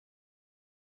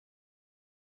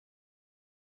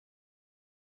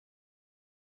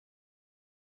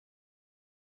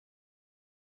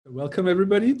Welcome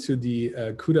everybody to the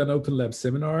CUDAN Open Lab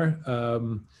Seminar.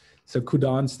 So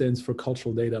CUDAN stands for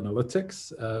Cultural Data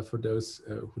Analytics, for those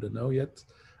who don't know yet.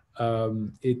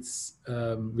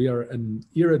 We are an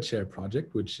ERA chair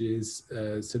project, which is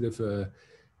sort of a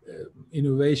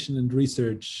innovation and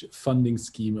research funding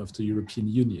scheme of the European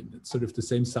Union. It's sort of the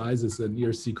same size as an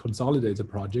ERC consolidator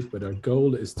project, but our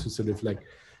goal is to sort of like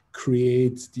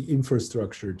create the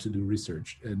infrastructure to do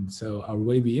research. And so our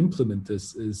way we implement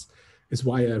this is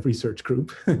via a research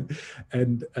group.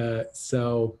 And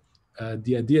so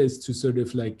the idea is to sort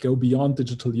of like go beyond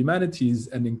digital humanities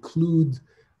and include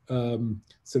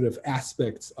sort of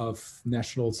aspects of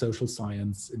national social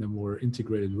science in a more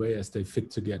integrated way as they fit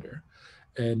together.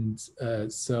 And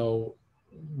so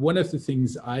one of the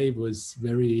things I was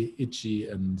very itchy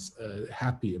and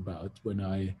happy about when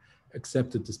I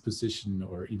accepted this position,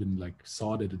 or even like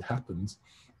saw that it happened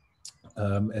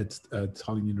at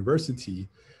Aalto University,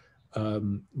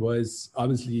 was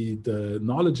obviously the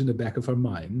knowledge in the back of my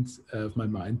mind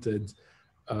that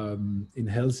in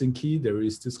Helsinki there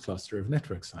is this cluster of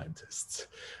network scientists,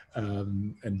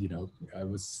 and you know, I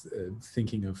was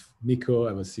thinking of Mikko,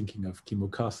 I was thinking of Kimmo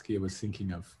Kaski, I was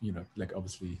thinking of, you know, like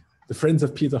obviously the friends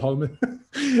of Peter Holmen.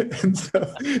 And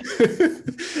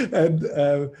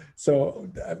so,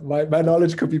 my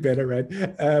knowledge could be better, right?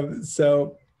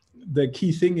 So the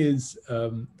key thing is,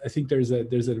 I think there's a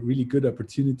really good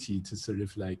opportunity to sort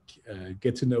of like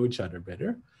get to know each other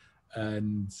better.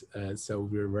 And so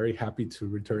we're very happy to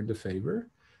return the favor.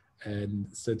 And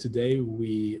so today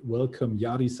we welcome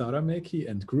Jari Saramäki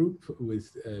and group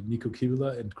with Mikko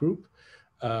Kivila and group.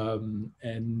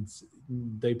 And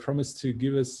they promised to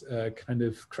give us a kind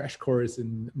of crash course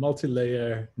in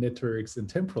multi-layer networks and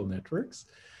temporal networks,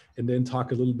 and then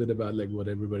talk a little bit about like what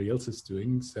everybody else is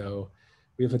doing. So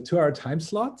we have a 2-hour time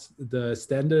slot. The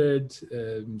standard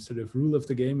sort of rule of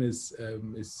the game is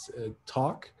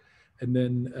talk, and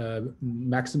then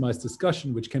maximize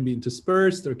discussion, which can be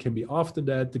interspersed or can be after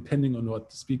that, depending on what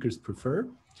the speakers prefer.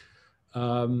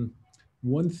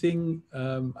 One thing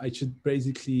I should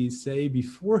basically say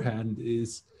beforehand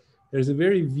is there's a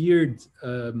very weird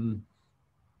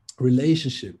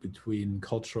relationship between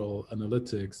cultural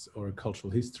analytics or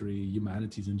cultural history,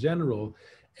 humanities in general,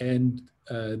 and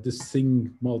this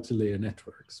thing, multi-layer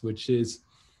networks, which is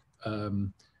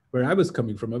where I was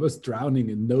coming from. I was drowning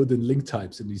in node and link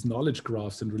types and these knowledge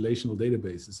graphs and relational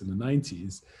databases in the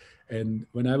 90s. And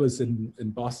when I was in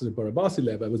Boston at Barabasi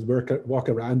Lab, I was walk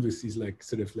around with these like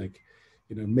sort of like,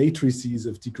 you know, matrices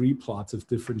of degree plots of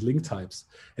different link types,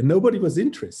 and nobody was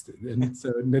interested. And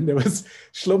so, and then there was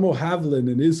Shlomo Havlin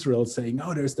in Israel saying,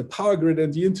 oh, there's the power grid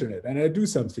and the internet, and I do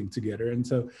something together. And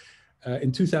so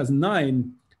in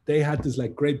 2009, they had this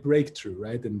like great breakthrough,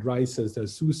 right? And Raisa,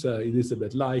 Sousa,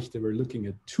 Elizabeth Leicht, they were looking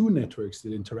at 2 networks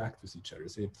that interact with each other.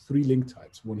 So you have 3 link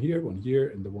types, one here,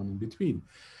 and the one in between.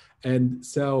 And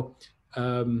so,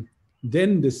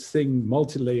 then this thing,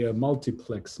 multi-layer,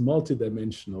 multiplex,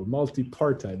 multidimensional,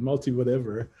 multipartite,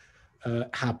 multi-whatever,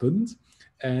 happened.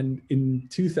 And in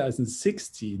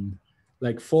 2016,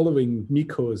 like following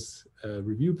Mikko's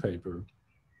review paper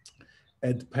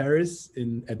at Paris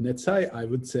at NetSci, I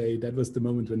would say that was the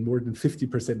moment when more than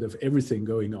 50% of everything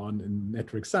going on in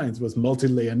network science was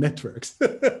multi-layer networks.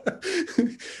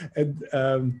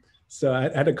 And so I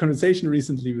had a conversation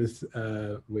recently with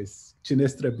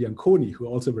Ginestra Bianconi, who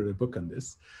also wrote a book on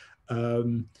this,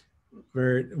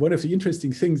 where one of the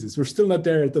interesting things is we're still not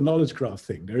there at the knowledge graph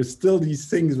thing. There's still these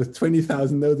things with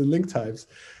 20,000 node and link types,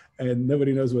 and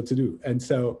nobody knows what to do. And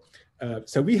so,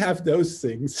 so we have those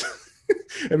things,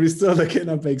 and we still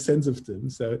cannot make sense of them.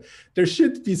 So there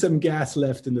should be some gas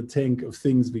left in the tank of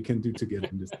things we can do together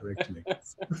in this direction.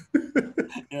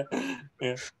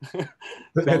 Yeah.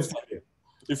 But that's it.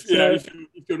 If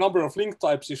your number of link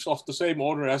types is of the same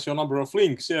order as your number of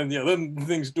links, then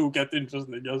things do get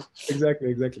interesting. Yes.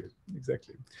 Exactly.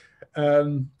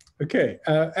 Okay.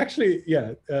 Actually,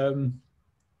 yeah.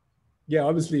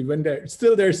 Obviously, when they're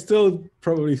still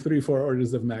probably 3-4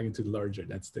 orders of magnitude larger.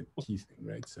 That's the key thing,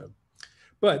 right? So,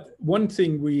 but one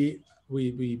thing we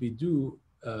do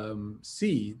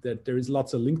see that there is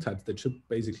lots of link types that should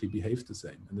basically behave the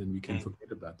same, and then we can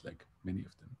forget about like many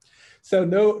of them. So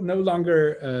no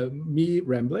longer me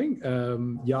rambling.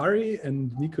 Jari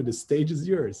and Mikko, the stage is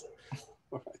yours.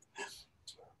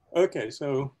 Okay,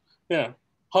 so yeah,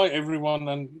 hi everyone,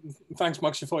 and thanks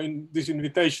Maxi for this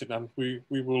invitation, and we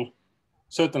will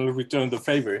certainly return the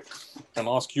favor and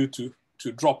ask you to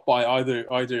drop by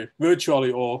either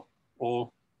virtually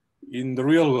or in the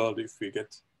real world if we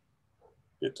get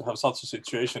to have such a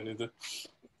situation in the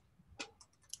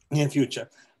near future.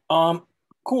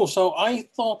 Cool. So I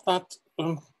thought that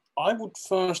I would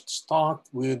first start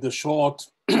with a short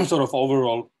sort of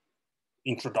overall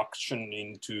introduction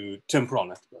into temporal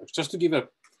networks, just to give a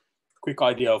quick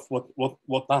idea of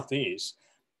what that is.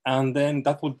 And then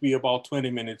that would be about 20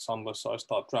 minutes, unless I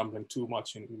start rambling too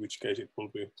much, in which case it will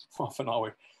be half an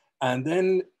hour. And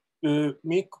then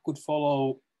Mikko could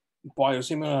follow by a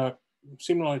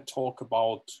similar talk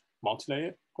about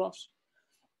multilayer graphs.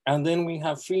 And then we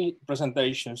have 3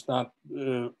 presentations that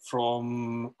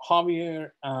from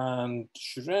Javier and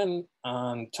Shiren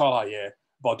and Talaye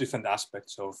about different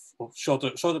aspects of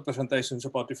shorter presentations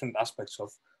about different aspects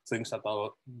of things that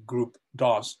our group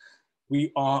does.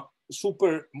 We are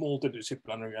super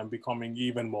multidisciplinary and becoming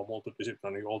even more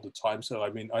multidisciplinary all the time. So I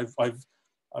mean,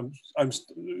 I'm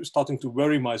starting to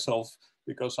worry myself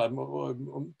because I'm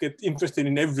get interested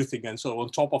in everything, and so on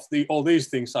top of all these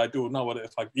things I do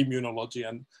nowadays, like immunology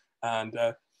and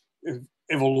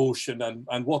evolution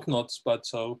and whatnot. But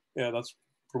so yeah, that's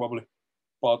probably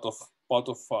part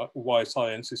of why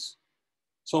science is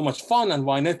so much fun and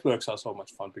why networks are so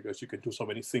much fun, because you can do so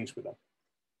many things with them.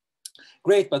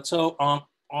 Great, but so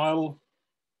I'll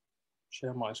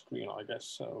share my screen, I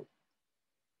guess. So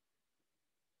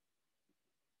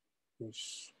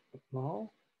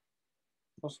now,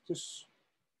 what's this?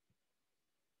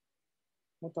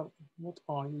 What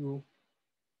are you?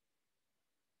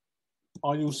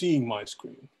 Are you seeing my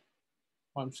screen?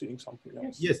 I'm seeing something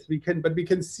else. Yes, we can, but we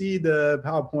can see the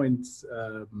PowerPoint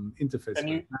interface. Can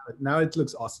you? Now it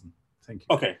looks awesome. Thank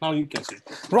you. Okay, now you can see.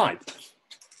 Right.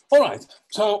 All right.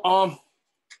 So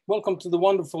welcome to the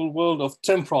wonderful world of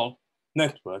temporal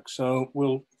networks. So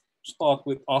we'll start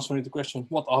with answering the question,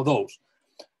 what are those?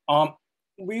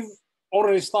 We've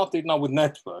already started now with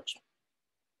networks.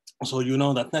 So you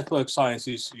know that network science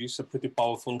is a pretty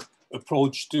powerful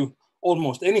approach to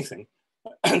almost anything,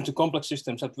 to complex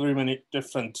systems at very many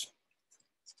different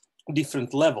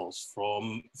levels,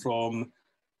 from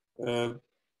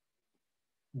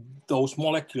those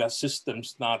molecular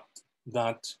systems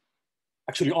that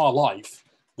actually are life,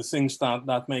 the things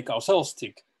that make our cells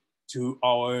tick, to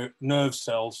our nerve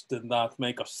cells that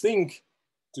make us think,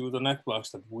 to the networks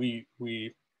that we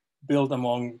build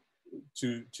among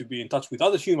to be in touch with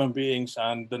other human beings,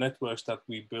 and the networks that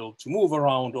we build to move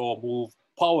around or move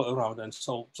power around, and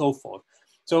so forth.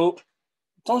 So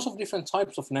tons of different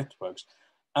types of networks.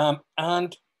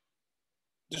 And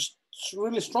the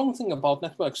really strong thing about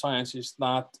network science is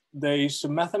that there is a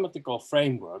mathematical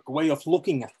framework, a way of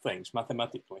looking at things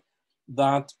mathematically,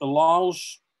 that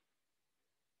allows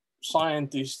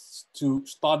scientists to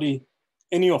study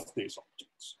any of these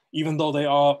objects, even though they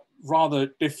are rather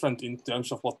different in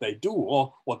terms of what they do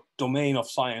or what domain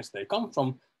of science they come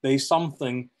from. There is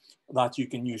something that you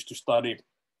can use to study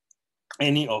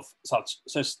any of such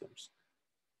systems.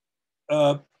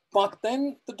 But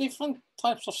then the different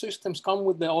types of systems come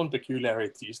with their own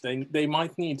peculiarities. They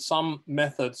might need some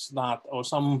methods that, or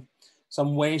some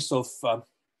ways of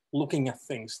looking at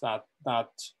things that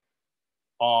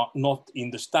are not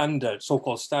in the standard,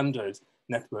 so-called standard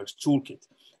networks toolkit.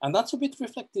 And that's a bit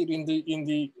reflected in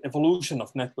the evolution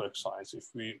of network science. If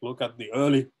we look at the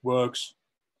early works,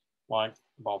 like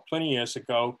about 20 years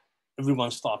ago,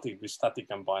 everyone started with static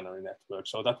and binary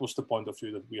networks. So that was the point of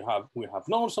view that we have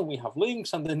nodes and we have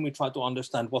links, and then we try to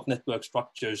understand what network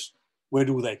structures, where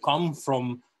do they come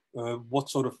from, what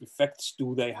sort of effects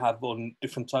do they have on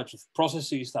different types of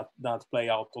processes that play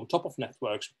out on top of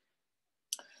networks.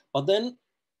 But then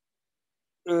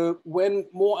when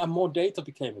more and more data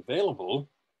became available,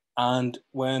 and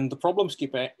when the problems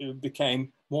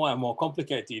became more and more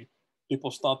complicated, people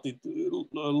started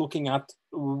looking at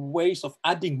ways of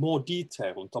adding more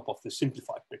detail on top of the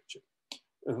simplified picture.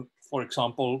 For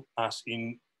example, as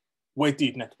in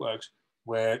weighted networks,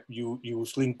 where you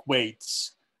use link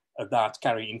weights that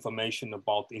carry information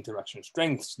about interaction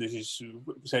strengths. This is,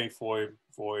 say, for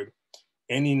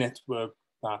any network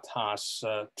that has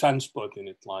transport in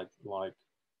it, like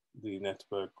the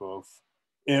network of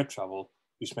air travel.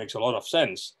 This makes a lot of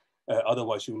sense.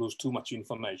 Otherwise, you lose too much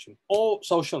information. Or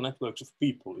social networks of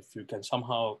people. If you can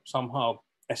somehow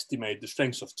estimate the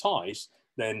strengths of ties,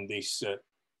 then this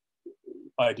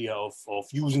idea of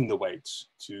using the weights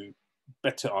to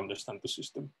better understand the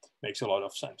system makes a lot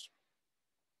of sense.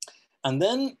 And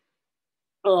then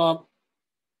the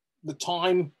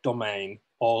time domain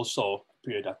also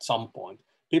appeared at some point.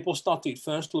 People started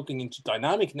first looking into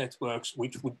dynamic networks,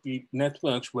 which would be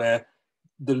networks where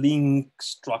the link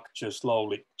structure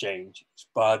slowly changes,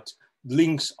 but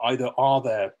links either are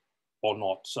there or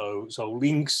not. So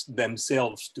links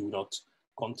themselves do not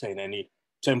contain any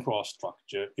temporal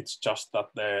structure. It's just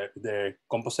that their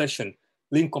composition,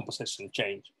 link composition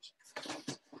changes.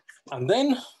 And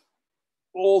then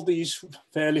all these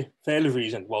fairly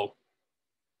recent, well,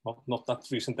 not that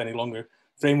recent any longer,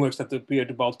 frameworks that appeared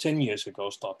about 10 years ago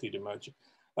started emerging.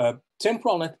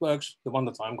 Temporal networks, the one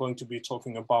that I'm going to be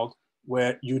talking about,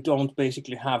 where you don't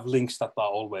basically have links that are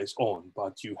always on,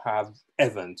 but you have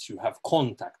events, you have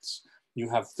contacts, you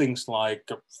have things like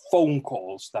phone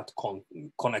calls that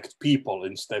connect people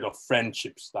instead of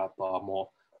friendships that are more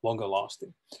longer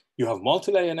lasting. You have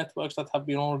multi-layer networks that have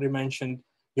been already mentioned.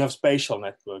 You have spatial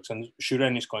networks, and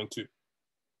Jari is going to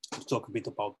talk a bit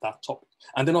about that topic.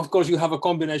 And then, of course, you have a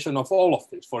combination of all of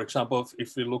this. For example,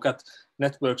 if we look at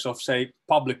networks of, say,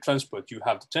 public transport, you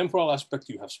have the temporal aspect,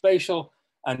 you have spatial,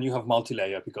 and you have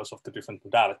multi-layer because of the different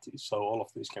modalities. So all of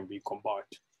these can be combined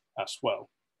as well.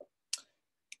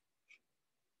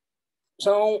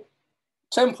 So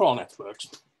temporal networks,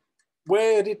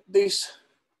 where did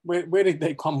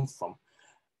they come from?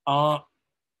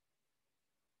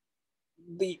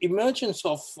 The emergence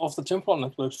of the temporal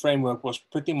networks framework was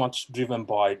pretty much driven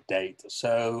by data.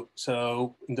 So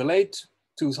in the late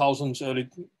 2000s, early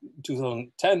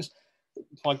 2010s,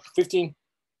 like 15,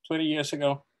 20 years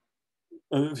ago,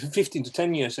 15 to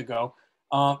 10 years ago,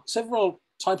 several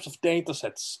types of data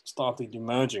sets started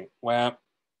emerging where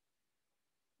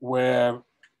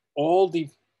all the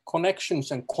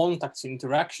connections and contacts,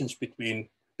 interactions between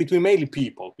mainly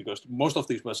people, because most of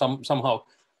these were somehow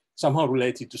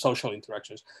related to social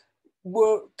interactions,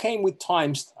 came with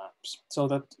timestamps, so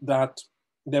that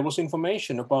there was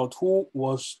information about who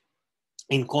was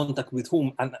in contact with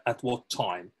whom and at what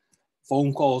time.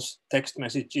 Phone calls, text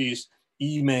messages,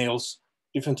 emails,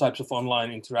 different types of online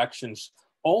interactions.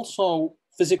 Also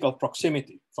physical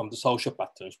proximity from the Social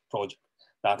Patterns project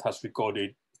that has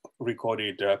recorded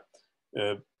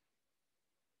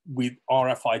with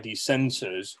RFID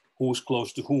sensors who's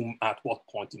close to whom at what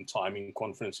point in time in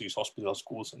conferences, hospitals,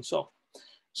 schools, and so on.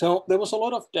 So there was a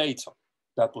lot of data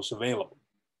that was available.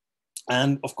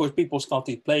 And of course, people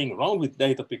started playing around with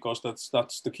data because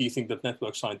that's the key thing that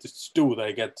network scientists do.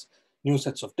 They get new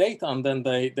sets of data, and then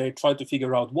they try to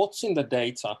figure out what's in the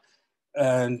data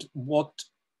and what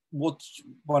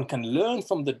one can learn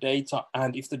from the data.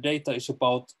 And if the data is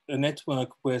about a network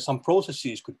where some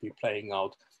processes could be playing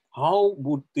out, how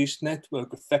would this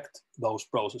network affect those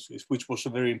processes, which was a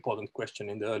very important question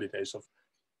in the early days of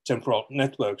temporal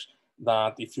networks,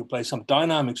 that if you play some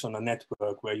dynamics on a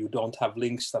network where you don't have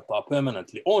links that are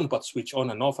permanently on, but switch on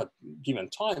and off at given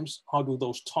times, how do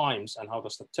those times and how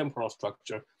does the temporal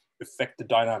structure affect the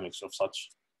dynamics of such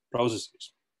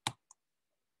processes?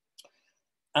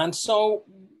 And so,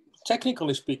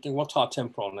 technically speaking, what are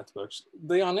temporal networks?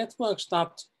 They are networks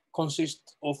that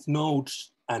consist of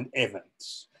nodes and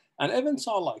events. And events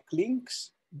are like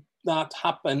links that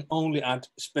happen only at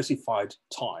specified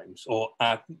times or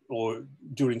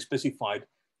during specified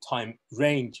time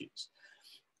ranges.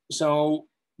 So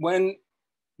when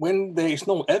there is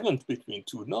no event between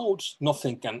two nodes,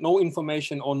 no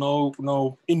information or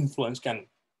no influence can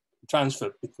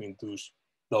transfer between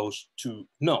those two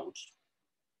nodes.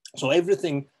 So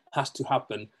everything has to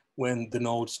happen when the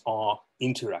nodes are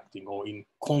interacting or in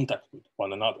contact with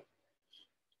one another.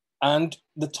 And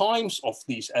the times of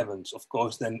these events, of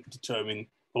course, then determine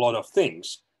a lot of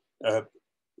things,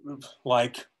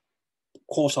 like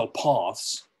causal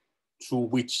paths through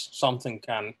which something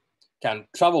can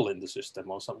travel in the system,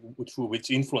 or through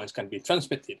which influence can be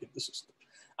transmitted in the system.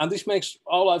 And this makes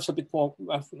our lives a bit more,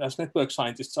 as network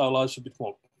scientists, our lives a bit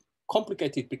more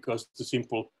complicated, because the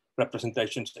simple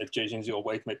representations, adjacency or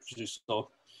weight matrices or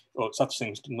such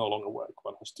things no longer work.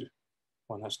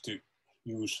 One has to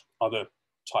use other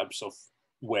types of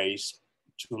ways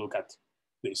to look at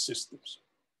these systems.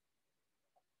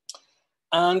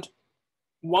 And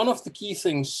one of the key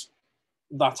things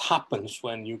that happens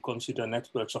when you consider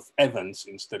networks of events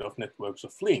instead of networks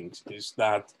of links is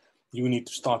that you need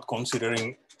to start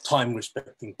considering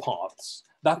time-respecting paths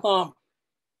that are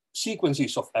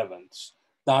sequences of events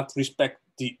that respect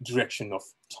the direction of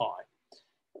time.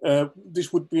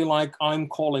 This would be like I'm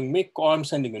calling Mikko, I'm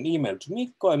sending an email to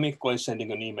Mikko, and Mikko is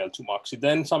sending an email to Maxi.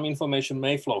 Then some information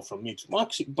may flow from me to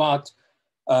Maxi, but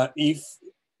if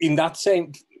in that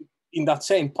same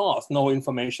path, no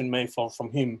information may flow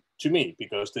from him to me,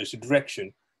 because there's a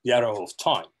direction, the arrow of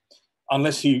time,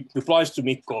 unless he replies to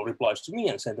Mikko or replies to me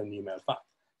and sends an email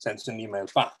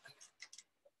back.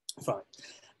 Fine.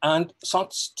 And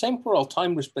such temporal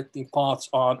time-respecting paths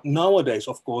are nowadays,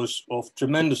 of course, of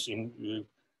tremendous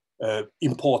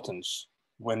importance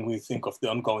when we think of the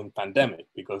ongoing pandemic,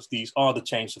 because these are the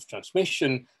chains of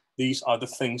transmission. These are the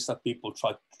things that people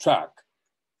try to track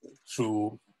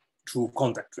through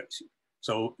contact tracing.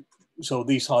 So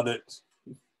these are the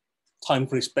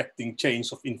time-respecting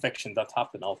chains of infection that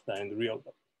happen out there in the real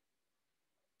world.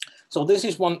 So this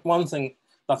is one thing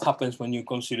that happens when you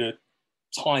consider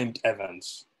timed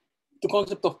events. The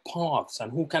concept of paths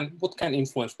and what can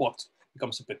influence what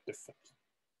becomes a bit different.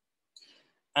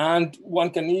 And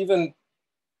one can even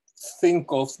think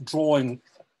of drawing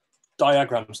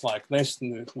diagrams like this,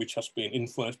 which has been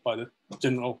influenced by the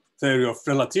general theory of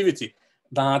relativity,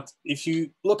 that if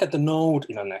you look at the node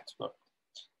in a network,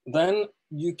 then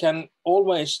you can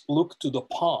always look to the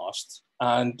past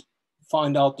and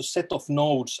find out the set of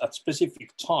nodes at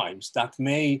specific times that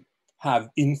may have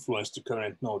influenced the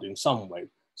current node in some way.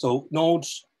 So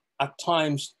nodes at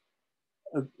times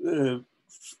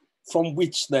from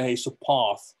which there is a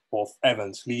path of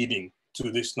events leading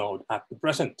to this node at the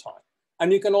present time.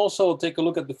 And you can also take a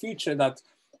look at the future that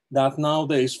now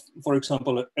there is, for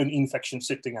example, an infection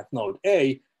sitting at node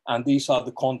A, and these are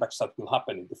the contacts that will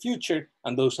happen in the future,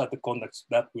 and those are the contacts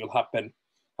that will happen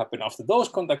after those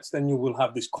contacts. Then you will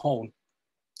have this cone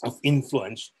of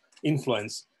influence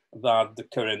that the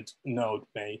current node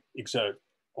may exert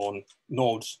on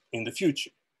nodes in the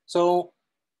future. So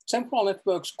temporal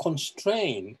networks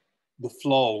constrain the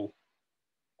flow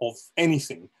of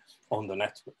anything on the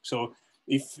network. So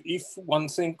if one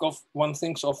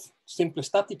thinks of simply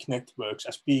static networks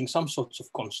as being some sorts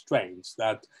of constraints,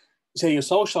 that say a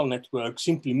social network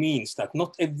simply means that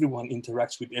not everyone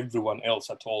interacts with everyone else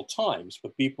at all times,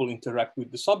 but people interact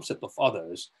with the subset of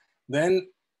others, then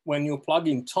when you plug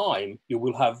in time, you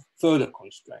will have further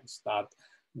constraints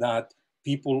that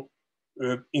people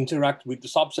interact with the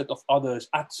subset of others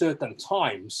at certain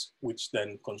times, which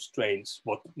then constrains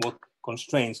what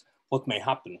may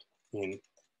happen in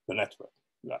the network.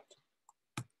 Right.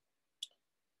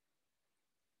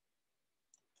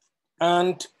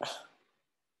 And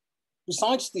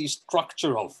besides these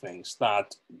structural things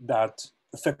that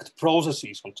affect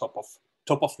processes on top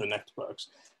of the networks,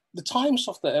 the times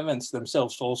of the events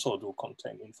themselves also do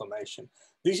contain information.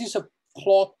 This is a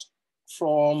plot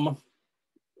from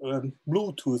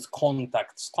Bluetooth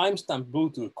contacts, timestamp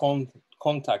Bluetooth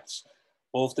contacts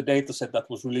of the dataset that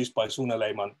was released by Sune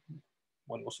Lehmann.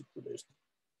 When was it released?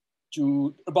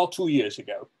 About 2 years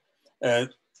ago,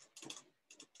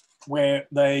 where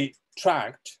they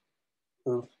tracked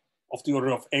of the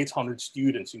order of 800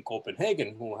 students in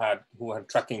Copenhagen who had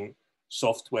tracking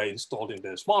software installed in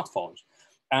their smartphones.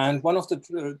 And one of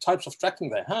the types of tracking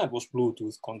they had was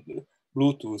Bluetooth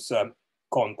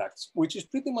contacts, which is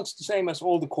pretty much the same as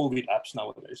all the COVID apps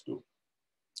nowadays do.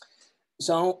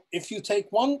 So if you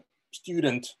take one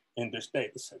student in this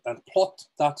data set and plot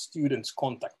that student's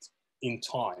contact in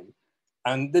time,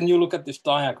 and then you look at this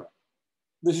diagram,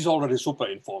 this is already super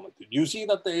informative. You see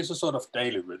that there is a sort of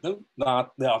daily rhythm, that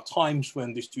there are times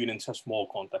when the students have more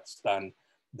contacts than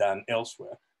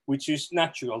elsewhere, which is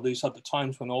natural. These are the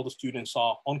times when all the students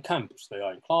are on campus. They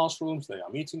are in classrooms, they are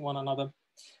meeting one another.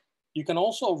 You can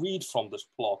also read from this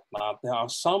plot that there are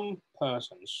some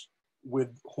persons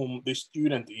with whom the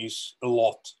student is a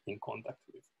lot in contact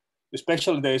with.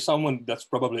 Especially there is someone that's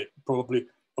probably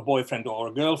a boyfriend or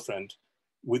a girlfriend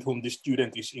with whom the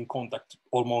student is in contact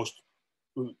almost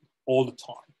all the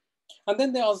time. And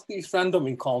then there are these random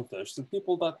encounters, the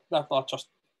people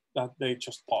that they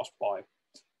just pass by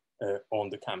on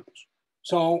the campus.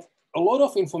 So a lot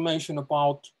of information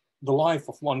about the life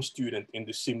of one student in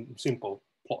this simple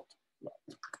plot.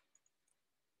 Right.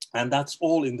 And that's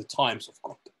all in the times of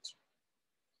contact.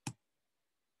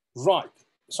 Right,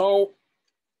 so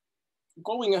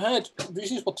going ahead,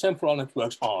 this is what temporal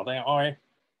networks are. They are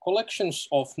collections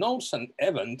of nodes and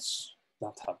events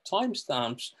that have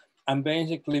timestamps, and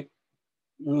basically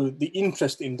the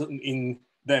interest in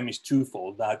them is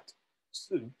twofold, that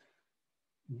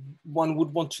one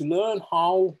would want to learn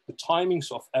how the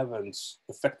timings of events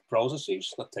affect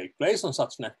processes that take place on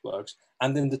such networks,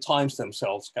 and then the times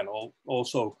themselves can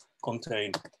also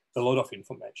contain a lot of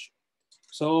information.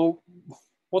 So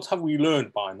what have we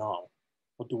learned by now?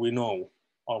 What do we know?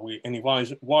 Are we any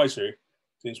wiser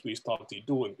since we started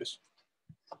doing this?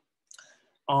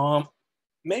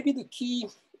 Maybe the key,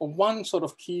 or one sort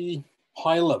of key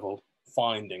high-level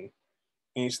finding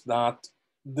is that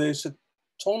there's a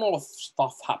ton of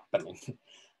stuff happening.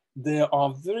 There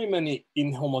are very many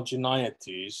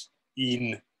inhomogeneities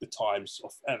in the times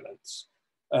of events.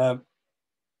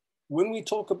 When we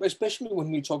talk about, especially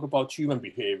when we talk about human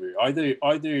behavior,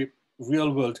 either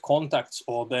real-world contacts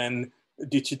or then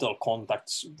digital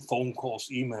contacts, phone calls,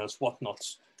 emails,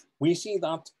 whatnots, we see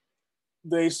that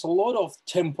there's a lot of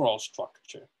temporal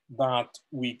structure that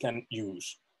we can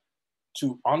use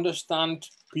to understand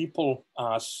people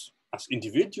as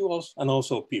individuals and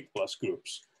also people as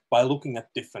groups by looking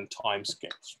at different time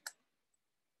scales.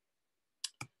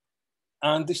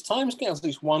 And this timescales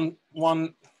is one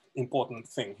important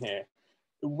thing here.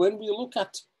 When we look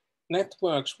at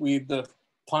networks with the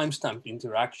timestamp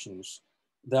interactions,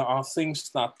 there are things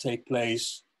that take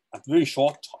place at very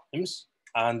short times,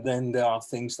 and then there are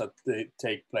things that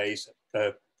take place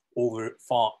over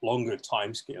far longer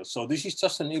timescales. So this is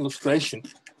just an illustration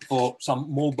for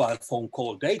some mobile phone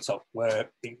call data,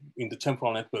 where in the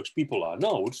temporal networks, people are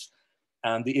nodes,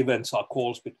 and the events are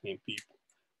calls between people.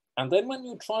 And then when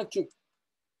you try to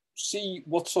see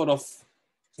what sort of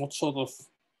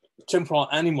temporal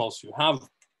animals you have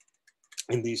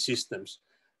in these systems,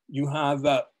 you have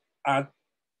at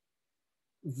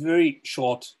very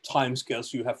short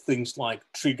timescales, you have things like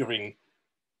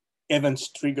events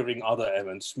triggering other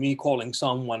events, me calling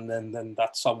someone, and then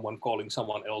that someone calling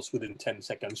someone else within 10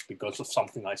 seconds because of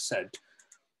something I said.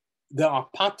 There are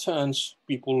patterns,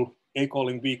 people A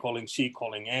calling, B calling, C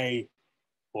calling A,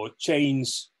 or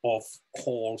chains of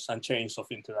calls and chains of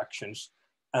interactions.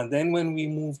 And then when we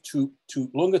move to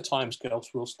longer timescales,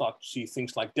 we'll start to see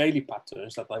things like daily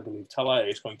patterns that I believe Talaia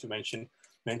is going to mention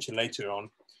later on,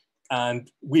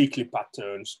 and weekly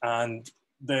patterns. And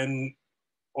then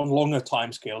on longer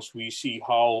timescales, we see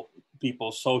how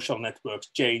people's social networks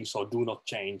change or do not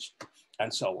change,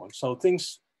 and so on. So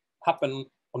things happen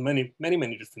on many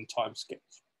different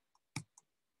timescales.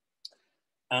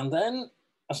 And then,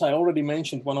 as I already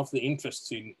mentioned, one of the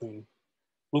interests in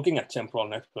looking at temporal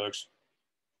networks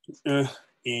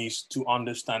is to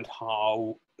understand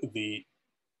how the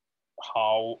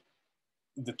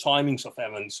timings of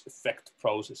events affect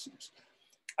processes.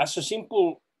 As a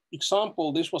simple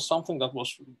example, this was something that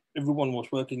everyone was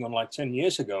working on like 10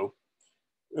 years ago,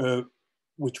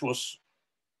 which was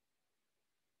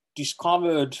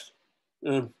discovered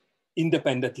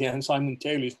independently and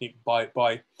simultaneously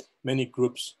by many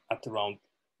groups at around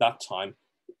that time,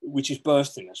 which is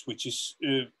burstiness, which is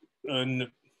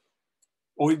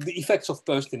or the effects of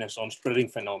burstiness on spreading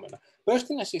phenomena.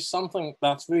 Burstiness is something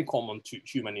that's very common to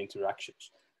human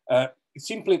interactions. It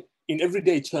simply, in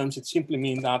everyday terms, it simply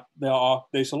means that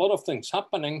there's a lot of things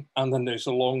happening, and then there's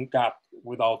a long gap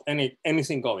without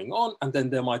anything going on, and then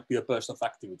there might be a burst of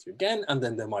activity again, and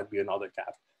then there might be another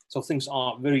gap. So things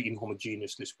are very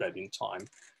inhomogeneously spread in time.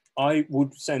 I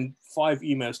would send 5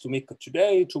 emails to Mikko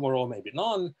today, tomorrow maybe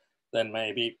none, then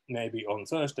maybe on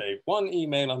Thursday 1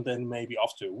 email, and then maybe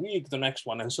after a week the next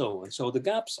one, and so on. So the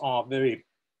gaps are very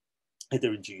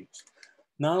heterogeneous.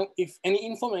 Now, if any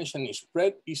information is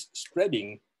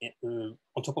spreading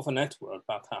on top of a network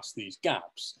that has these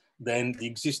gaps, then the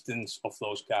existence of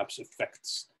those gaps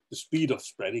affects the speed of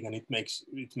spreading, and it makes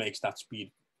that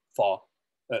speed far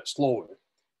slower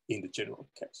in the general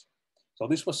case. So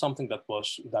this was something that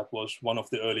was one of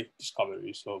the early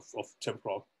discoveries of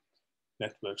temporal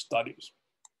network studies.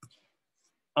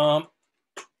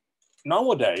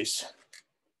 Nowadays,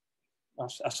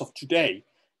 as of today,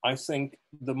 I think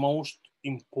the most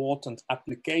important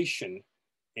application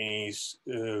is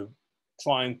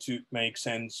trying to make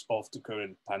sense of the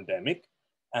current pandemic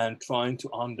and trying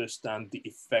to understand the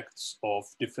effects of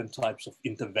different types of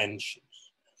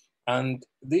interventions. And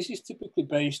this is typically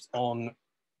based on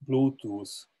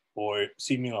Bluetooth or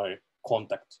similar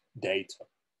contact data,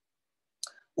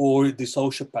 or the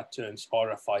social patterns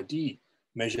RFID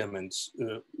measurements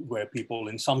where people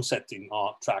in some setting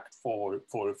are tracked for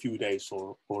a few days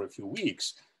or a few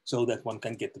weeks, so that one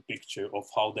can get the picture of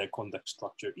how their contact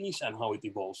structure is and how it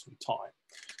evolves in time.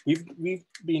 We've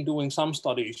been doing some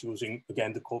studies using,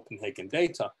 again, the Copenhagen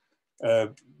data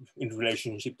in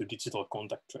relationship to digital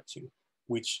contact tracing,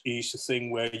 which is a thing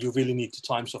where you really need the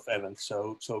times of events.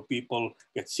 So people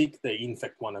get sick, they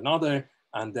infect one another,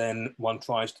 and then one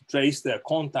tries to trace their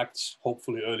contacts,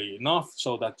 hopefully early enough,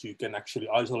 so that you can actually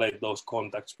isolate those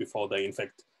contacts before they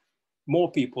infect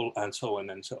more people, and so on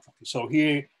and so on. So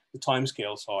here, the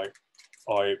timescales are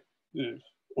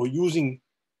or using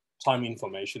time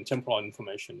information, temporal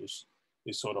information is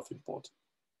sort of important.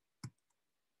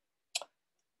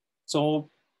 So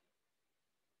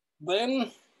then,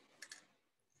 a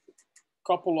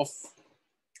couple of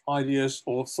ideas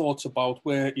or thoughts about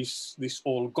where is this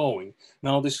all going.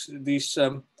 Now, this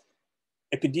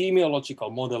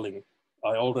epidemiological modeling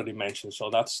I already mentioned, so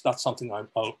that's something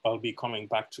I'll be coming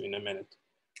back to in a minute.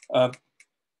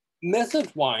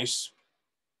 Method-wise,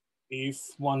 if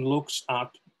one looks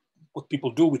at what people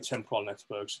do with temporal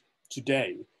networks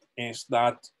today, is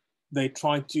that they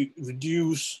try to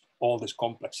reduce all this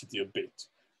complexity a bit,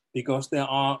 because there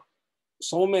are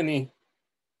so many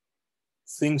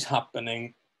things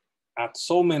happening at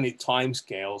so many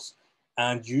timescales,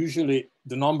 And usually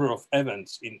the number of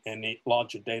events in any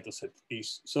larger data set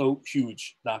is so huge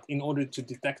that in order to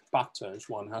detect patterns,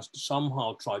 one has to somehow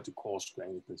try to coarse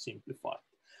grain it and simplify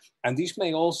it. And this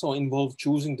may also involve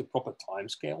choosing the proper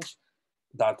timescales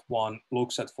that one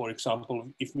looks at. For example,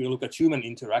 if we look at human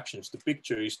interactions, the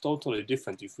picture is totally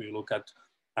different if we look at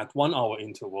 1 hour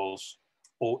intervals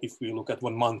or if we look at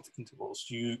 1 month intervals.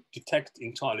 You detect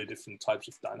entirely different types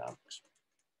of dynamics.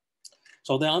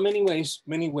 So there are many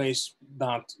ways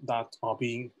that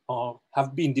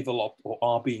have been developed or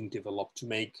are being developed to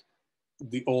make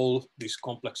all this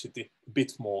complexity a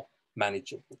bit more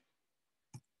manageable.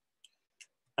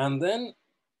 And then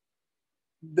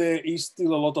there is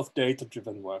still a lot of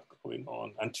data-driven work going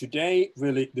on. And today,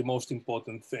 really, the most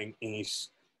important thing is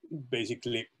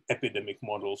basically epidemic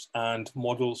models and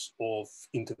models of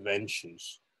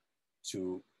interventions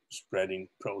to spreading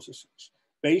processes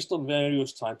based on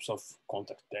various types of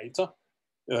contact data,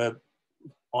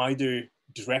 either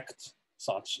direct,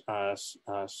 such as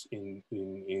in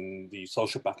the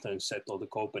social pattern set or the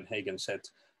Copenhagen set,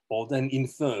 or then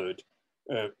inferred,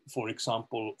 for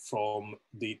example, from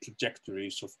the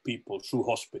trajectories of people through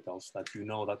hospitals that you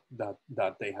know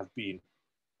that they have been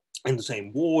in the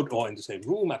same ward or in the same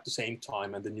room at the same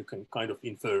time, and then you can kind of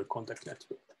infer a contact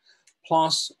network.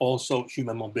 Plus also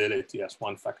human mobility as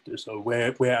one factor. So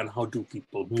where and how do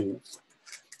people move?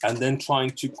 And then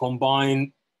trying to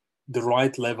combine the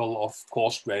right level of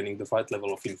coarse graining, the right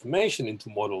level of information into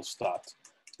models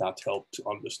that help to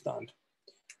understand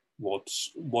what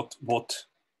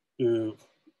the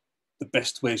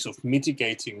best ways of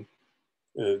mitigating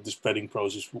the spreading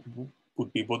process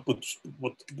would be, what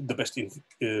the best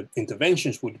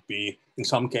interventions would be, in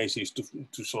some cases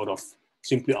to sort of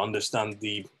simply understand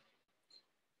the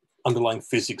underlying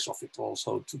physics of it,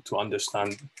 also to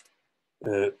understand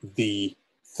the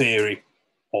theory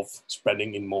of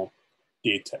spreading in more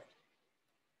detail.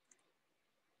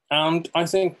 And I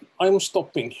think I'm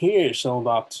stopping here so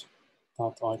that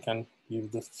I can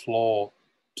give the floor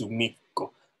to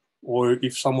Mikko, or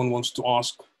if someone wants to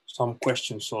ask some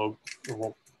questions or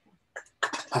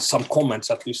has some comments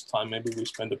at this time, maybe we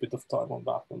spend a bit of time on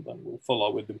that and then we'll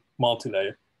follow with the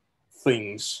multi-layer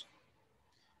things.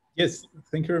 Yes,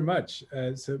 thank you very much.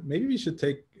 So maybe we should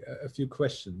take a few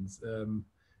questions.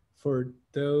 For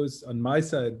those on my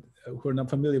side who are not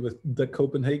familiar with the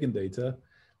Copenhagen data,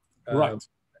 right.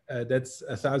 That's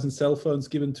 1,000 cell phones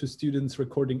given to students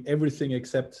recording everything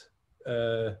except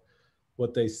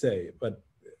what they say. But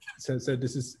so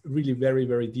this is really very,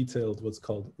 very detailed, what's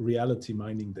called reality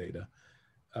mining data.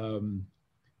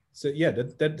 So yeah,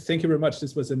 thank you very much.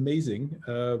 This was amazing.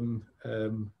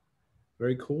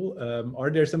 Very cool.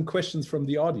 Are there some questions from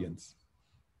the audience?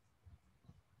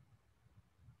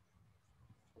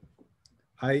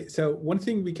 So one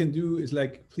thing we can do is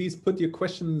please put your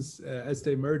questions as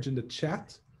they emerge in the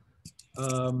chat.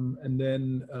 And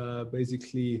then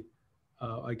basically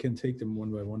I can take them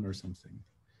one by one or something.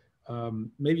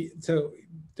 Maybe, so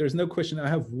there's no question. I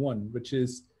have one, which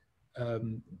is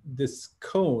this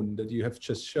cone that you have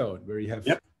just shown, where you have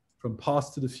from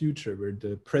past to the future, where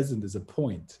the present is a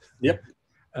point. Yep.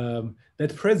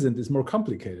 That present is more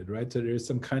complicated, right? So there's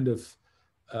some kind of,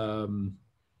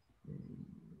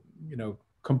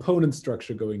 component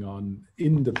structure going on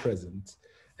in the present.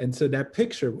 And so that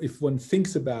picture, if one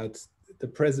thinks about the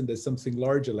present as something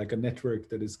larger, like a network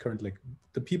that is currently, like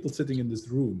the people sitting in this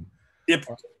room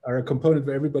are a component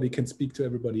where everybody can speak to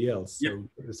everybody else. So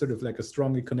it's sort of like a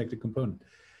strongly connected component.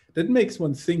 That makes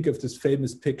one think of this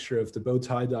famous picture of the bow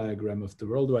tie diagram of the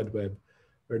World Wide Web,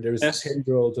 where there's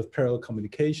tendrils of parallel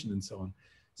communication and so on.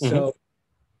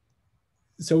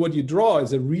 So what you draw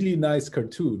is a really nice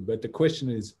cartoon, but the question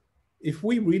is, if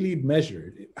we really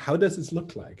measure, how does this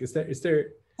look like? Is there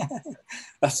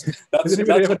that's has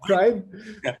anybody ever tried?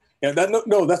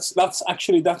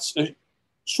 That's a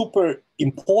super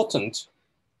important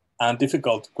and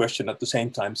difficult question at the same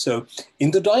time. So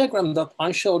in the diagram that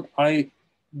I showed,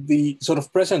 the sort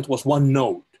of present was one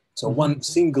node. So one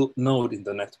single node in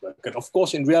the network. And of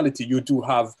course, in reality, you do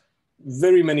have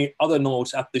very many other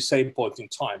nodes at the same point in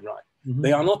time, right?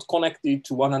 They are not connected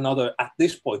to one another at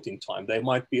this point in time. They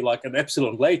might be like an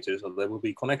epsilon later, so there will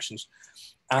be connections.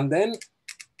 And then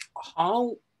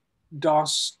how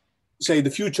does, say,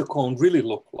 the future cone really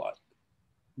look like?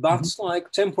 That's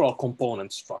like temporal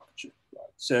component structure.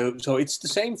 Right? So it's the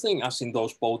same thing as in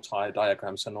those bow tie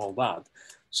diagrams and all that.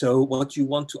 So what you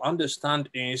want to understand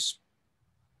is,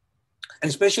 and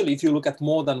especially if you look at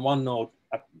more than one node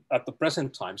at the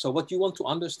present time, so what you want to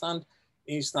understand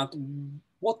is that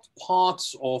what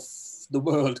parts of the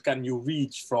world can you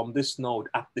reach from this node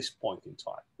at this point in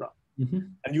time, right?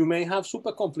 And you may have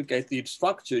super complicated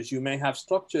structures. You may have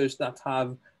structures that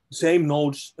have the same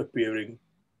nodes appearing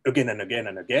again and again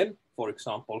and again, for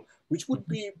example, which would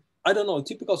be, I don't know, a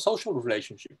typical social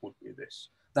relationship would be this,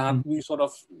 that we sort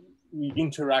of,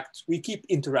 we keep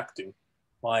interacting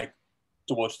like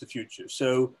towards the future.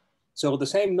 So the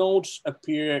same nodes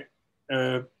appear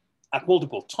at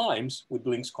multiple times with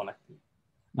links connecting.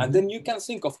 And then you can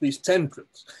think of these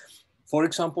tendrils. For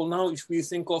example, now if we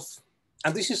think of,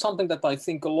 and this is something that I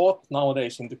think a lot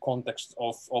nowadays in the context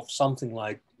of something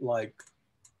like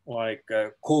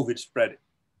COVID spreading.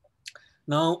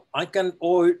 Now I can,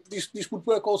 or this would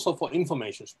work also for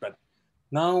information spread.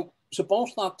 Now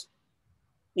suppose that,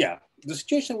 yeah, the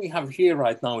situation we have here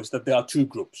right now is that there are two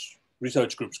groups,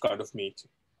 research groups kind of meeting.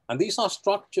 And these are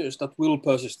structures that will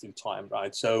persist in time,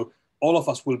 right? So all of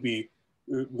us will be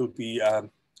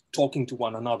talking to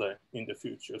one another in the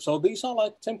future. So these are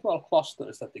like temporal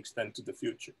clusters that extend to the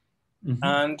future.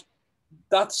 And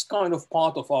that's kind of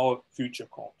part of our future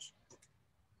codes.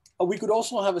 We could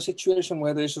also have a situation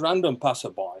where there's a random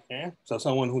passerby, yeah? So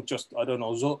someone who just, I don't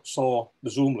know, saw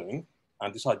the Zoom link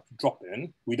and decided to drop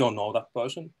in. We don't know that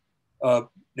person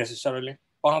necessarily,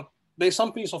 but there's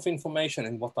some piece of information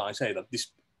in what I say that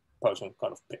this person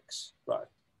kind of picks, right?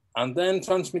 And then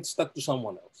transmits that to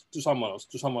someone else, to someone else,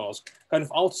 to someone else, kind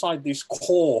of outside this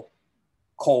core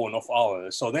cone of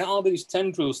ours. So there are these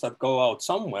tendrils that go out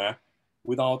somewhere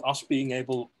without us being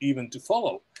able even to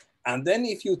follow. And then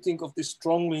if you think of this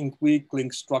strong link, weak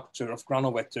link structure of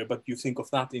Granovetter, but you think of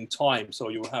that in time, so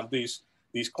you have these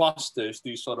clusters,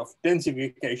 these sort of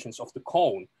densifications of the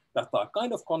cone that are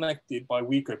kind of connected by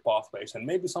weaker pathways, and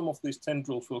maybe some of these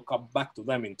tendrils will come back to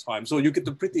them in time. So you get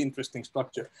a pretty interesting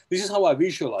structure. This is how I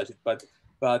visualize it, but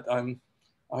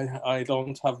I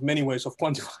don't have many ways of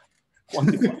quantifying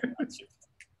that shift.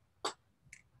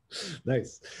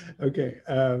 Nice. Okay.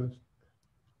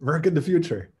 Work in the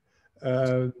future.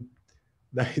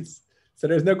 Nice. So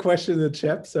there's no question in the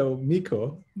chat. So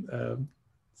Miko,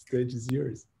 stage is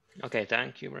yours. Okay,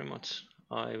 thank you very much.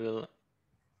 I will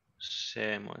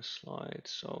share my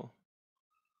slides. So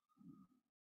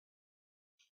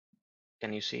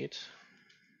can you see it?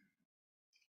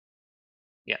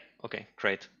 Yeah, okay,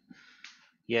 great.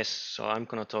 Yes, so I'm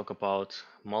gonna talk about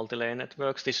multi-layer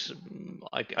networks. This,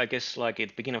 I guess, like at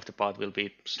the beginning of the part will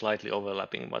be slightly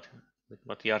overlapping with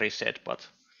what Jari said, but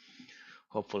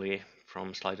hopefully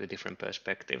from slightly different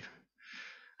perspective.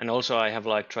 And also I have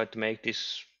like tried to make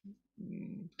this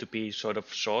to be sort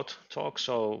of short talk,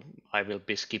 so I will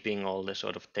be skipping all the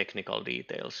sort of technical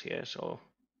details here, so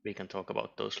we can talk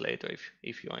about those later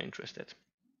if you are interested.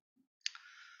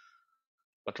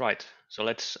 But right, so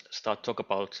let's start talk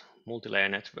about multi-layer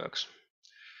networks.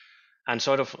 And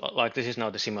sort of like this is now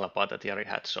the similar part that Jari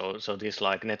had. So these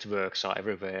like networks are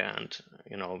everywhere, and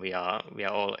you know we are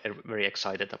all very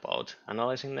excited about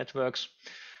analyzing networks.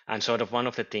 And sort of one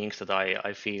of the things that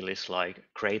I feel is like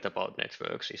great about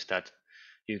networks is that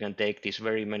you can take these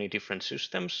very many different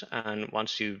systems, and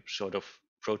once you sort of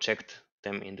project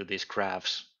them into these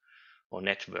graphs or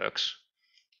networks,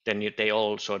 then they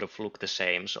all sort of look the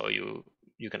same. So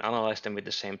you can analyze them with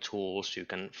the same tools. You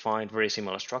can find very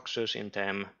similar structures in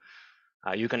them.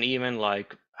 You can even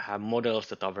like have models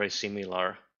that are very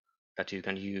similar that you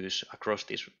can use across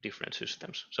these different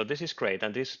systems. So this is great,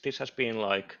 and this has been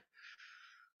like,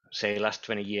 say, last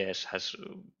 20 years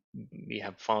we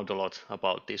have found a lot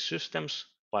about these systems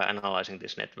by analyzing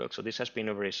this network. So this has been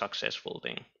a very successful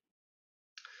thing.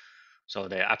 So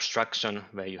the abstraction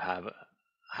where you have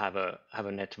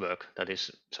a network that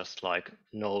is just like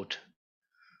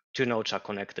two nodes are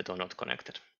connected or not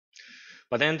connected.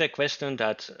 But then the question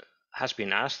that has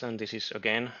been asked, and this is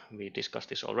again, we discussed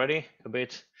this already a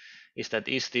bit, is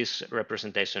this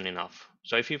representation enough?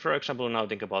 So if you, for example, now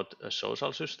think about a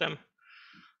social system,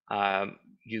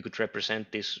 you could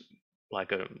represent this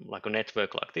like a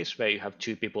network like this, where you have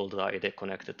two people that are either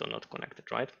connected or not connected,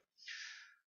 right?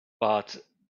 But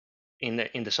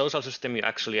in the social system, you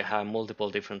actually have multiple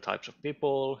different types of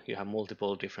people. You have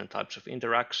multiple different types of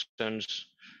interactions.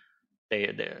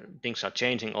 Things are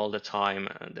changing all the time,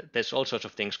 and there's all sorts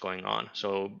of things going on.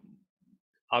 So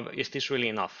is this really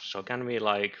enough? So can we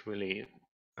like really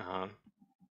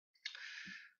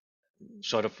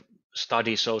sort of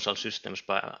study social systems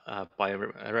by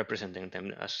representing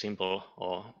them as simple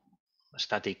or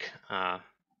static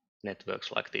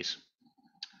networks like this?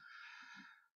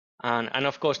 And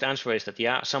of course the answer is that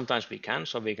yeah, sometimes we can.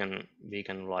 So we can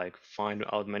like find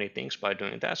out many things by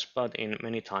doing that, but in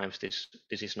many times this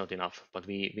is not enough. But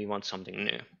we want something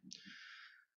new.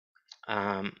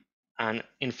 And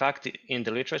in fact, in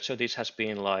the literature, this has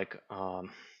been like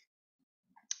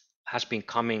has been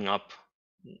coming up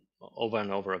over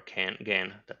and over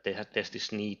again that there's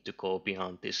this need to go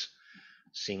beyond this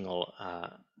single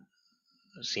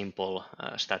simple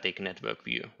static network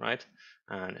view, right?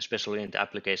 And especially in the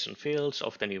application fields,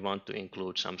 often you want to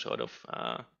include some sort of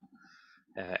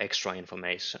extra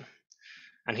information.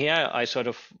 And here I sort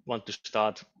of want to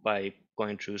start by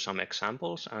going through some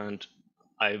examples, and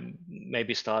I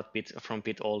maybe start from a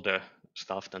bit older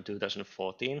stuff than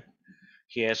 2014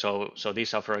 here. So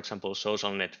these are, for example,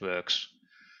 social networks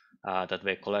that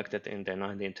were collected in the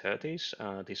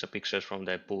 1930s. These are pictures from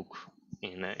the book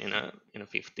in the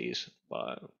 50s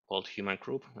called Human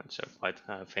Group. It's a quite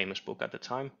famous book at the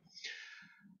time.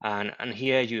 And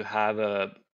here you have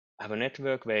a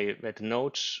network where the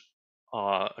nodes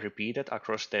are repeated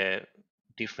across the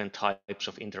different types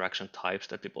of interaction types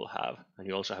that people have, and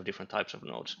you also have different types of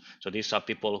nodes. So these are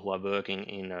people who are working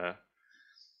in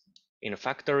a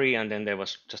factory, and then there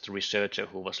was just a researcher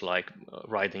who was like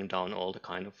writing down all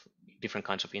the different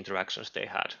kinds of interactions they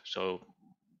had. So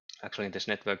actually in this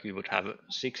network you would have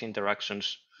 6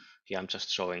 interactions. Here I'm just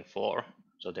showing 4.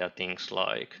 So there are things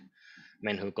like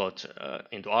men who got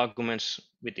into arguments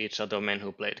with each other, men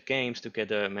who played games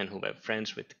together, men who were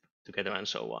friends together, and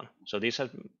so on. So these are,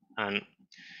 and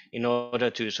in order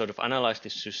to sort of analyze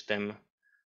this system,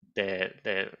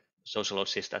 the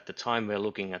sociologists at the time were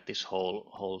looking at this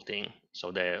whole thing.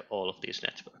 So they're all of these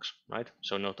networks, right?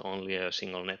 So not only a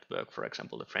single network, for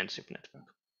example, the friendship network.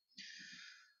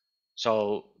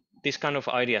 So these kind of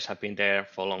ideas have been there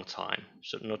for a long time.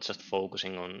 So not just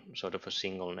focusing on sort of a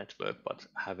single network, but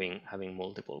having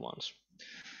multiple ones.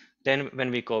 Then when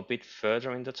we go a bit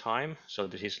further in the time, so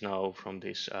this is now from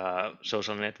this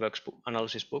social networks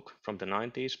analysis book from the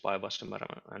 90s by Wassenaar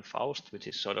and Faust, which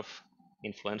is sort of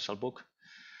influential book.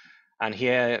 And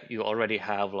here you already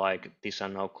have like, these are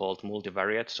now called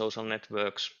multivariate social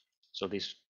networks. So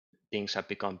these things have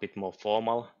become a bit more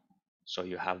formal. So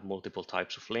you have multiple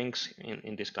types of links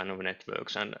in this kind of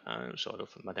networks, and sort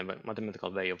of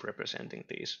mathematical way of representing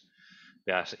these.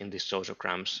 Whereas in these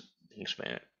sociograms, things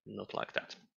were not like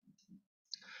that.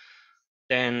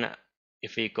 Then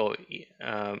if we go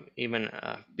even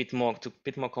a bit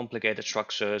more complicated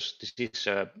structures, this is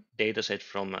a data set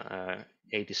from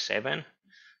 87,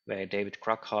 where David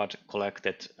Krackhard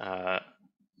collected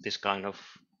this kind of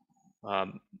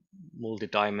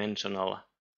multidimensional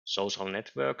social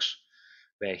networks,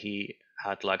 where he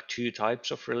had like 2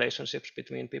 types of relationships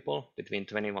between people, between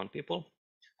 21 people,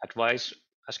 advice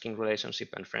asking relationship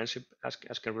and friendship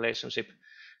asking relationship.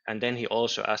 And then he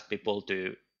also asked people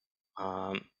to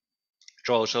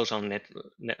draw a social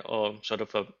or sort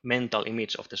of a mental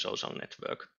image of the social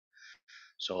network.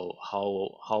 So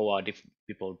how are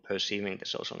people perceiving the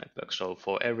social network? So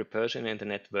for every person in the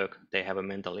network, they have a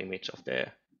mental image of the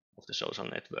social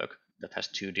network that has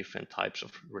 2 different types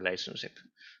of relationship.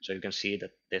 So you can see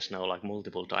that there's now like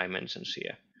multiple dimensions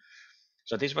here.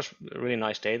 So this was a really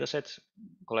nice data set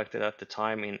collected at the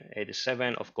time in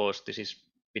 87. Of course, this is a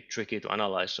bit tricky to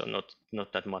analyze, so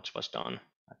not that much was done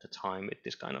at the time with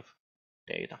this kind of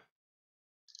data.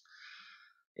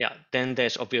 Yeah, then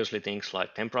there's obviously things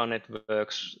like temporal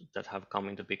networks that have come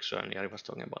into picture, and Jari was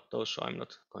talking about those, so I'm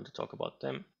not going to talk about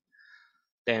them.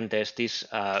 Then there's this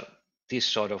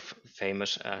sort of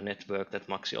famous network that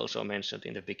Maxi also mentioned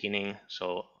in the beginning.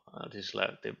 So this is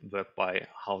the work by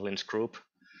Howlin's group,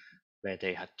 where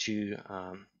they had 2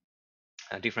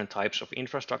 different types of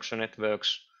infrastructure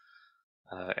networks,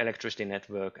 electricity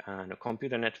network and a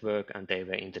computer network, and they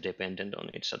were interdependent on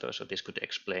each other. So this could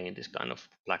explain this kind of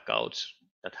blackouts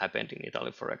that happened in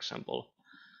Italy, for example,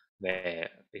 where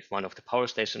if one of the power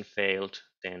stations failed,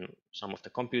 then some of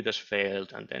the computers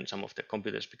failed, and then some of the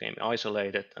computers became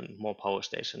isolated, and more power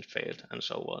stations failed, and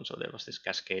so on. So there was this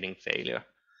cascading failure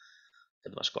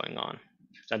that was going on.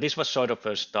 So this was sort of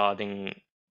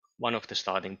one of the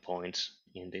starting points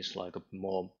in this like a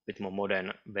bit more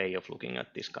modern way of looking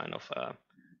at this kind of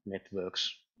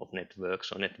networks or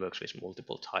networks with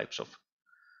multiple types of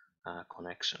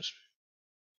connections.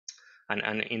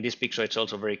 And in this picture, it's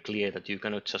also very clear that you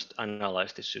cannot just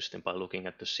analyze this system by looking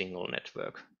at the single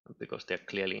network, because they're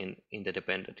clearly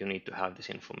interdependent. You need to have this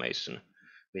information,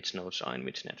 which nodes are in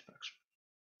which networks.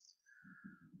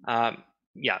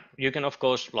 Yeah, you can of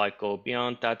course like go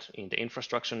beyond that. In the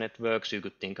infrastructure networks, you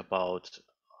could think about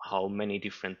how many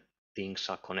different things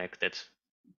are connected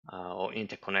or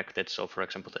interconnected. So for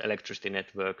example, the electricity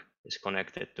network is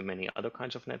connected to many other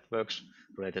kinds of networks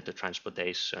related to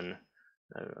transportation,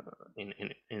 in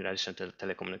addition to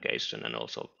telecommunication and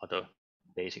also other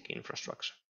basic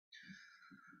infrastructure.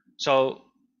 So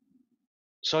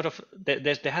sort of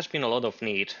there has been a lot of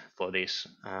need for this,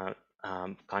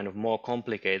 kind of more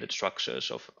complicated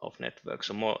structures of networks,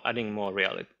 so adding more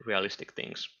realistic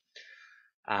things.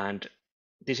 And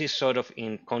this is sort of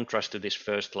in contrast to this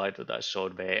first slide that I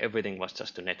showed, where everything was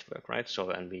just a network, right? So,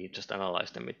 and we just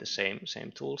analyzed them with the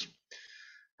same tools.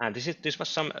 And this was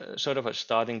some sort of a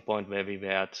starting point where we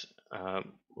were at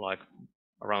like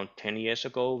around 10 years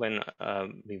ago, when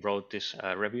we wrote this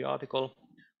review article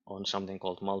on something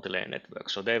called multilayer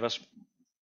networks. So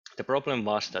the problem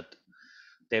was that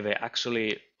there were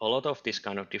actually a lot of these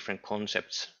kind of different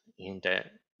concepts in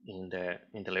the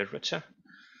literature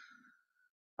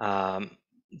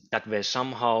that were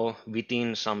somehow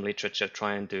within some literature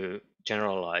trying to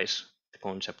generalize the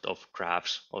concept of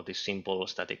graphs, or these simple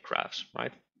static graphs,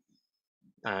 right?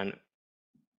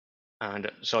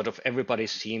 And sort of everybody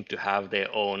seemed to have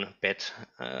their own pet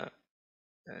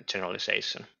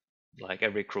generalization. Like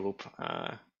every group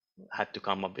had to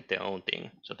come up with their own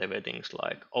thing. So there were things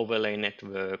like overlay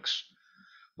networks,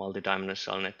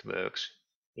 multidimensional networks,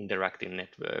 interactive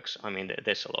networks. I mean,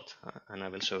 there's a lot, and I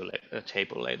will show a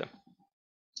table later.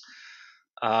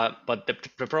 But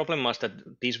the problem was that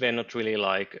these were not really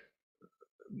like,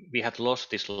 we had lost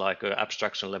this like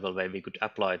abstraction level where we could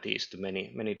apply these to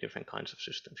many different kinds of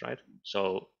systems, right?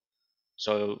 So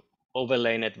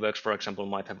overlay networks, for example,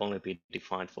 might have only been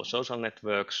defined for social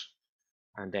networks,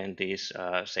 and then these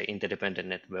say interdependent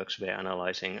networks were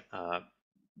analyzing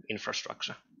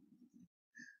infrastructure.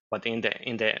 But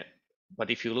but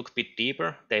if you look a bit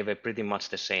deeper, they were pretty much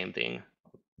the same thing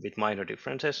with minor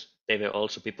differences. They were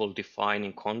also people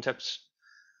defining concepts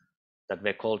that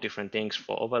were called different things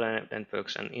for overlay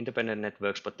networks and independent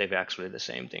networks, but they were actually the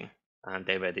same thing. And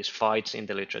there were these fights in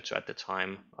the literature at the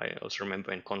time. I also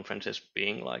remember in conferences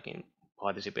being like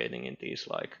participating in these,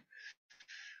 like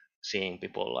seeing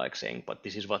people like saying, but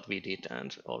this is what we did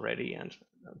and already, and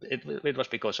it was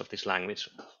because of this language.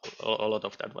 A lot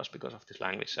of that was because of this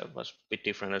language that was a bit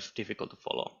different. It's difficult to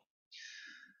follow.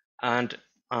 And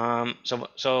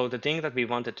so the thing that we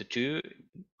wanted to do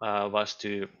was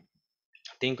to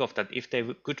think of that if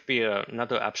there could be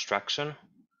another abstraction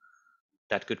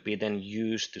that could be then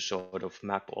used to sort of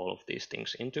map all of these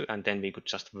things into, and then we could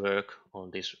just work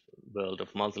on this world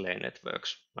of multilayer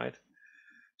networks, right?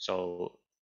 So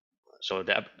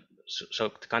the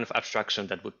kind of abstraction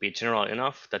that would be general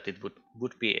enough that it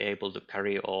would be able to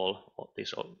carry all of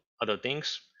these other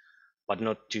things, but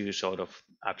not too sort of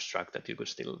abstract that you could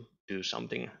still do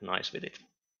something nice with it.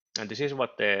 And this is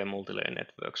what the multilayer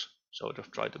networks sort of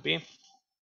try to be.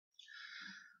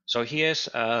 So here's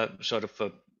sort of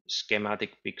a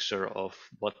schematic picture of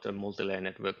what a multilayer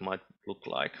network might look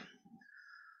like.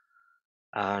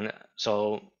 And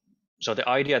so the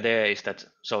idea there is that,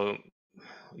 so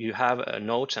you have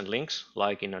nodes and links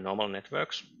like in a normal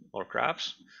networks or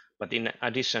graphs, but in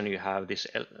addition you have this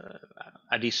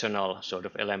additional sort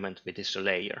of element which is a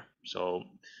layer. So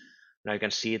now you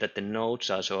can see that the nodes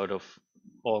are sort of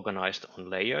organized on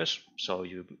layers. So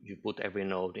you put every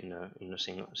node in a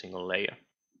single layer.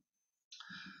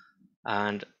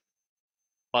 And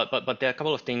but there are a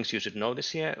couple of things you should notice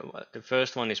here. The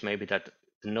first one is maybe that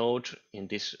the node in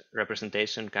this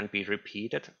representation can be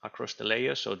repeated across the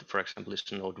layers. So for example,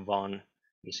 this node 1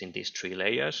 is in these 3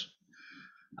 layers.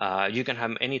 You can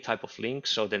have any type of links,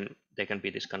 so then there can be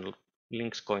this kind of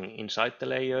links going inside the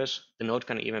layers. The node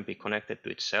can even be connected to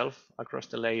itself across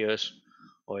the layers,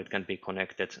 or it can be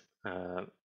connected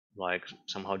like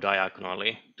somehow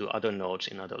diagonally to other nodes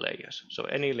in other layers. So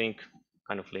any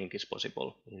kind of link is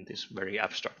possible in this very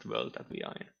abstract world that we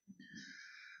are in.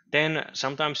 Then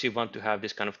sometimes you want to have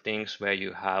these kind of things where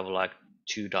you have like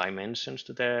 2 dimensions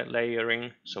to the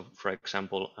layering. So for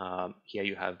example, here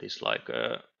you have this like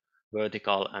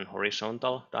vertical and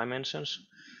horizontal dimensions,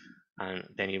 and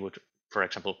then you would, for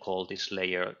example, call this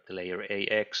layer the layer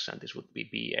AX, and this would be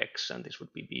BX, and this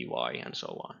would be BY, and so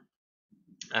on.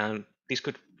 And this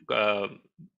could,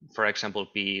 for example,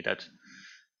 be that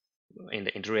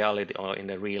in reality or in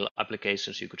the real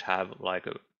applications, you could have like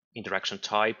a interaction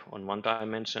type on one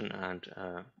dimension and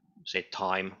say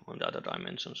time on the other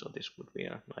dimension. So this would be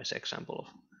a nice example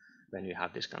of when you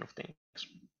have this kind of things.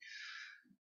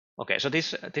 Okay, so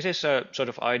this is a sort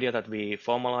of idea that we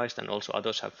formalized, and also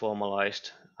others have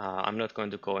formalized. I'm not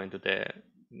going to go into the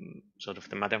sort of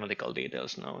the mathematical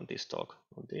details now in this talk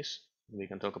on this. We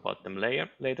can talk about them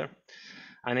later.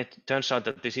 And it turns out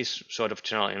that this is sort of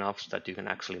general enough that you can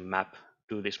actually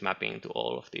do this mapping to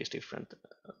all of these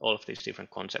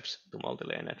different concepts to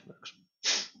multilayer networks.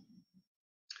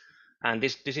 And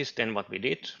this is then what we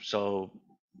did. So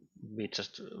we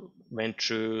just went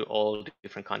through all the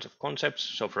different kinds of concepts.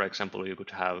 So for example, you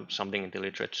could have something in the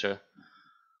literature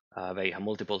where you have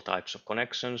multiple types of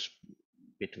connections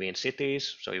between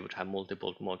cities, so you would have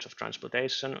multiple modes of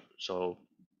transportation. So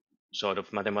sort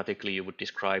of mathematically you would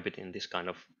describe it in this kind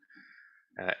of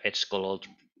edge-colored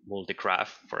multigraph,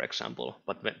 for example.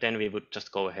 But then we would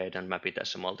just go ahead and map it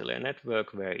as a multi-layer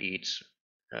network where each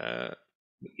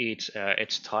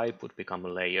edge type would become a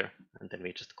layer, and then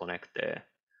we just connect the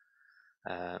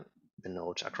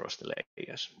nodes across the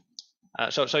layers.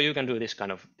 So you can do this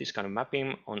kind of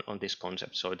mapping on this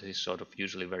concept. So this is sort of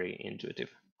usually very intuitive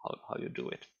how you do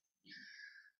it.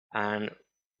 And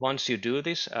once you do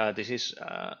this, this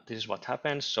is what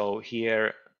happens. So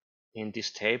here in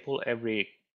this table, every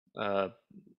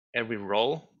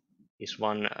row is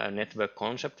one network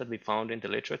concept that we found in the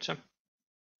literature.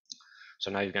 So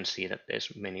now you can see that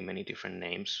there's many different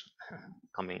names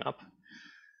coming up.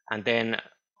 And then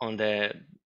on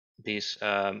these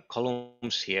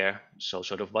columns here, so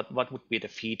sort of what would be the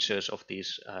features of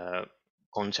these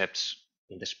concepts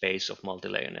in the space of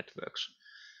multi-layer networks.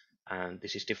 And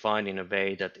this is defined in a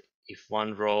way that if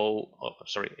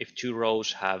if two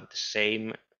rows have the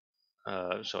same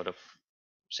sort of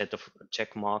set of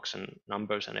check marks and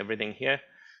numbers and everything here,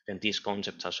 then these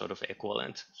concepts are sort of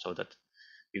equivalent, so that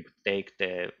you could take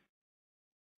the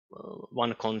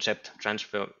one concept,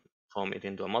 transform it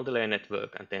into a multi-layer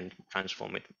network, and then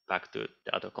transform it back to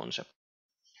the other concept.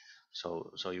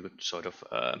 So you could sort of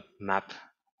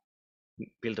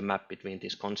build a map between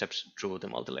these concepts through the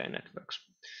multi-layer networks.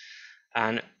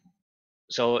 And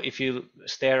so if you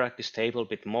stare at this table a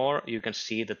bit more, you can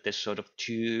see that there's sort of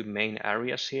two main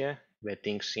areas here where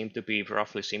things seem to be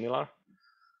roughly similar.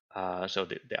 So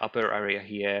the upper area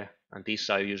here, and these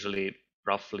are usually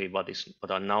roughly what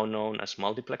are now known as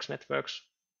multiplex networks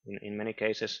in many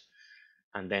cases,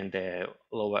 and then the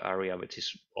lower area, which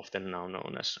is often now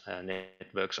known as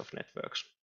networks of networks.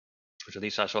 So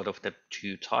these are sort of the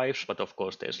two types, but of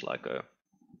course there's like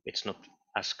it's not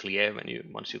as clear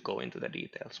once you go into the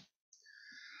details.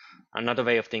 Another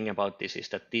way of thinking about this is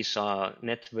that these are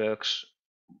networks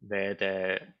where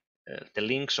the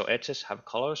links or edges have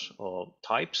colors or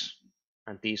types,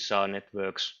 and these are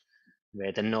networks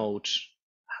where the nodes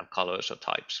have colors or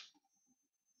types.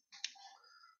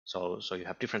 So you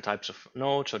have different types of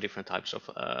nodes or different types of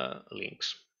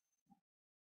links.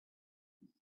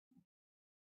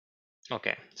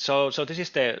 Okay, so this is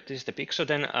the picture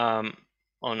then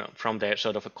from the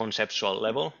sort of a conceptual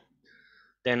level.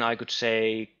 Then I could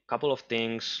say a couple of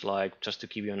things, like just to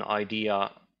give you an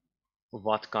idea of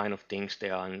what kind of things they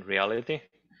are in reality.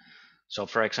 So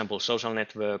for example, social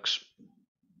networks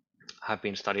have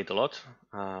been studied a lot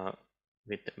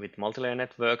with multi-layer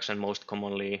networks, and most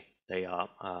commonly they are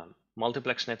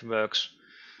multiplex networks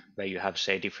where you have,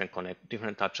 say, different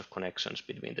types of connections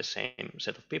between the same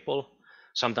set of people.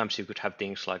 Sometimes you could have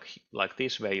things like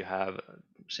this, where you have,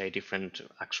 say, different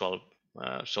actual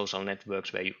social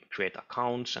networks where you create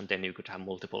accounts, and then you could have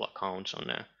multiple accounts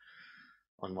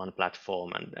on one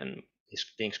platform, and these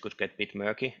things could get a bit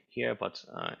murky here, but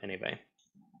anyway.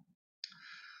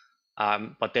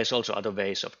 But there's also other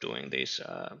ways of doing these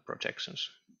projections.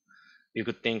 You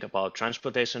could think about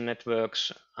transportation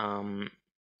networks.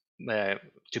 A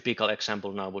typical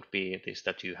example now would be this,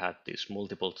 that you had these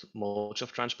multiple modes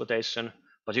of transportation,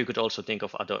 but you could also think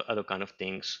of other kind of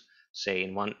things. Say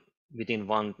within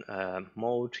one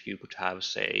mode, you could have,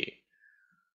 say,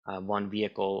 one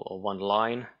vehicle or one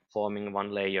line forming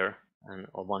one layer,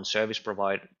 or one service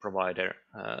provider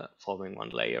forming one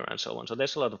layer, and so on. So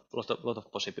there's a lot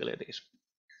of possibilities.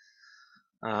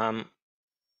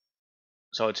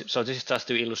 So this is just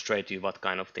to illustrate to you what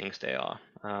kind of things they are.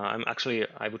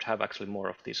 I would have actually more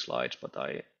of these slides, but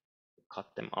I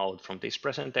cut them out from this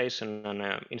presentation,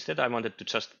 and instead I wanted to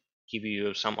just give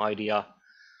you some idea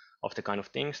of the kind of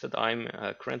things that I'm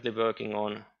currently working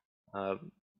on, a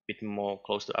bit more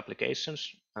close to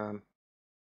applications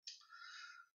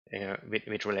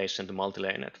with relation to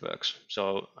multi-layer networks.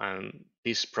 So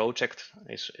this project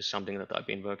is something that I've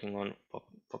been working on for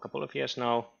a couple of years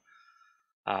now.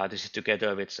 This is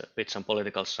together with some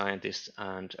political scientists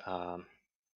and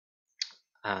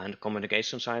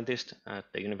communication scientists at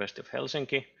the University of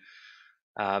Helsinki,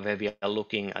 where we are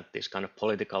looking at this kind of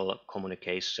political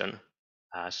communication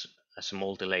as a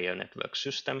multi-layer network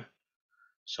system.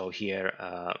 So here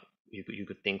you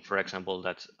could think, for example,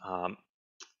 that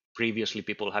previously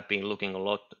people have been looking a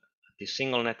lot at these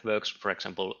single networks, for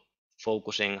example,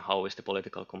 focusing how is the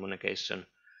political communication,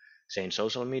 say, in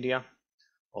social media.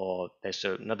 Or there's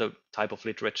another type of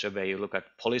literature where you look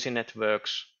at policy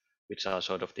networks, which are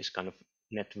sort of this kind of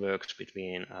networks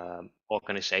between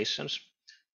organizations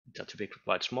which are typically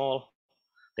quite small.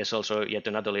 There's also yet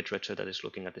another literature that is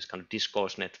looking at this kind of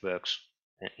discourse networks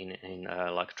in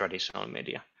like traditional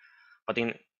media. But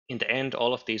in the end,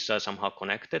 all of these are somehow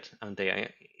connected and they are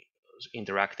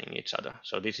interacting each other.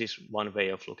 So this is one way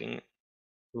of looking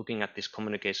at this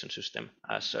communication system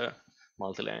as a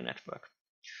multi-layer network.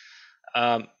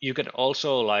 You can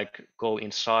also like go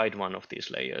inside one of these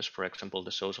layers, for example,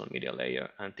 the social media layer,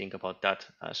 and think about that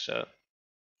as a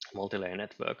multi-layer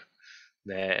network,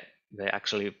 where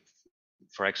actually,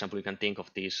 for example, you can think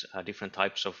of these different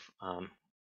types of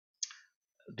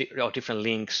or different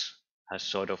links as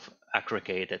sort of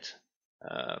aggregated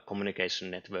communication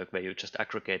network, where you just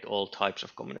aggregate all types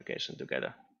of communication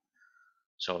together.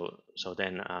 So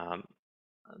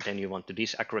then you want to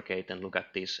disaggregate and look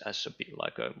at this as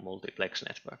like a multiplex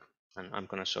network. And I'm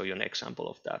going to show you an example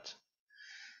of that.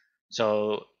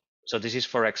 So this is,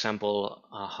 for example,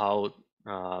 how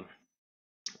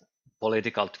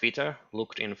political Twitter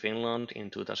looked in Finland in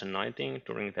 2019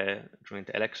 during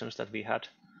the elections that we had.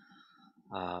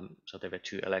 So there were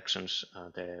two elections,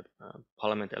 the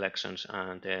parliament elections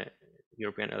and the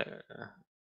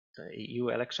the EU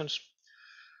elections.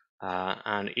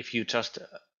 And if you just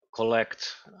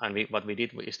collect, and what we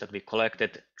did is that we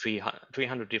collected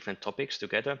 300 different topics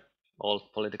together, all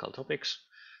political topics,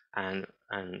 and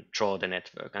draw the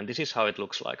network. And this is how it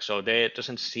looks like. So there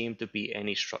doesn't seem to be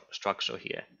any structure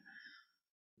here.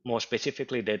 More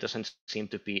specifically, there doesn't seem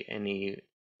to be any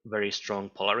very strong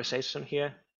polarization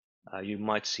here. You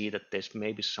might see that there's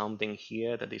maybe something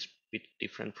here that is a bit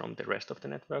different from the rest of the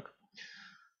network.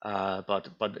 But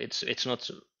it's not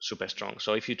super strong.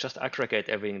 So if you just aggregate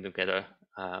everything together,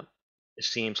 it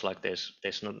seems like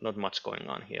there's not much going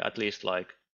on here, at least like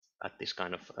at this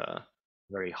kind of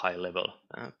very high level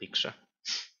picture.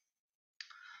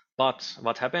 But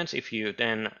what happens if you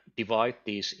then divide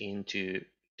these into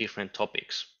different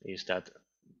topics is that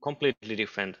completely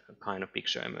different kind of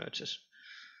picture emerges.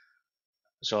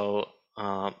 So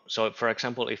for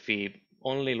example, if we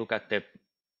only look at the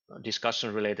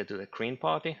discussion related to the Green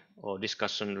Party or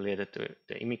discussion related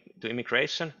to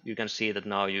immigration, you can see that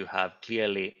now you have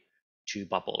clearly two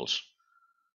bubbles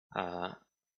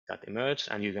that emerge,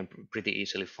 and you can pretty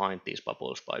easily find these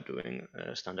bubbles by doing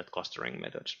standard clustering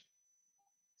methods.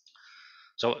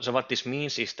 So what this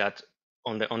means is that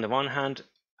on the one hand,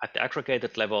 at the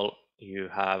aggregated level, you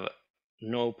have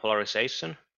no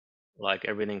polarization, like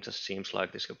everything just seems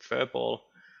like this furball.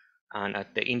 And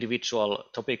at the individual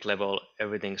topic level,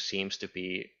 everything seems to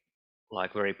be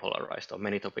like very polarized, or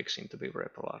many topics seem to be very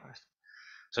polarized.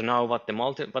 So now what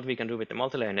we can do with the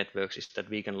multi-layer networks is that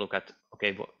we can look at,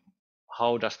 okay,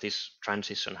 how does this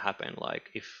transition happen? Like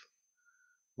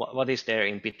what is there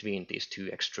in between these two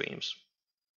extremes?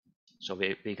 So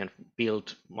we can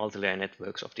build multi-layer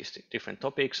networks of these different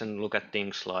topics and look at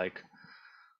things like,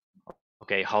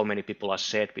 okay, how many people are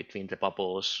shared between the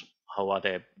bubbles? How are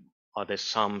there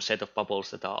some set of bubbles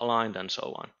that are aligned, and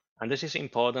so on? And this is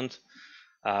important,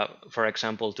 for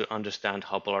example, to understand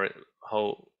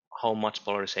how much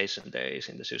polarization there is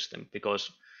in the system,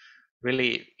 because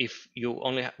really, if you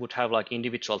only would have like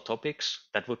individual topics,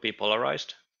 that would be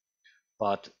polarized,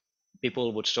 but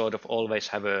people would sort of always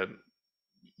have a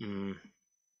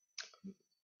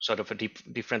sort of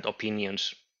different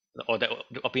opinions, or the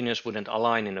opinions wouldn't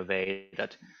align in a way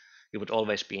that you would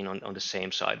always be on the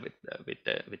same side with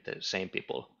the same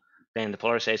people. Then the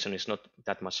polarization is not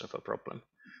that much of a problem.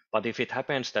 But if it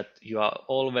happens that you are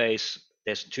always,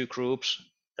 there's two groups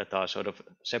that are sort of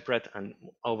separate and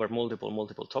over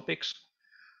multiple topics,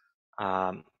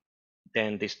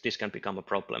 then this can become a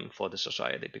problem for the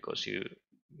society, because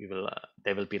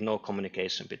there will be no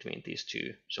communication between these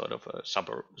two sort of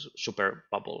super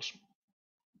bubbles.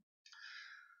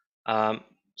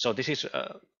 So this is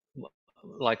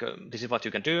this is what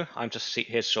you can do. I'm just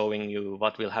here showing you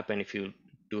what will happen if you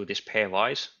do this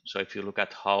pairwise. So if you look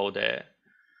at how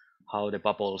the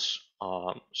bubbles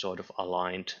are sort of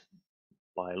aligned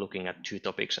by looking at two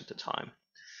topics at a time.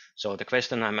 So the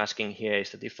question I'm asking here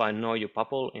is that if I know your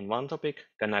bubble in one topic,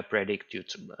 can I predict your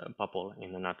bubble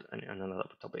in another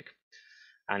topic?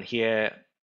 And here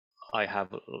I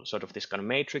have sort of this kind of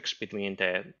matrix between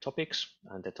the topics,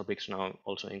 and the topics now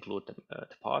also include the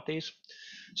parties.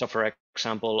 So for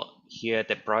example, here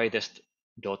the brightest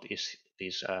dot is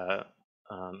this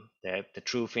the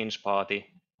True Finns party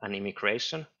and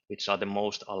immigration, which are the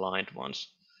most aligned ones.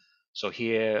 So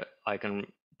here I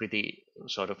can pretty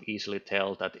sort of easily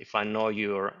tell that if I know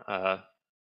your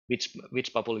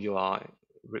which bubble you are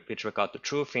with regard to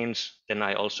True Finns, then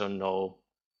I also know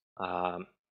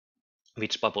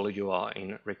which bubble you are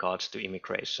in regards to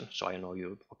immigration. So I know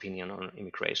your opinion on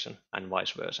immigration and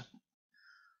vice versa.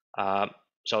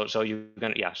 So you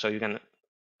can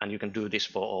and you can do this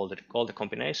for all the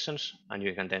combinations, and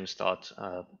you can then start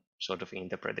sort of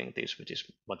interpreting this, which is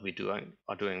what we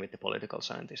are doing with the political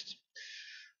scientists.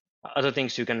 Other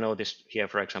things you can notice here,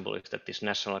 for example, is that this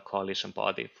National Coalition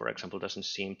Party, for example, doesn't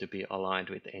seem to be aligned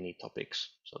with any topics.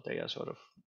 So they are sort of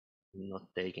not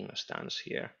taking a stance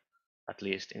here, at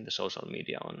least in the social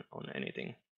media on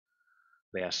anything,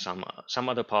 whereas some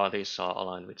other parties are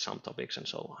aligned with some topics and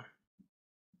so on.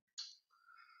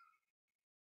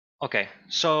 Okay,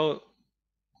 so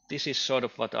this is sort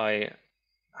of what I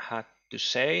had to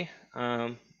say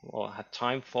or had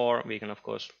time for. We can of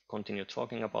course continue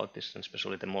talking about this, and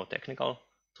especially the more technical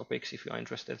topics if you are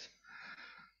interested.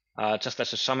 Just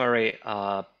as a summary,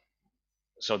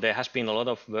 so there has been a lot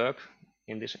of work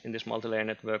in this multilayer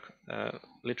network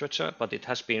literature, but it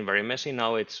has been very messy.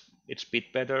 Now it's a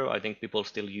bit better. I think people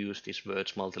still use these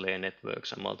words multilayer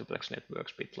networks and multiplex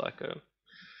networks, bit like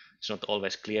it's not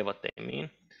always clear what they mean.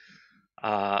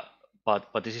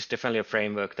 But this is definitely a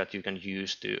framework that you can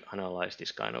use to analyze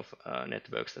this kind of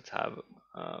networks that have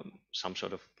some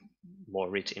sort of more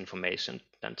rich information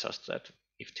than just that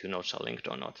if two nodes are linked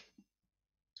or not.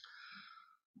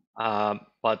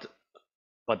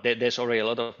 But there's already a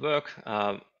lot of work,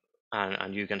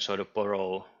 and you can sort of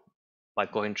borrow, by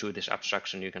going through this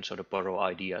abstraction, you can sort of borrow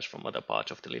ideas from other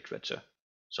parts of the literature.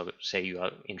 So say you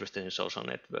are interested in social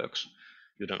networks,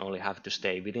 you don't only have to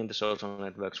stay within the social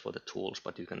networks for the tools,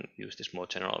 but you can use this more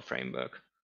general framework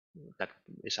that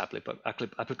is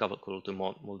applicable to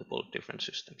multiple different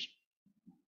systems.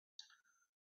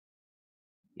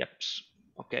 Yep.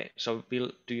 Okay, so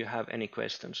Bill, do you have any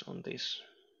questions on this?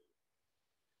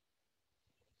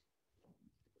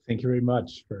 Thank you very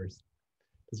much first.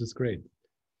 This was great.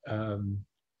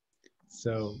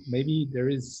 So maybe there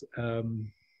is,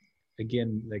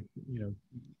 again, like,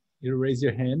 you raise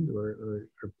your hand or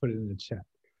put it in the chat.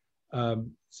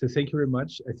 So thank you very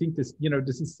much. I think this,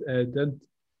 this is,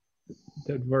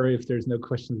 don't worry if there's no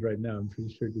questions right now. I'm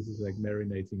pretty sure this is like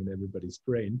marinating in everybody's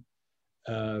brain.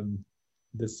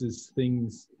 This is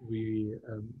things we,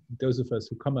 those of us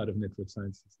who come out of network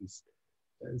sciences, is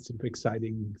sort of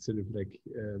exciting, sort of like,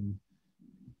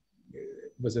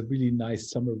 was a really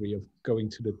nice summary of going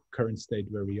to the current state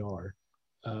where we are.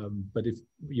 But if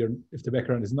the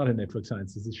background is not in network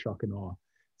science, this is shock and awe.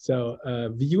 So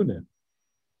Viune.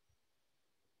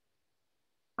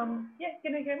 Yeah,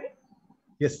 can you hear me?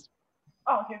 Yes.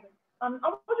 Oh, okay. I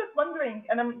was just wondering,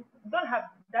 and I don't have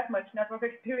that much network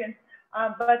experience,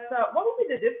 but what would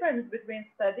be the difference between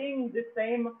studying the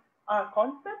same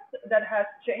concept that has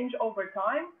changed over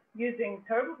time using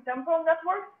temporal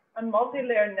networks and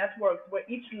multi-layer networks, where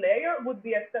each layer would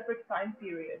be a separate time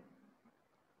period?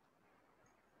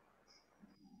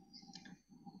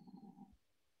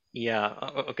 Yeah,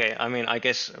 okay. I mean, I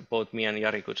guess both me and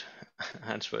Jari could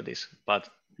answer this, but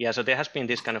yeah, so there has been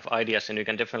this kind of ideas, and you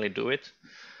can definitely do it.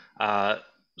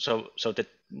 So that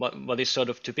what is sort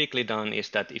of typically done is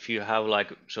that if you have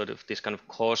like sort of this kind of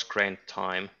coarse-grained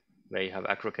time where you have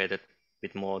aggregated a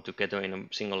bit more together in a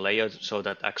single layer, so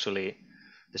that actually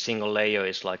the single layer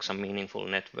is like some meaningful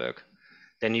network,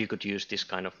 then you could use this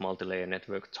kind of multi-layer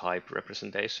network type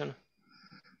representation.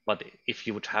 But if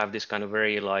you would have this kind of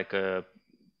very like a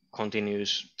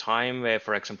continuous time where,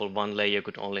 for example, one layer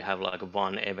could only have like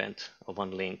one event or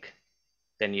one link,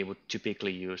 then you would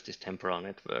typically use this temporal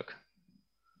network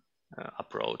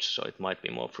approach. So it might be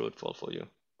more fruitful for you.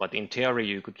 But in theory,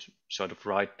 you could sort of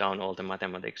write down all the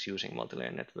mathematics using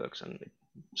multi-layer networks and it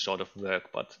sort of work.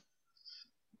 But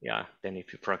yeah, then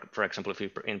if you, for example, if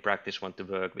you in practice want to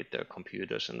work with the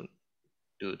computers and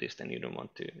do this, then you don't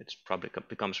want to. It's probably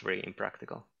becomes very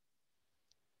impractical.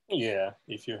 Yeah,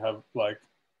 if you have like,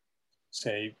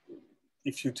 say,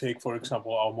 if you take, for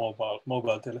example, our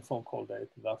mobile telephone call data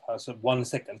that has a 1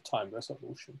 second time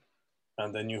resolution,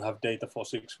 and then you have data for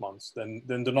 6 months, then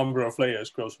the number of layers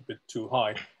grows a bit too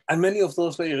high, and many of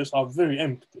those layers are very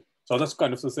empty. So that's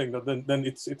kind of the thing, that then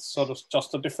it's sort of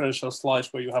just a differential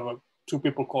slice where you have two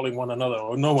people calling one another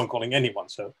or no one calling anyone.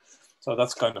 So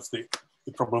that's kind of the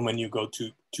problem when you go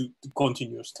to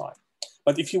continuous time.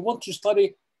 But if you want to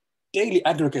study daily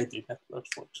aggregated networks,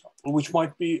 for example, which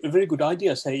might be a very good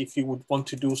idea, say if you would want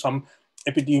to do some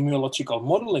epidemiological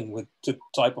modeling with the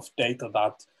type of data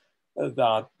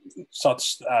that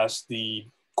such as the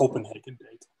Copenhagen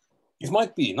data, it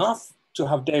might be enough to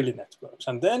have daily networks.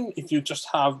 And then if you just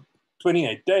have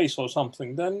 28 days or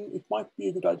something, then it might be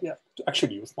a good idea to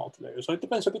actually use multi-layer. So it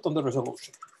depends a bit on the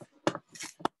resolution.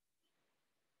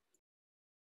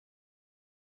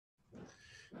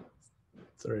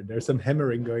 Sorry, there's some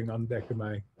hammering going on back in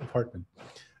my apartment.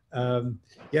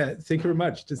 Yeah, thank you very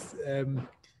much. Just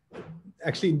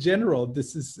actually in general,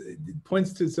 it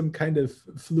points to some kind of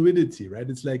fluidity, right?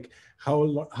 It's like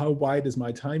how wide is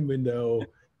my time window?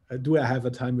 Do I have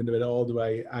a time window at all? Do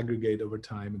I aggregate over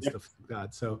time and stuff like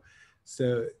that? So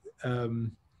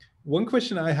one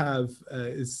question I have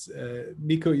is,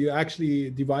 Mikko, you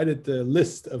actually divided the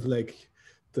list of like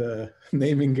the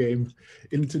naming game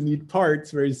into neat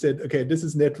parts where you said, okay, this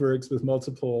is networks with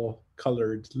multiple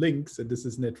colored links, and this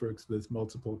is networks with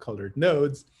multiple colored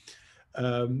nodes.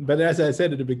 But as I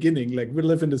said at the beginning, like we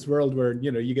live in this world where,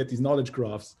 you know, you get these knowledge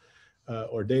graphs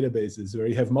or databases where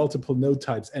you have multiple node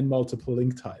types and multiple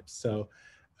link types. So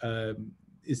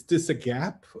is this a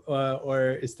gap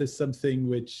or is this something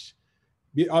which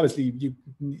obviously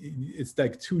it's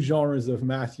like two genres of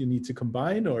math you need to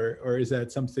combine, or is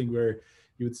that something where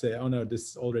you would say, oh no,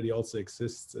 this already also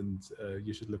exists and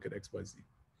you should look at X, Y, Z?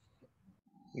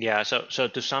 Yeah, so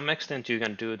to some extent you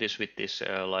can do this with this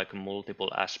like multiple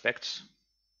aspects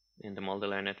in the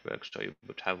multilayer network. So you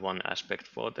would have one aspect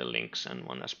for the links and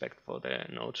one aspect for the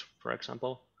nodes, for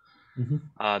example.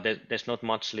 There's not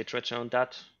much literature on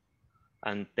that,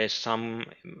 and there's some,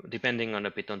 depending on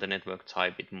a bit on the network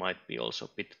type, it might be also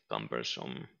a bit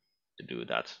cumbersome to do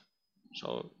that.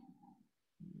 So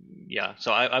yeah,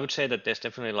 so I would say that there's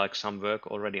definitely like some work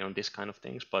already on this kind of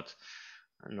things, but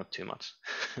not too much.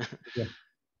 Yeah.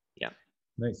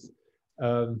 Nice.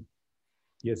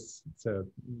 Yes, so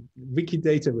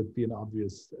Wikidata would be an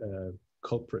obvious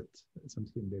culprit,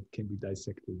 something that can be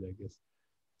dissected, I guess.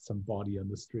 Some body on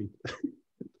the street.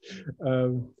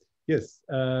 Yes,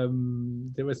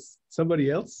 there was somebody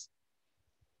else.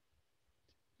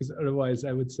 Because otherwise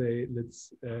I would say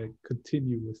let's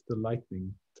continue with the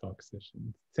lightning talk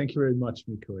session. Thank you very much,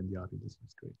 Mikko and Jari. This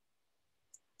was great.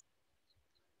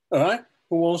 All right,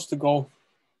 who wants to go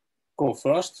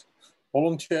first?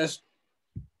 Volunteers?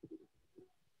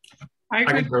 I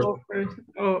could go first.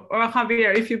 Or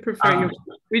Javier, if you prefer,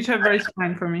 whichever is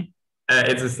fine for me.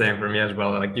 It's the same for me as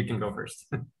well. Like, you can go first.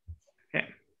 Okay.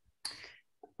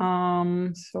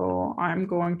 So I'm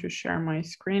going to share my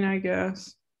screen, I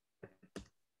guess.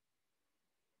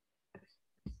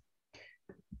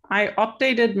 I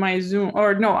updated my Zoom,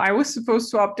 or no, I was supposed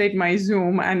to update my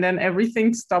Zoom and then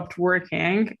everything stopped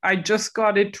working. I just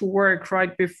got it to work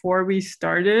right before we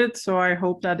started, so I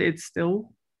hope that it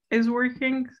still is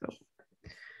working. So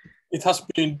it has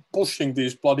been pushing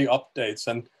these bloody updates,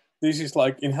 and this is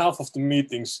like in half of the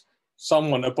meetings,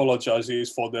 someone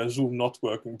apologizes for their Zoom not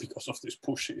working because of these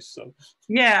pushes. So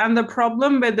yeah, and the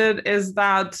problem with it is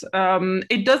that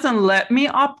it doesn't let me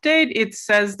update. It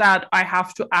says that I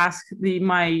have to ask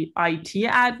my IT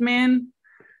admin,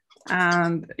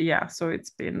 and yeah, so it's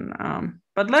been.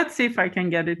 But let's see if I can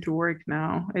get it to work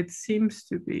now. It seems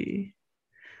to be.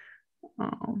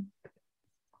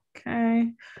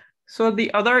 Okay. So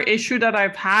the other issue that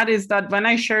I've had is that when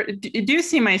I share, do you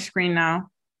see my screen now?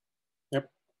 Yep.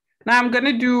 Now I'm going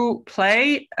to do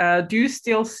play. Do you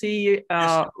still see?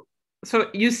 Yes. So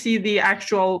you see the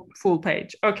actual full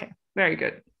page. Okay, very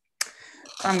good.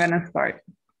 I'm going to start.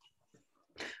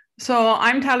 So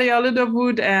I'm Talia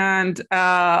Ludovud, and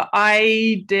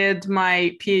I did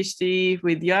my PhD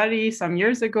with Jari some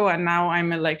years ago, and now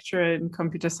I'm a lecturer in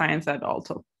computer science at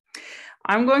Aalto.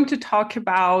 I'm going to talk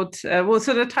about, so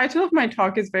the title of my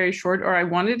talk is very short, or I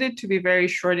wanted it to be very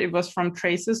short. It was From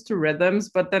Traces to Rhythms,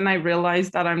 but then I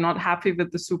realized that I'm not happy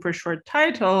with the super short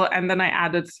title. And then I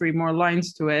added 3 more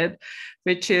lines to it,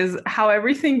 which is how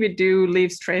everything we do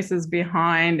leaves traces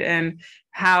behind and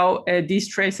how these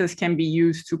traces can be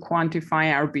used to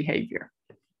quantify our behavior.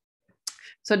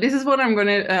 So this is what I'm going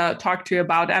to talk to you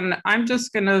about. And I'm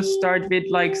just going to start with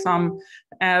like some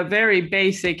very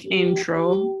basic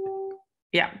intro.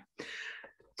 Yeah.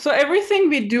 So everything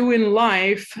we do in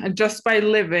life, just by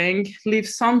living,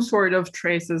 leaves some sort of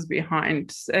traces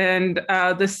behind. And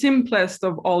the simplest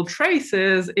of all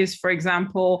traces is, for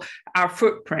example, our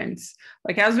footprints.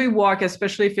 Like as we walk,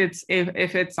 especially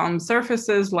if it's on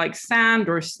surfaces like sand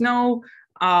or snow,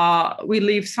 we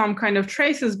leave some kind of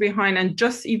traces behind. And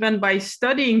just even by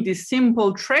studying these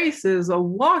simple traces of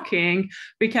walking,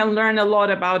 we can learn a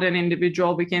lot about an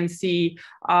individual. We can see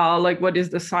like what is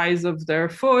the size of their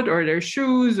foot or their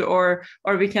shoes, or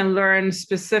we can learn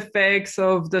specifics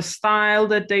of the style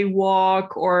that they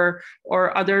walk, or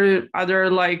other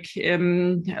like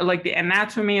the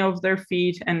anatomy of their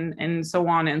feet, and so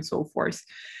on and so forth.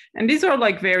 And these are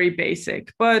like very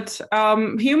basic, but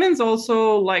humans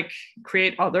also like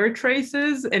create other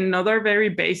traces. Another very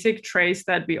basic trace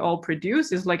that we all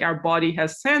produce is like our body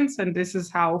has sense. And this is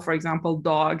how, for example,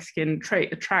 dogs can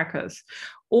track us.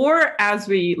 Or as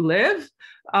we live,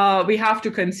 we have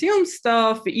to consume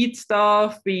stuff, we eat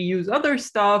stuff, we use other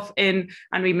stuff, and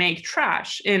we make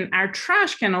trash. And our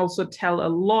trash can also tell a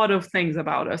lot of things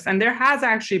about us. And there has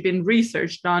actually been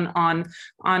research done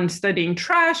on studying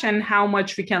trash and how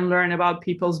much we can learn about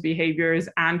people's behaviors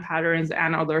and patterns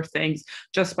and other things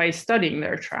just by studying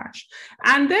their trash.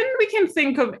 And then we can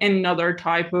think of another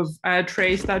type of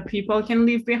trace that people can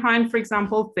leave behind. For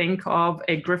example, think of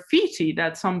a graffiti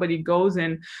that somebody goes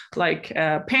in, like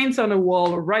paints on a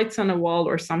wall or writes on a wall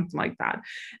or something like that.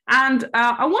 And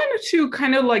I wanted to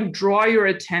kind of like draw your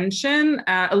attention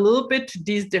a little bit to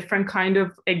these different kind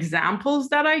of examples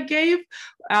that I gave.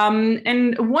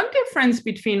 And one difference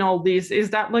between all these is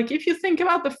that, like, if you think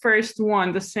about the first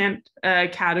one, the scent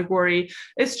category,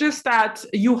 it's just that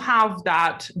you have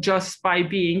that just by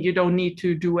being, you don't need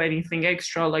to do anything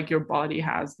extra, like your body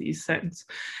has these scents.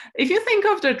 If you think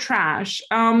of the trash,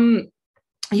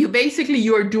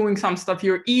 you're doing some stuff,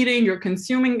 you're eating, you're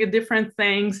consuming different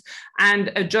things,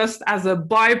 and just as a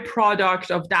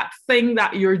byproduct of that thing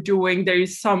that you're doing, there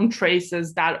is some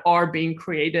traces that are being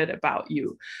created about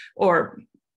you, or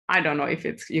I don't know if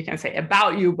it's, you can say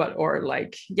about you, but, or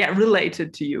like, yeah,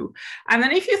 related to you. And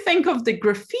then if you think of the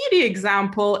graffiti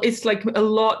example, it's like a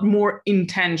lot more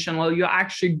intentional. You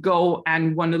actually go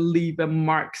and want to leave a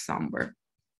mark somewhere.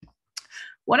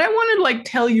 What I want to like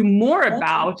tell you more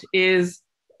about is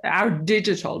our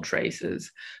digital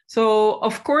traces. So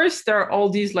of course, there are all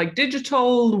these like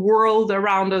digital world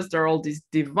around us. There are all these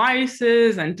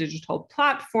devices and digital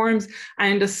platforms.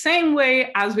 And in the same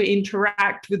way as we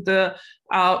interact with the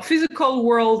physical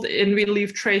world and we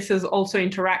leave traces, also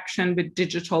interaction with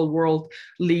digital world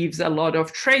leaves a lot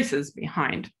of traces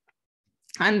behind.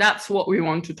 And that's what we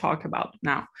want to talk about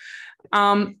now.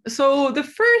 So the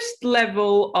first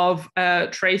level of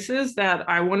traces that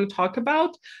I want to talk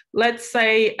about, let's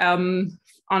say on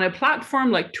a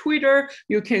platform like Twitter,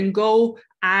 you can go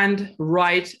and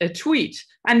write a tweet.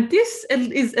 And this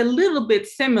is a little bit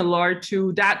similar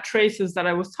to that traces that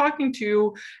I was talking to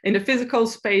you in the physical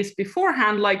space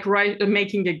beforehand, like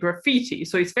making a graffiti.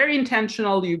 So it's very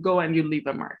intentional, you go and you leave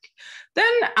a mark.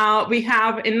 Then we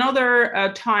have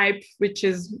another type, which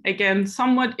is, again,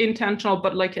 somewhat intentional,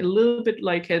 but like a little bit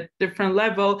like a different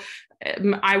level.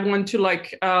 I want to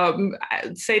like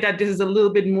say that this is a little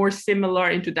bit more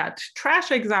similar into that trash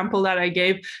example that I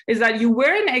gave, is that you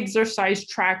wear an exercise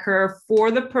tracker for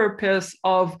the purpose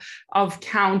of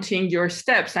counting your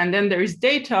steps. And then there is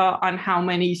data on how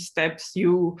many steps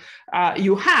you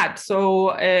had.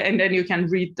 So, and then you can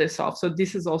read this off. So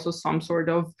this is also some sort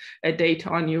of data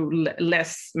on you,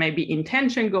 less maybe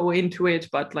intention go into it,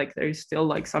 but like there is still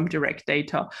like some direct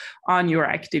data on your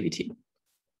activity.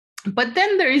 But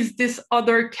then there is this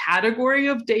other category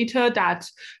of data that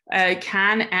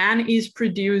can and is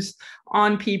produced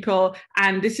on people.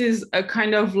 And this is a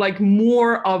kind of like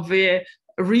more of a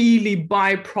really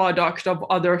byproduct of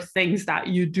other things that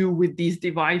you do with these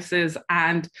devices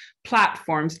and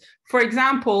platforms. For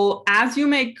example, as you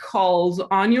make calls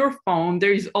on your phone,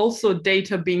 there is also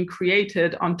data being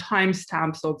created on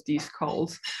timestamps of these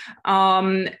calls.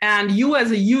 And you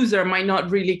as a user might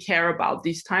not really care about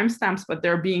these timestamps, but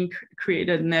they're being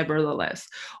created nevertheless.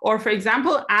 Or for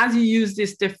example, as you use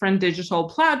these different digital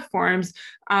platforms,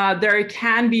 there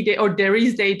can be, or there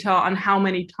is data on how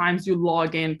many times you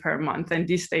log in per month, and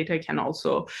this data can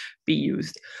also be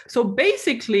used. So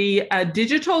basically,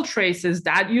 digital traces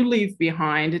that you leave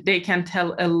behind, they can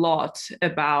tell a lot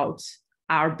about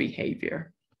our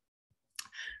behavior.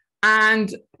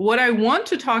 And what I want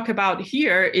to talk about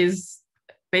here is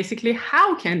basically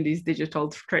how can these digital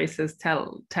traces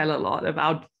tell a lot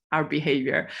about our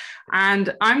behavior.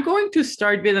 And I'm going to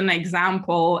start with an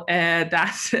example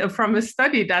that's from a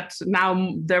study that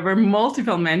now there were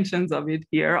multiple mentions of it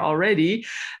here already,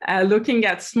 looking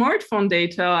at smartphone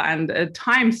data and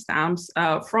timestamps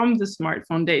from the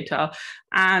smartphone data.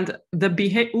 And the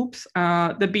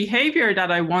behavior that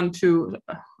I want to,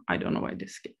 I don't know why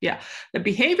this, yeah. The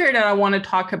behavior that I want to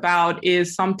talk about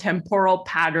is some temporal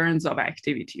patterns of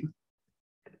activity.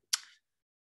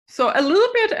 So a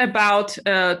little bit about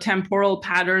temporal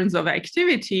patterns of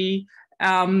activity.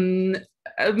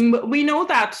 We know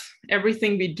that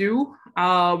everything we do,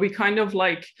 we kind of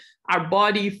like, our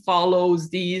body follows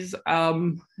these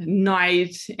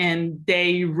night and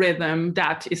day rhythm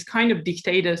that is kind of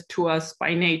dictated to us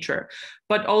by nature.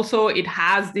 But also it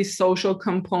has this social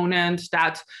component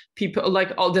that people,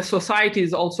 like all the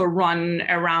societies also run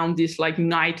around these like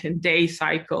night and day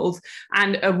cycles.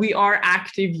 And we are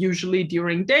active usually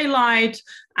during daylight,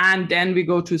 and then we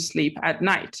go to sleep at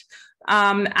night.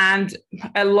 And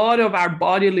a lot of our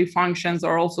bodily functions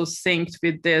are also synced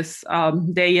with this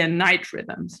day and night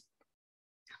rhythms.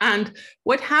 And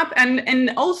what happened,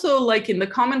 and also like in the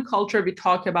common culture, we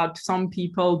talk about some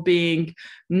people being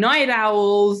night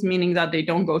owls, meaning that they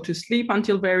don't go to sleep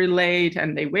until very late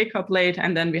and they wake up late.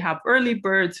 And then we have early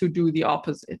birds who do the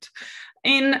opposite.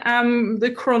 In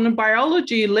the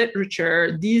chronobiology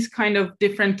literature, these kind of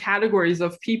different categories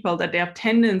of people that they have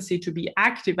tendency to be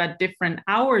active at different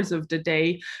hours of the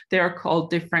day, they are called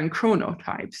different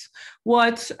chronotypes.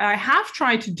 What I have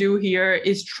tried to do here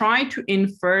is try to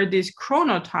infer these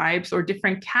chronotypes or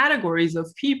different categories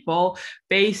of people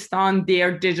based on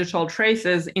their digital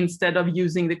traces instead of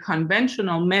using the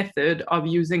conventional method of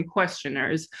using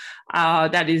questionnaires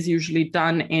that is usually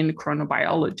done in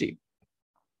chronobiology.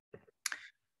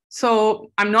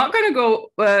 So I'm not going to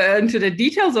go into the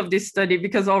details of this study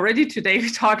because already today we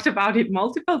talked about it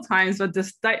multiple times, but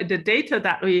the data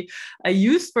that we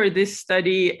used for this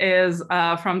study is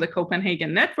from the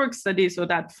Copenhagen network study, so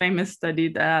that famous study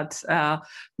that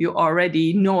you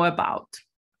already know about.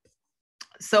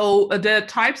 So the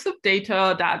types of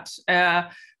data that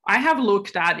I have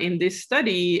looked at in this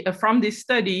study, from this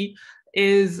study,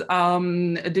 is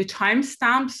the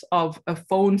timestamps of a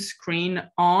phone screen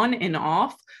on and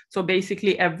off. So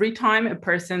basically every time a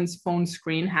person's phone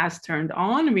screen has turned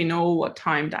on, we know what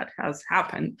time that has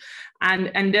happened.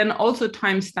 And then also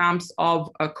timestamps of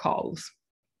calls.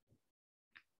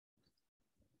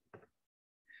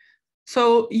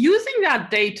 So using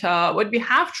that data, what we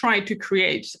have tried to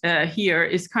create here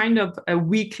is kind of a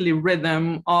weekly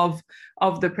rhythm of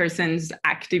the person's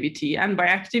activity. And by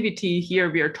activity here,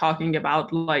 we are talking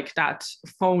about like that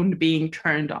phone being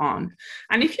turned on.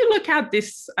 And if you look at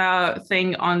this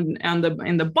thing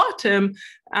in the bottom,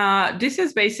 this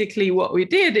is basically what we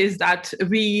did is that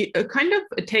we kind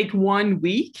of take 1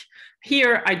 week.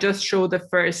 Here, I just show the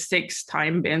first 6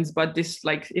 time bins, but this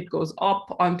like it goes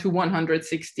up onto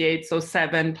 168, so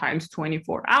 7 times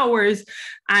 24 hours.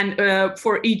 And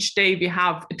for each day, we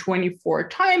have 24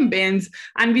 time bins,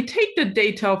 and we take the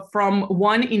data from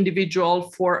one individual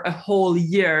for a whole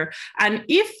year. And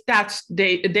if that's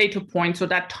data point, so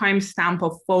that timestamp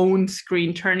of phone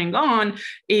screen turning on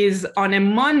is on a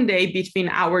Monday between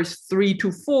hours 3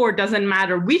 to 4, doesn't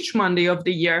matter which Monday of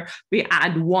the year, we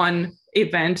add 1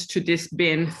 event to this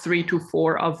bin 3 to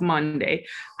 4 of Monday.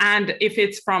 And if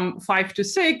it's from 5 to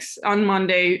 6 on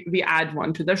Monday, we add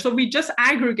 1 to there. So we just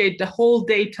aggregate the whole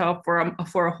data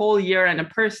for a whole year and a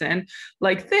person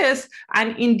like this.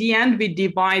 And in the end, we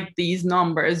divide these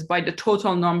numbers by the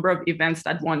total number of events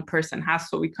that one person has.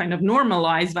 So we kind of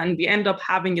normalize and we end up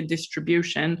having a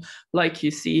distribution like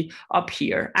you see up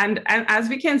here. And as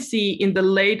we can see in the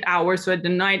late hours, so at the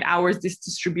night hours, this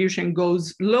distribution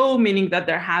goes low, meaning that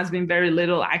there has been very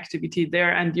little activity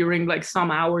there. And during like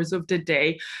some hours of the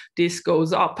day, this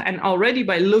goes up. And already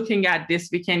by looking at this,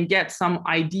 we can get some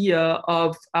idea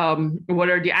of what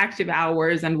are the active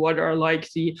hours and what are like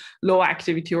the low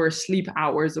activity or sleep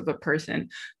hours of a person.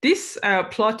 This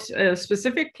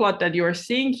specific plot that you're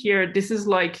seeing here, this is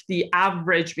like the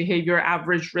average behavior,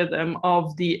 average rhythm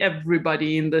of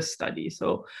everybody in the study.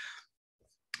 So,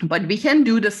 but we can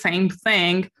do the same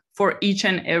thing for each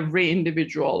and every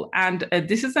individual. And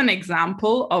this is an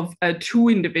example of 2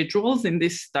 individuals in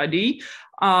this study.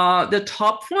 The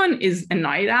top one is a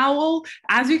night owl.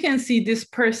 As you can see, this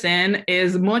person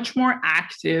is much more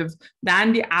active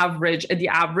than the average. The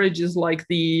average is like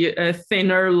the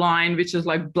thinner line, which is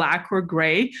like black or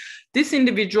gray. This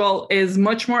individual is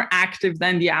much more active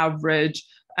than the average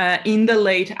in the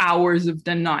late hours of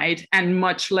the night and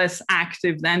much less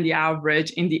active than the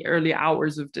average in the early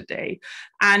hours of the day.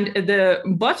 And the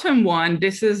bottom one,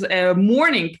 this is a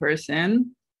morning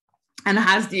person and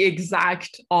has the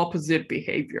exact opposite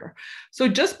behavior. So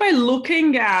just by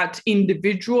looking at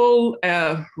individual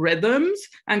rhythms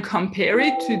and compare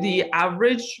it to the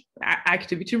average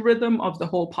activity rhythm of the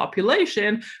whole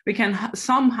population, we can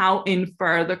somehow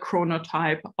infer the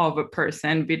chronotype of a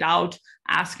person without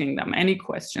asking them any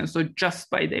questions, so just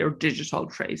by their digital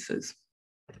traces.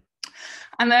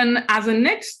 And then as a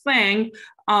next thing,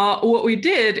 what we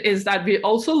did is that we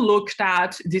also looked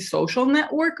at the social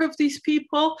network of these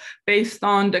people based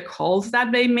on the calls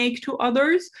that they make to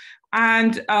others.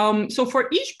 And so for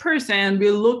each person,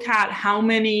 we look at how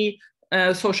many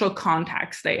social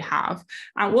contacts they have.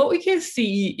 And what we can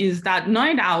see is that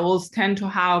night owls tend to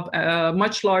have a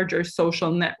much larger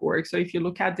social network. So if you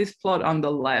look at this plot on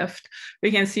the left, we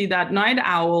can see that night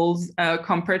owls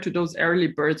compared to those early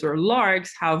birds or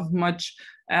larks have much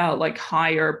like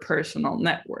higher personal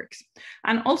networks.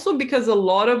 And also because a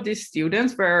lot of these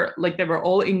students were like, they were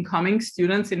all incoming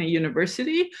students in a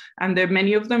university, and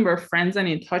many of them were friends and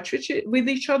in touch with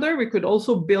each other, we could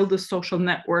also build a social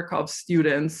network of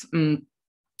students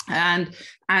And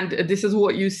this is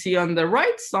what you see on the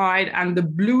right side, and the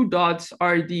blue dots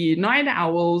are the night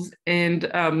owls, and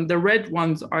the red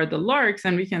ones are the larks.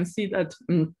 And we can see that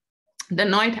the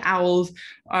night owls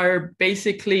are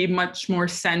basically much more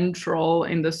central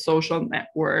in the social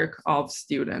network of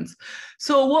students.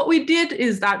 So what we did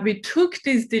is that we took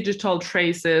these digital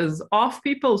traces off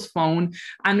people's phone,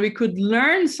 and we could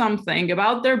learn something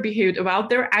about their behavior, about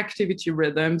their activity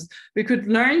rhythms. We could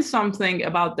learn something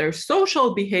about their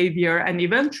social behavior, and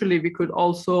eventually we could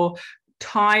also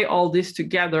tie all this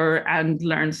together and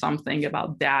learn something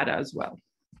about data as well.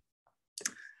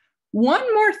 One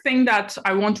more thing that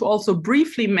I want to also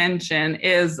briefly mention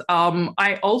is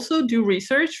I also do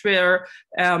research where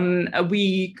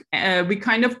we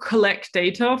kind of collect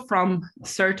data from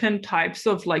certain types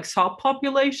of like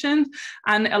subpopulations,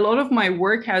 and a lot of my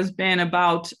work has been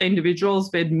about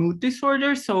individuals with mood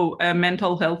disorders. So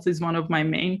mental health is one of my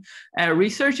main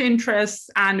research interests,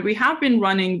 and we have been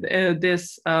running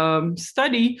this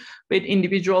study with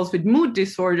individuals with mood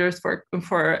disorders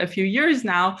for a few years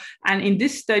now. And in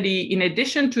this study, in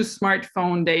addition to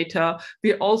smartphone data,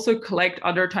 we also collect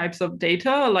other types of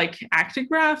data like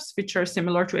actigraphs, which are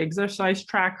similar to exercise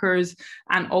trackers,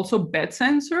 and also bed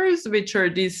sensors, which are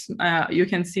these, you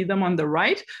can see them on the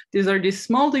right. These are these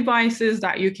small devices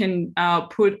that you can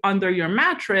put under your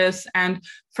mattress. And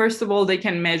first of all, they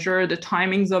can measure the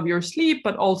timings of your sleep,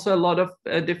 but also a lot of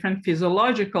different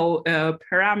physiological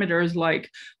parameters like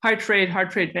heart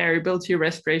rate variability,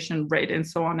 respiration rate, and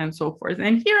so on and so forth.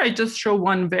 And here I just show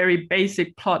one very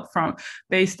basic plot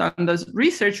based on the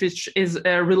research, which is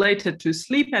related to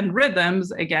sleep and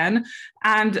rhythms again.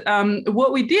 And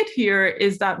what we did here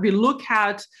is that we look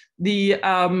at the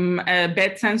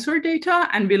bed sensor data,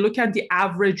 and we look at the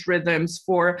average rhythms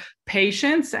for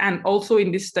patients. And also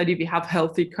in this study, we have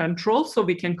healthy controls, so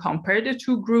we can compare the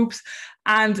two groups.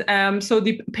 And so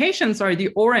the patients are the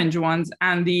orange ones,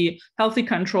 and the healthy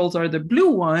controls are the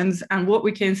blue ones. And what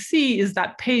we can see is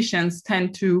that patients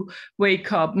tend to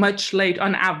wake up much late,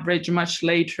 on average, much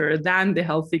later than the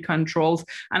healthy controls.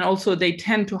 And also they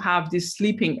tend to have these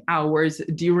sleeping hours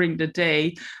during the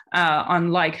day,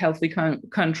 unlike healthy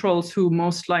controls, who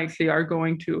most likely are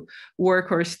going to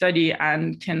work or study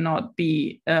and cannot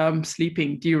be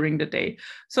sleeping during the day.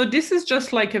 So this is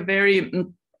just like a very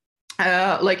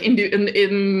like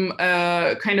in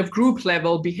kind of group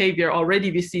level behavior.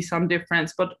 Already we see some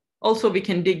difference, but also we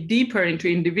can dig deeper into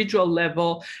individual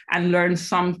level and learn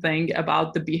something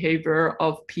about the behavior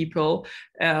of people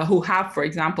who have, for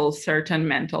example, certain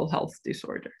mental health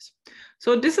disorders.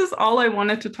 So this is all I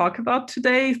wanted to talk about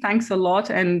today. Thanks a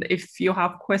lot. And if you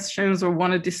have questions or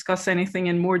want to discuss anything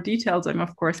in more details, I'm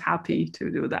of course happy to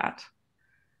do that.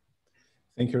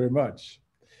 Thank you very much.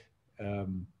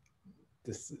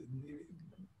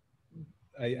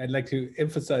 I'd like to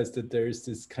emphasize that there is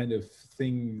this kind of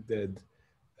thing that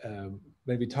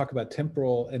when we talk about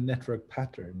temporal and network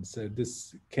patterns,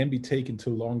 this can be taken to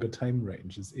longer time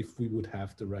ranges if we would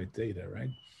have the right data, right?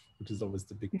 Which is always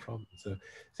the big problem. So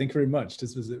thank you very much.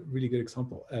 This was a really good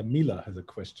example. Mila has a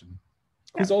question,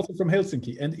 who's also from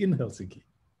Helsinki and in Helsinki.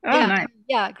 Oh, yeah, nice.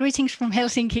 Yeah, greetings from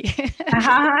Helsinki.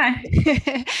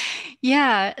 Hi.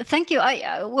 Yeah, thank you.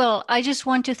 I just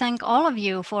want to thank all of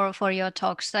you for your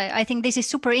talks. I think this is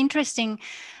super interesting,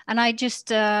 and I just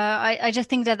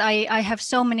think that I have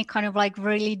so many kind of like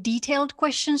really detailed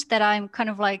questions that I'm kind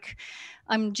of like,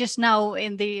 I'm just now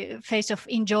in the phase of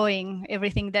enjoying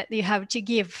everything that you have to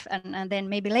give, and then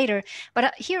maybe later.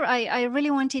 But here I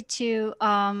really wanted to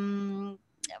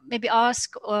maybe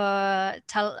ask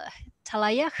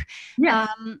Talayah.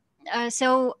 Yes.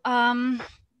 So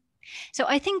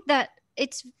I think that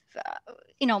it's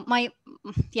you know, my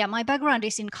background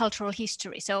is in cultural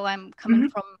history, so I'm coming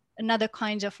from another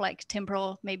kinds of like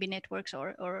temporal maybe networks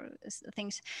or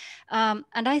things, and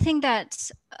I think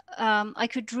that I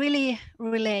could really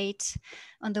relate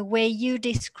on the way you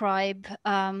describe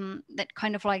that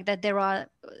kind of like that there are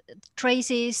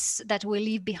traces that we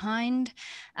leave behind,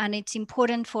 and it's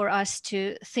important for us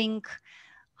to think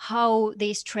how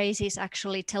these traces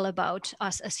actually tell about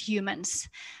us as humans.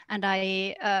 And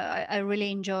I really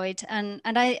enjoyed, and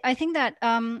I think that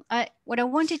what I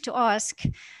wanted to ask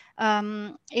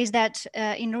is that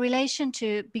in relation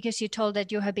to, because you told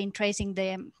that you have been tracing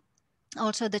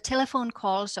also the telephone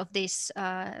calls of these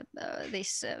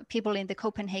people in the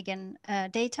Copenhagen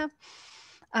data.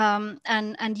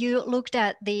 And you looked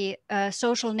at the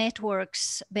social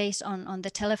networks based on the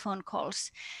telephone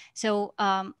calls. So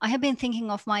I have been thinking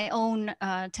of my own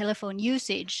telephone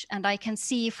usage, and I can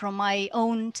see from my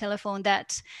own telephone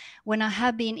that when I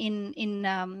have been in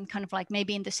kind of like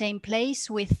maybe in the same place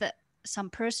with some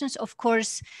persons, of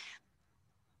course,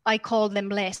 I call them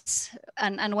less,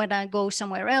 and when I go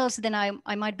somewhere else, then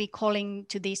I might be calling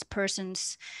to these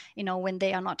persons, you know, when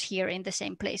they are not here in the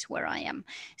same place where I am.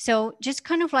 So just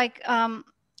kind of like I'm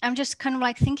just kind of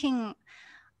like thinking,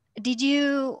 did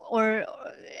you or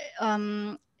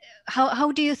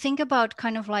how do you think about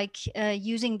kind of like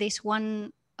using this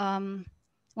one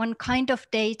kind of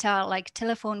data like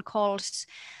telephone calls?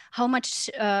 How much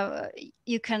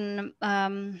you can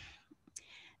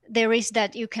there is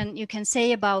that you can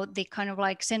say about the kind of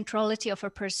like centrality of a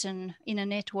person in a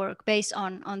network based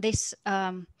on this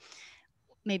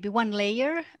maybe one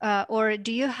layer, or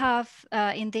do you have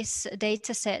in this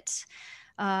data set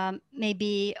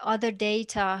maybe other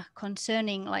data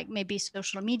concerning like maybe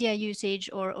social media usage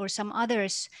or some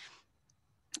others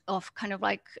of kind of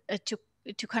like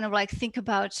to kind of like think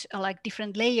about like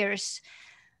different layers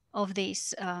of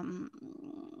these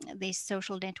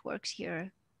social networks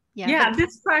here? Yeah,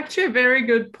 this is actually a very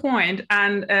good point.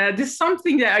 And this is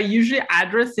something that I usually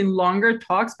address in longer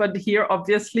talks, but here,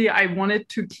 obviously, I wanted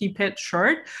to keep it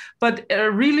short. But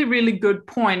a really, really good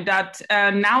point that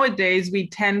nowadays we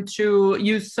tend to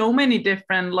use so many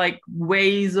different like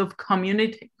ways of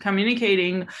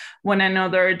communicating one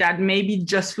another that maybe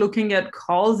just looking at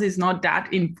calls is not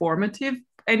that informative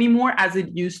anymore as it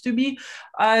used to be.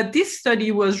 This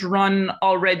study was run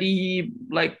already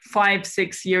like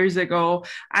 5-6 years ago.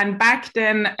 And back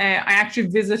then I actually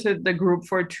visited the group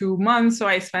for 2 months. So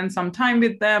I spent some time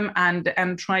with them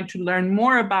and tried to learn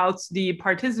more about the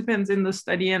participants in the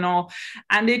study and all.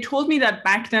 And they told me that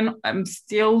back then I'm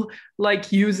still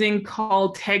like using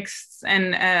call texts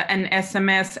and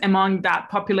SMS among that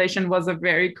population was a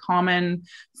very common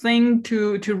thing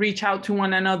to reach out to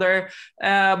one another.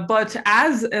 But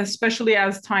especially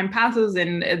as time passes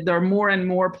and there are more and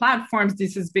more platforms,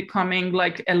 this is becoming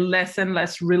like a less and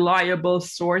less reliable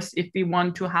source if we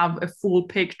want to have a full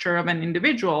picture of an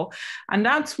individual. And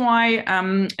that's why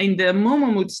in the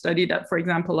Momomut study that, for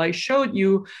example, I showed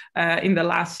you in the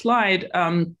last slide,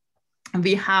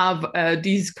 we have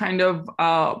these kind of,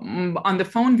 on the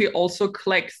phone, we also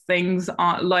collect things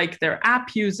like their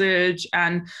app usage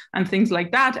and things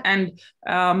like that. And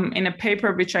in a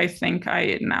paper, which I think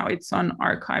now it's on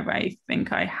archive, I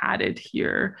think I had it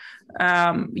here.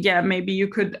 Yeah, maybe you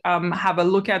could have a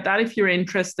look at that if you're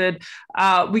interested.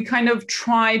 We kind of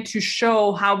try to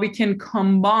show how we can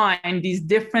combine these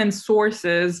different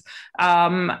sources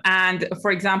and,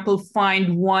 for example,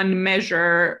 find one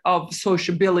measure of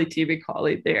sociability, we call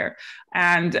it there,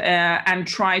 and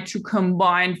try to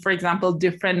combine, for example,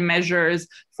 different measures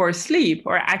for sleep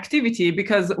or activity,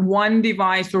 because one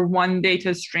device or one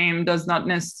data stream does not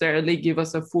necessarily give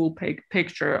us a full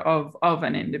picture of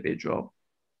an individual.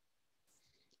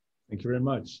 Thank you very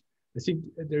much. I think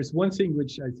there's one thing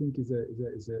which I think is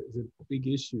a big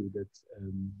issue that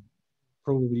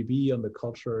probably be on the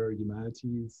culture,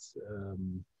 humanities,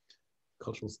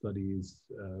 cultural studies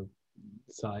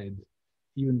side.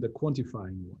 Even the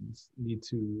quantifying ones need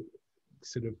to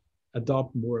sort of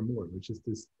adopt more and more, which is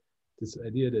this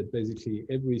idea that basically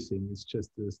everything is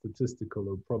just a statistical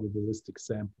or probabilistic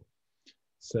sample.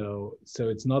 So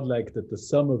it's not like that the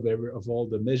sum of all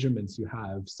the measurements you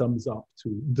have sums up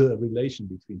to the relation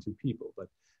between two people, but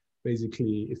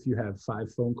basically if you have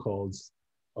 5 phone calls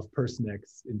of person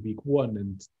X in week 1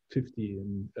 and 50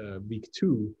 in week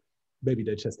 2, maybe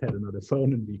they just had another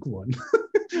phone in week 1.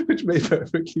 Which may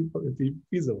perfectly be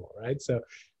feasible, right? So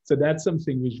that's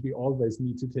something which we always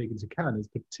need to take into account. It's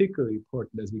particularly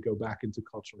important as we go back into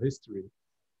cultural history,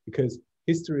 because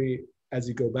history, as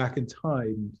you go back in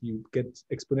time, you get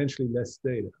exponentially less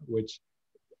data, which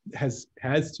has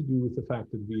to do with the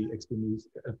fact that we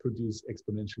produce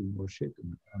exponentially more shit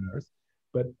on Earth,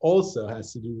 but also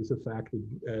has to do with the fact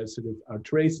that sort of our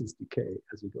traces decay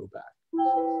as we go back.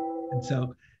 And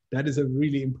so that is a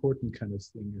really important kind of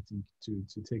thing, I think,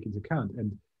 to take into account.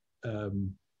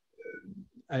 And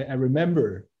I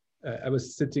remember I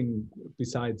was sitting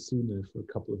beside Sune for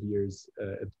a couple of years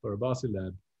at Barabasi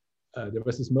Lab. There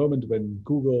was this moment when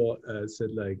Google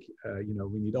said, like,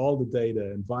 we need all the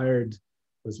data, and Wired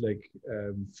was like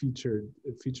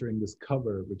featuring this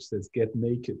cover which says "Get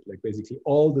Naked," like basically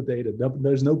all the data.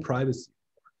 There's no privacy.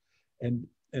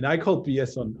 And I called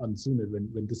BS on Sune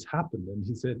when this happened. And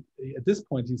he said, at this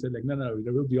point, he said, like, no,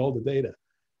 there will be all the data.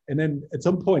 And then at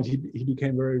some point, he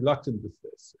became very reluctant with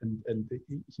this. And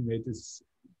he made this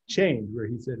change where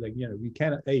he said, like, we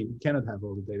cannot have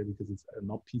all the data because it's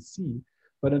not PC.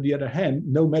 But on the other hand,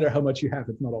 no matter how much you have,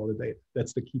 it's not all the data.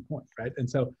 That's the key point, right? And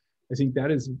so I think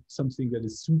that is something that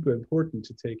is super important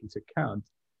to take into account.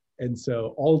 And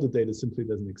so all the data simply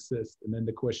doesn't exist. And then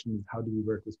the question is, how do we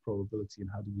work with probability and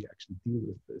how do we actually deal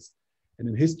with this? And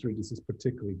in history, this is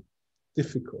particularly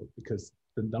difficult because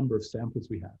the number of samples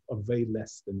we have are way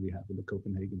less than we have in the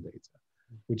Copenhagen data,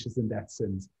 which is in that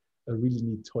sense a really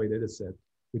neat toy data set,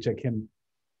 which I can,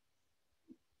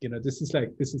 you know,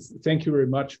 thank you very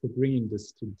much for bringing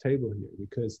this to the table here,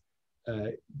 because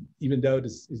even though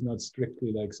this is not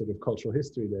strictly like sort of cultural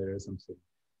history there or something,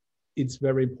 it's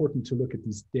very important to look at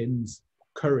these dense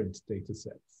current data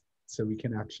sets so we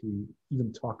can actually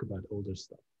even talk about older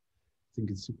stuff. I think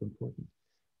it's super important.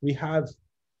 We have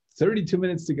 32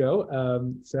 minutes to go.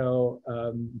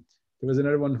 There was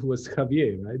another one who was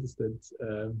Javier, right? Is that,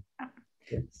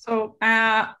 yeah. So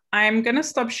I'm going to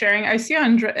stop sharing. I see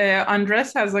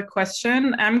Andres has a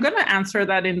question. I'm going to answer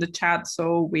that in the chat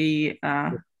so we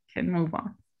can move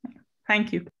on.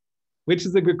 Thank you. Which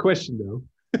is a good question, though.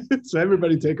 So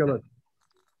everybody take a look.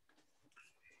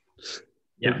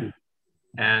 Yeah.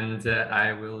 And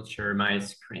I will share my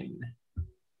screen.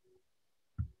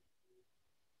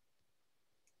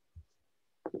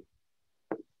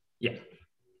 Yeah.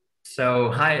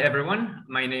 So hi, everyone.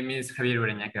 My name is Javier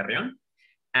Ureña Carrion.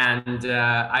 And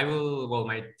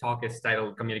my talk is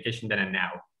titled Communication Then and Now,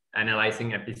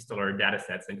 Analyzing Epistolar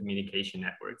Datasets and Communication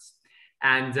Networks.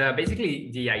 And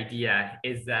basically the idea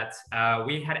is that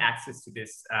we had access to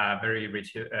this very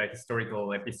rich historical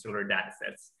epistolar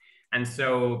datasets. And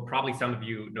so probably some of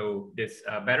you know this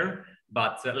better,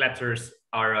 but letters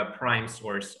are a prime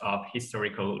source of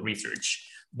historical research.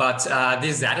 But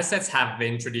these datasets have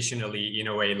been traditionally, in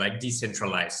a way, like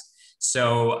decentralized.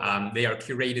 So they are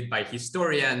curated by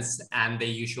historians, and they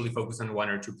usually focus on one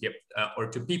or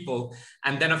two people.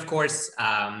 And then, of course,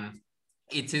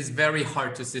 it is very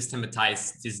hard to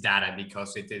systematize this data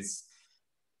because it is,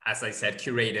 as I said,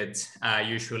 curated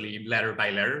usually letter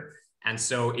by letter. And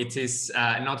so it is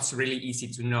not really easy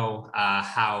to know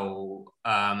how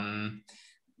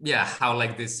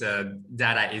like this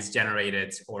data is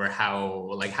generated, or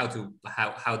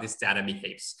how this data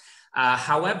behaves.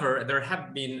 However, there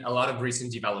have been a lot of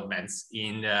recent developments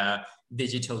in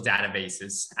digital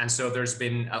databases. And so there's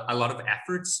been a lot of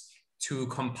efforts to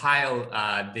compile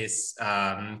this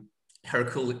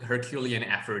Herculean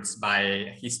efforts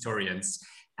by historians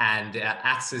and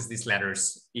access these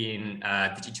letters in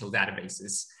digital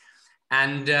databases.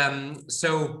 And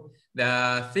so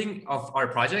the thing of our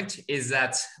project is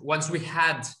that once we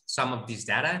had some of these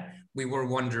data, we were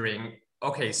wondering,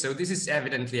 okay, so this is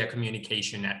evidently a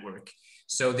communication network.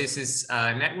 So this is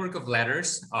a network of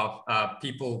letters of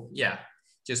people,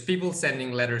 just people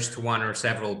sending letters to one or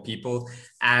several people,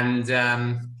 and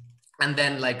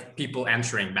then like people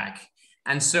answering back.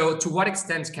 And so to what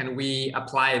extent can we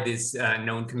apply these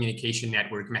known communication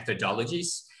network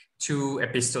methodologies to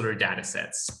epistolar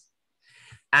datasets?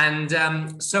 And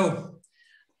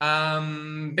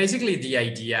basically the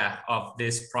idea of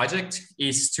this project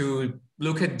is to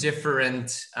look at different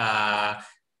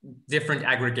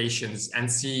aggregations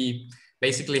and see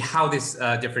basically how these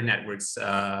different networks,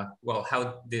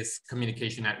 how this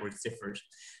communication networks differ.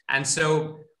 And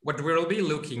so what we'll be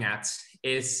looking at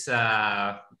is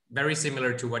very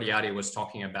similar to what Jari was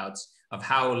talking about, of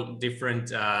how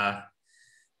different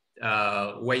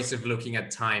ways of looking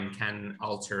at time can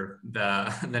alter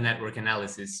the network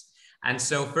analysis. And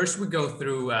so first we go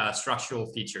through structural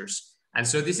features. And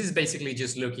so this is basically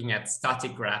just looking at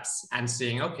static graphs and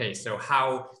seeing, okay, so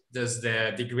how does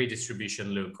the degree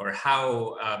distribution look, or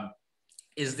how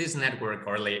is this network,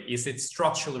 or is it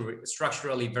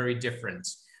structurally very different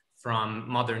from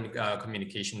modern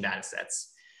communication datasets?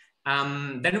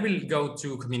 Then we'll go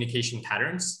to communication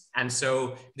patterns. And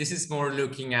so this is more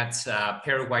looking at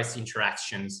pairwise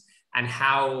interactions and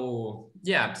how,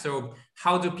 so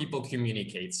how do people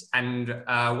communicate, and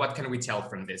what can we tell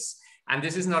from this? And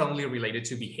this is not only related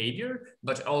to behavior,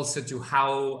 but also to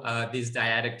how these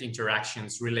dyadic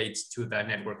interactions relate to the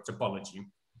network topology.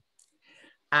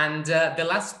 And the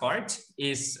last part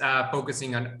is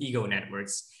focusing on ego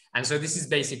networks. And so this is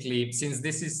basically,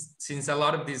 since a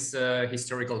lot of these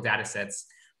historical data sets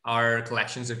are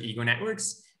collections of ego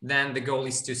networks, then the goal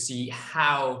is to see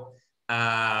how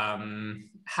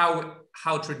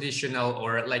traditional,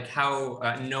 or like how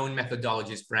known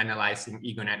methodologies for analyzing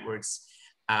ego networks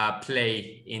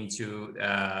play into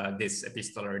these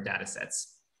epistolar data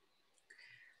sets.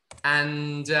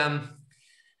 And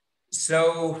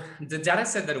so the data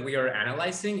set that we are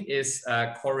analyzing is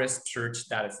a Chorus Church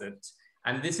dataset.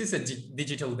 And this is a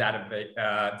digital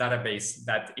database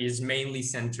that is mainly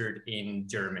centered in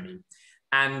Germany.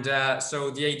 And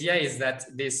so the idea is that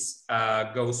this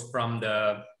goes from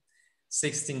the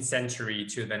 16th century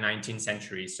to the 19th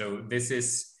century. So this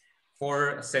is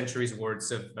 4 centuries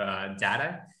worth of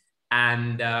data.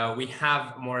 And we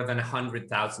have more than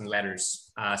 100,000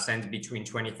 letters sent between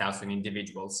 20,000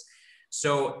 individuals.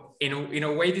 So in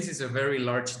a way, this is a very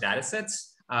large data set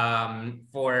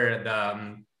for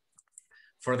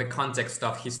the context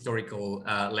of historical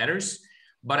letters.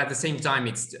 But at the same time,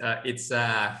 it's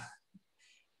a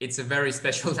very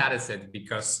special data set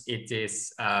because it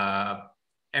is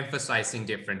emphasizing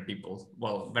different people,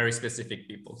 well, very specific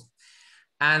people.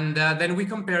 And then we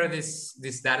compare this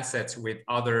data set with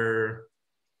other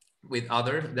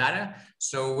data.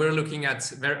 So we're looking at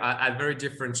very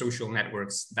different social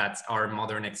networks that are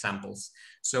modern examples.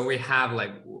 So we have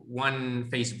like one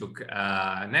Facebook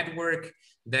network.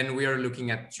 Then we are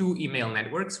looking at 2 email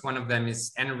networks. One of them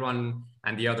is Enron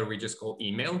and the other we just call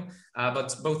email.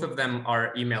 But both of them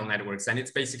are email networks, and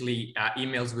it's basically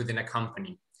emails within a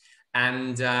company.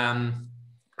 And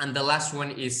the last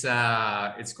one is,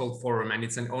 it's called Forum, and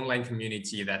it's an online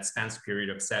community that spans a period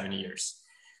of 7 years.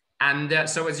 And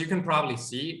so as you can probably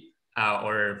see,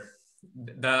 or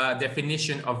the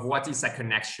definition of what is a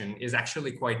connection is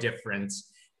actually quite different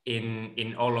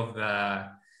in all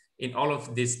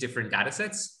of these different data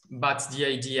sets. But the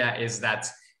idea is that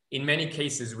in many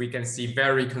cases, we can see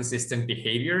very consistent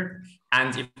behavior.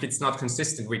 And if it's not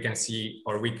consistent, we can see,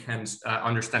 or we can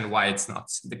understand why it's not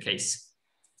the case.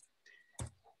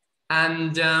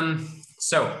 And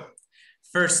so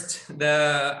first,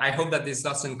 I hope that this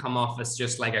doesn't come off as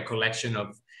just like a collection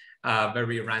of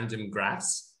very random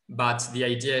graphs, but the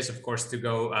idea is, of course, to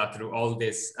go through all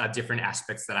these different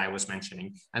aspects that I was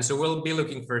mentioning. And so we'll be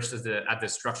looking first at the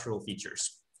structural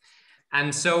features.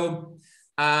 And so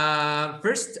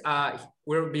first,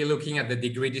 we'll be looking at the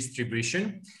degree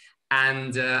distribution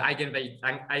and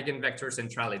eigenvector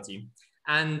centrality.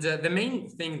 And the main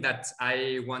thing that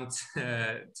I want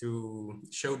to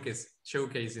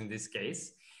showcase in this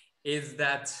case is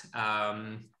that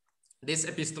these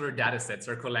epistolar data sets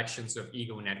are collections of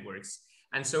ego networks.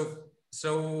 And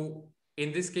so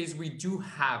in this case, we do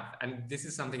have, and this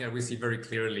is something that we see very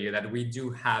clearly, that we do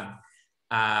have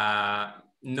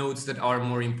nodes that are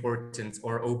more important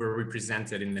or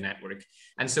overrepresented in the network.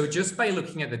 And so just by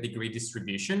looking at the degree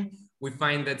distribution, we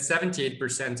find that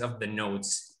 78% of the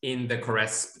nodes in the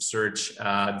CORESP search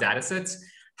datasets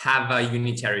have a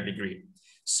unitary degree.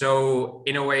 So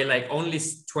in a way, like only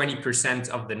 20%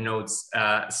 of the nodes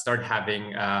start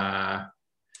having,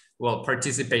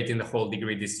 participate in the whole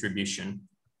degree distribution.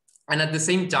 And at the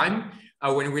same time,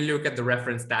 when we look at the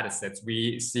reference datasets,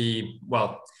 we see,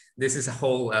 well, this is a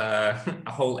whole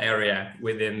area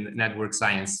within network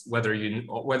science, whether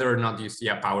or not you see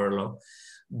a power law.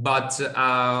 But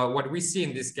what we see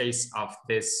in this case of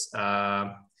this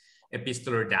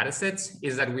epistolar dataset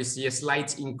is that we see a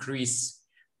slight increase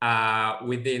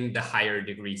within the higher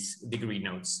degree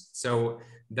nodes. So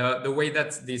the way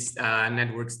that these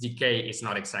networks decay is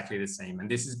not exactly the same. And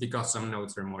this is because some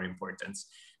nodes are more important.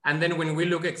 And then when we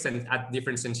look at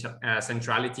different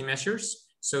centrality measures,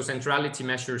 so centrality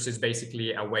measures is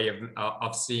basically a way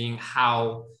of seeing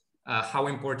how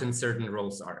important certain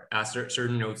roles are,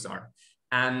 certain nodes are.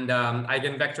 And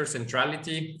eigenvector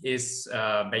centrality is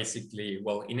basically,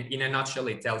 well, in a nutshell,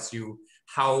 it tells you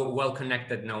how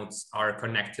well-connected nodes are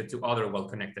connected to other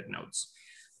well-connected nodes.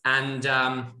 And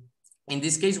in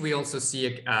this case, we also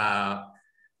see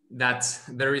that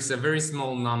there is a very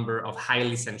small number of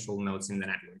highly central nodes in the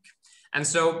network. And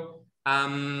so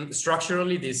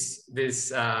structurally, this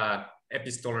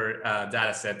epistolar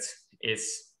data set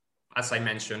is, as I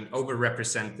mentioned,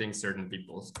 overrepresenting certain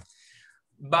people.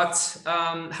 But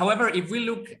however, if we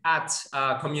look at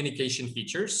communication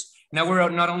features, now we're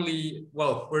not only,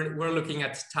 well, we're looking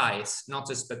at ties, not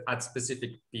just at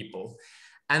specific people.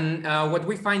 And what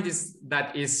we find is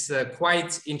that is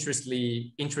quite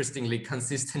interestingly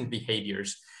consistent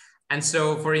behaviors. And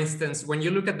so, for instance, when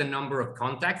you look at the number of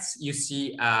contacts, you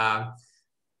see a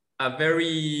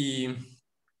very,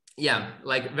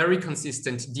 very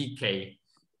consistent decay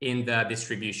in the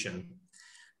distribution.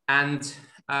 And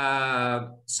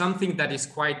something that is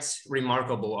quite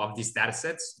remarkable of these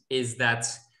datasets is that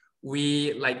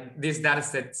this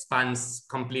dataset spans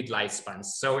complete lifespans.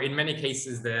 So in many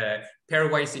cases, the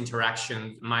pairwise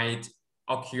interaction might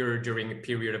occur during a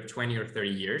period of 20 or 30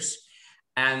 years.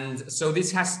 And so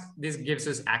this gives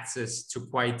us access to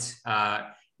quite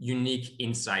unique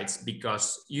insights,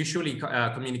 because usually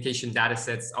communication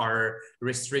datasets are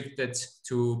restricted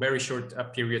to very short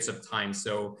periods of time.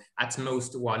 So at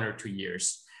most 1 or 2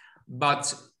 years.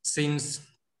 But since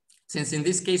in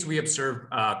this case, we observe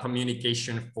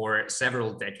communication for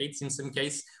several decades in some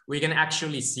case, we can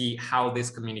actually see how this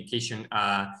communication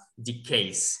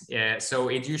decays. So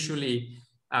it usually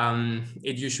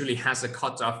it usually has a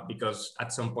cutoff because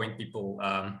at some point people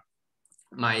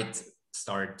might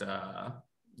start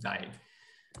dying.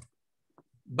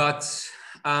 But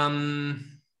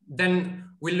then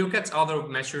we look at other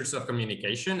measures of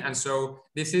communication, and so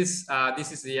this is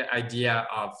the idea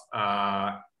of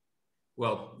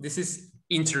well, this is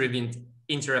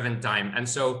inter-event time, and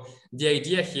so the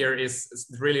idea here is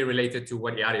really related to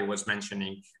what Jari was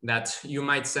mentioning, that you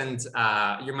might send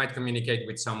you might communicate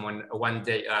with someone one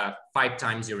day 5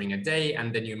 times during a day,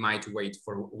 and then you might wait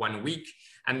for 1 week,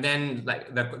 and then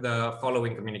like the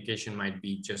following communication might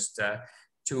be just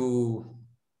two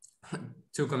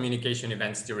communication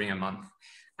events during a month.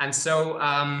 And so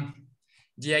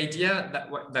the idea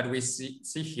that we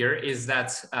see here is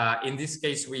that in this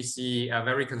case, we see a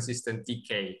very consistent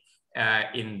decay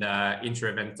in the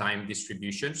inter-event time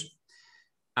distributions,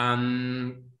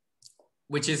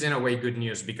 which is in a way good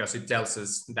news because it tells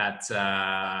us that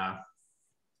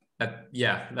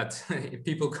that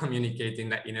people communicate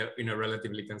in a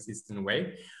relatively consistent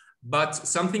way. But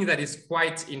something that is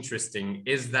quite interesting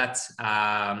is that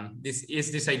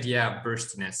this idea of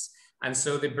burstiness. And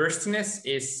so the burstiness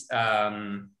is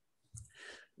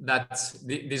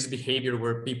this behavior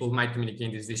where people might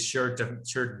communicate is this short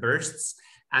bursts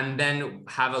and then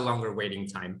have a longer waiting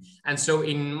time. And so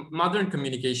in modern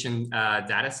communication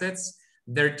data sets,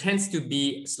 there tends to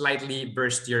be slightly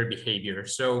burstier behavior.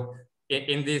 So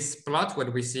in this plot,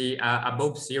 what we see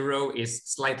above 0 is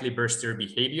slightly burstier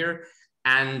behavior.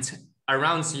 And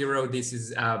around 0, this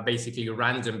is basically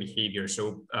random behavior,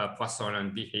 so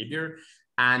Poissonian behavior.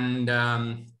 And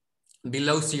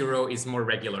below 0 is more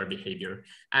regular behavior.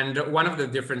 And one of the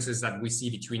differences that we see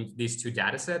between these two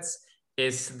data sets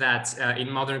is that in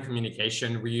modern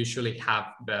communication, we usually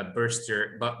have the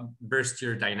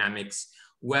burstier dynamics,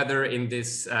 whether in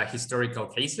these historical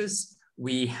cases,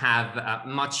 we have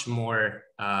much more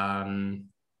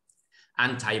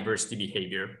anti-bursty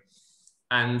behavior.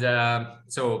 And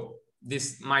so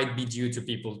this might be due to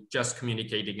people just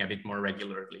communicating a bit more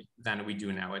regularly than we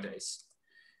do nowadays.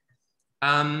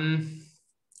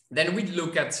 Then we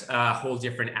look at a whole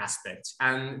different aspect.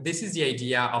 And this is the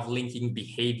idea of linking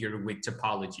behavior with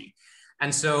topology.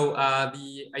 And so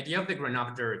the idea of the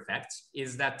Granovetter effect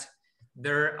is that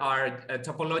there are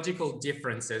topological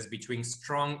differences between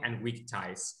strong and weak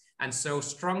ties. And so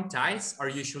strong ties are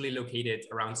usually located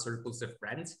around circles of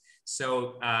friends.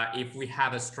 So if we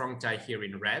have a strong tie here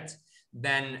in red,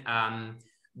 then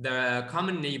the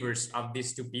common neighbors of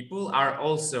these two people are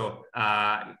also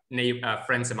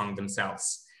friends among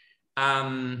themselves.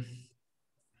 Well,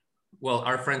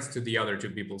 are friends to the other two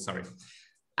people, sorry.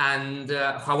 And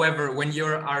however, when you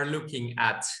are looking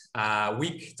at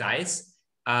weak ties,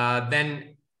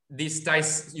 then these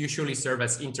ties usually serve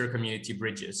as inter-community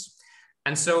bridges.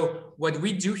 And so what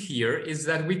we do here is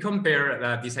that we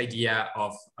compare this idea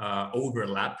of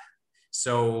overlap.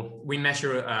 So we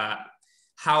measure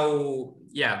how,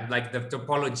 like the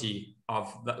topology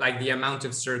of the amount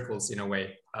of circles in a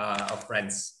way of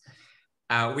friends.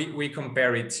 We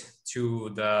compare it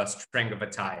to the strength of a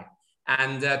tie.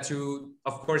 And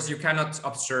of course, you cannot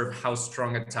observe how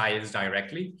strong a tie is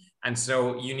directly. And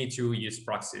so you need to use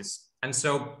proxies. And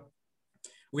so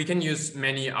we can use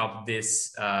many of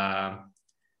these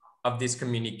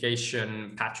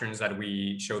communication patterns that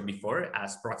we showed before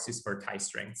as proxies for tie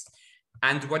strengths.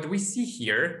 And what we see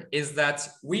here is that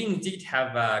we indeed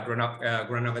have a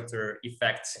Granovetter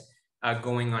effect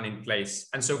going on in place.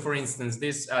 And so for instance,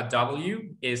 this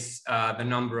W is the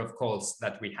number of calls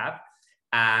that we have.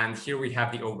 And here we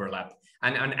have the overlap.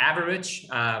 And on average,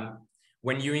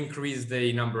 when you increase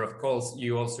the number of calls,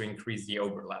 you also increase the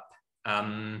overlap.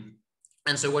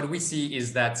 And so what we see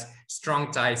is that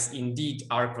strong ties indeed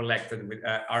are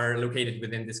are located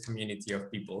within this community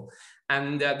of people.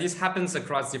 And this happens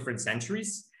across different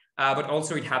centuries, but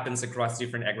also it happens across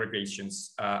different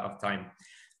aggregations of time.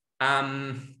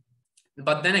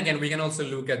 But then again, we can also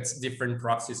look at different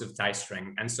proxies of tie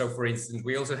strength. And so for instance,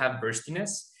 we also have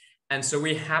burstiness. And so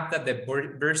we have that the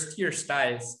burstier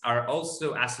ties are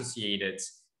also associated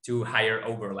to higher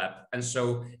overlap. And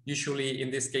so usually in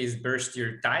this case,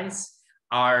 burstier ties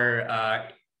are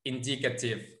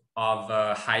indicative of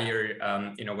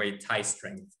higher, in a way, tie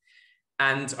strength.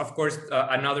 And of course,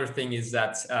 another thing is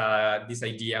that this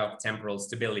idea of temporal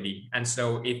stability. And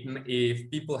so if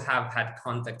people have had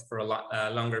contact for a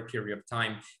longer period of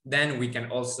time, then we can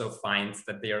also find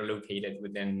that they are located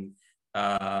within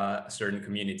certain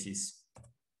communities.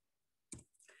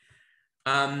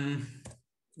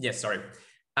 Yes, sorry.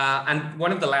 And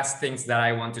one of the last things that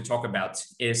I want to talk about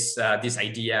is this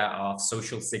idea of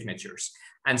social signatures.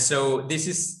 And so this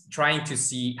is trying to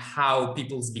see how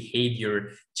people's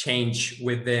behavior change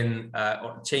within,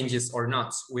 or changes or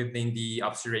not within the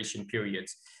observation period.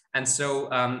 And so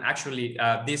actually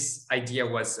this idea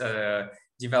was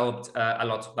developed a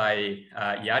lot by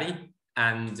Jari,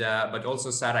 and but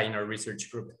also Sarah in our research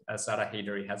group. Sarah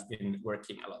Heidery has been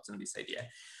working a lot on this idea.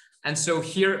 And so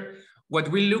here, what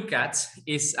we look at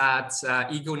is at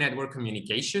ego network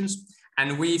communications,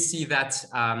 and we see that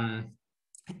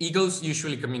egos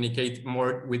usually communicate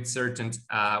more with certain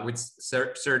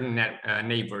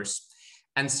neighbors.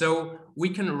 And so we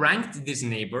can rank these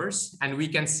neighbors, and we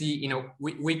can see, you know,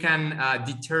 we can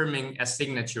determine a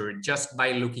signature just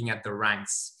by looking at the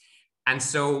ranks. And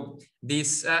so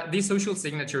this social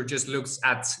signature just looks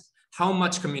at how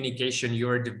much communication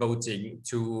you're devoting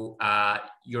to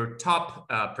your top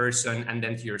person, and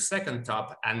then to your second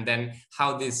top, and then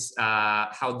how this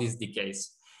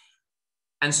decays.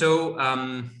 And so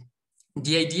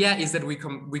the idea is that we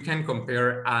can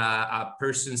compare a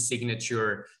person's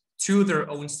signature to their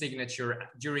own signature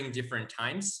during different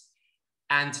times,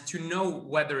 and to know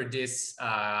whether these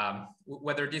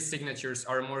signatures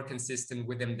are more consistent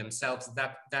within themselves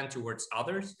than towards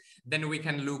others. Then we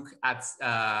can look at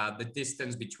the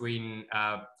distance between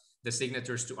the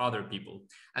signatures to other people.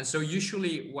 And so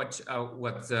usually what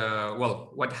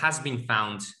has been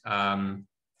found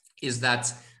is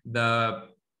that the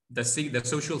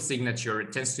social signature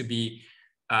tends to be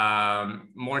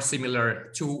more similar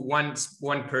to one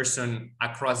person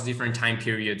across different time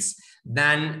periods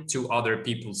than to other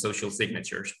people's social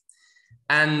signatures.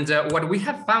 And what we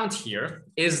have found here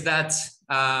is that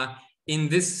in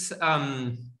these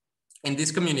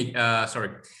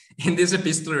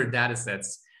epistolar data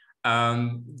sets,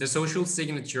 the social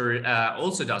signature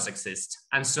also does exist.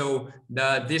 And so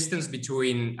the distance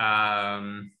between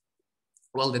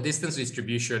the distance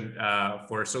distribution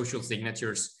for social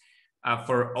signatures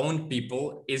for own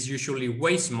people is usually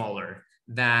way smaller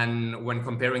than when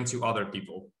comparing to other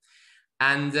people.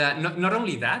 And not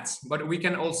only that, but we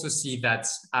can also see that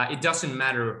it doesn't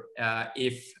matter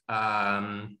if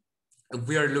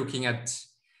we are looking at,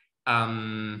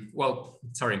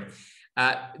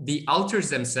 the alters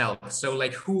themselves. So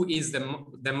like who is the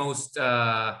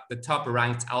top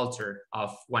ranked alter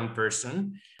of one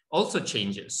person also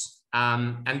changes.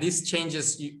 And this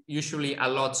changes usually a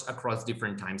lot across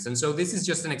different times. And so this is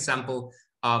just an example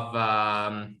of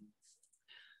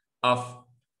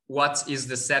what is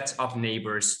the set of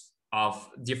neighbors of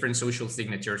different social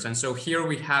signatures. And so here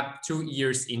we have 2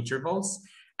 years intervals.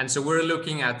 And so we're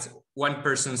looking at one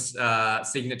person's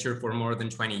signature for more than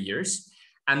 20 years.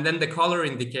 And then the color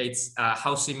indicates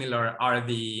how similar are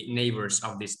the neighbors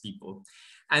of these people.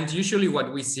 And usually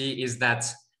what we see is that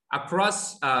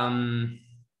across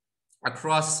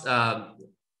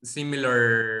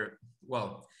similar,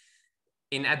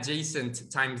 in adjacent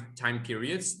time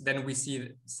periods, then we see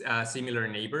similar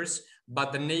neighbors,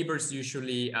 but the neighbors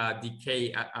usually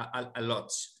decay a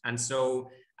lot. And so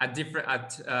at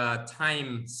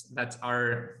times that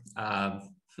are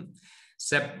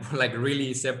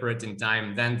really separate in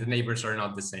time, then the neighbors are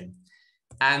not the same.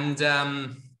 And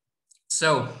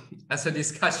so as a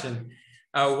discussion,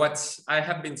 what I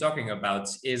have been talking about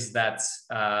is that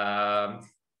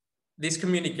these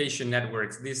communication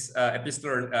networks, these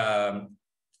epistolar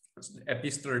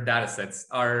data sets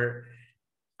are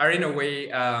in a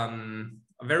way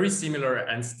very similar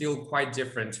and still quite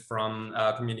different from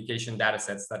communication data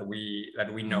sets that we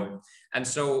know. And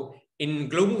so in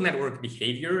global network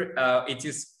behavior, it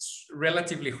is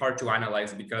relatively hard to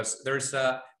analyze because there's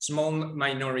a small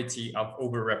minority of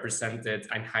overrepresented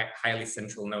and highly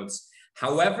central nodes.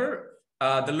 However,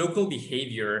 the local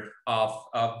behavior of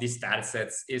these data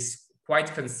sets is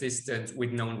quite consistent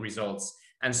with known results.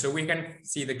 And so we can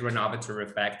see the granometer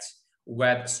effect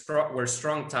where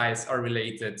strong ties are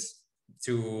related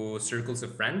to circles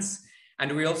of friends.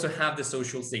 And we also have the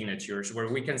social signatures where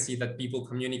we can see that people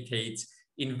communicate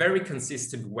in very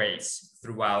consistent ways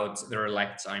throughout their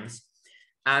lifetimes.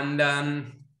 And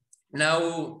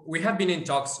now we have been in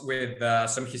talks with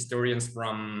some historians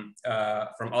from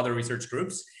other research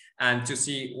groups, and to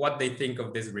see what they think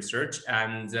of this research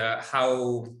and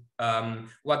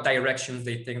what directions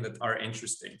they think that are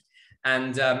interesting.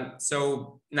 And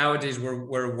so nowadays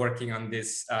we're working on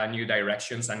these new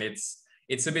directions, and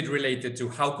it's a bit related to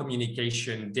how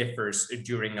communication differs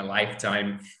during a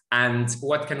lifetime, and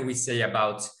what can we say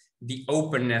about the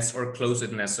openness or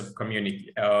closedness of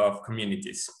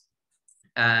communities.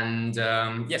 And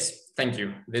yes, thank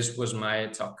you. This was my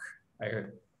talk.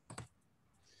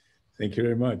 Thank you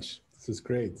very much. This is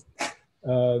great.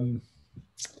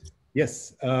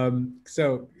 Yes.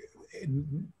 So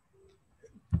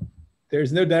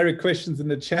there's no direct questions in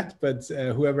the chat, but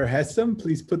whoever has some,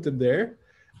 please put them there.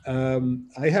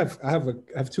 I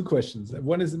have two questions.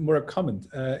 One is more a comment.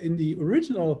 In the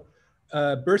original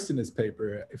burstiness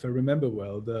paper, if I remember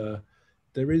well,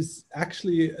 there is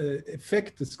actually an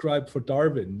effect described for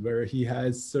Darwin, where he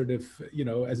has sort of, you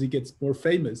know, as he gets more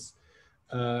famous,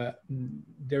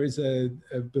 there is a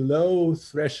below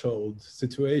threshold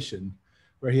situation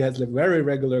where he has like very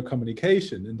regular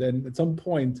communication, and then at some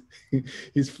point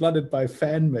he's flooded by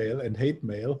fan mail and hate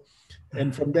mail,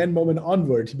 and from that moment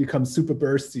onward he becomes super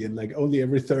bursty, and like only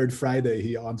every third Friday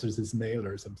he answers his mail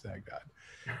or something like that.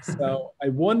 So I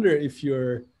wonder if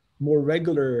your more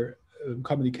regular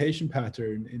communication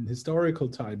pattern in historical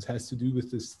times has to do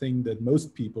with this thing that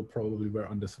most people probably were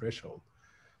on the threshold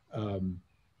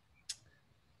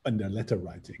under letter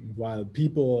writing, while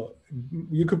people,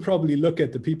 you could probably look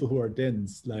at the people who are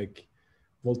dense, like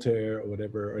Voltaire or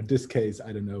whatever, or in this case,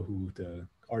 I don't know who, the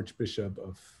Archbishop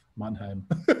of Mannheim.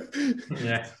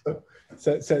 Yeah.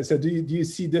 So do you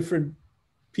see different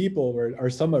people where are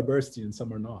some are bursty and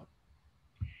some are not?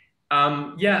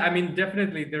 Yeah, I mean,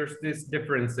 definitely there's these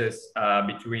differences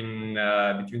between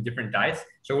different ties.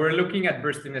 So we're looking at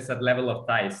burstiness at level of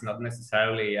ties, not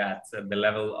necessarily at the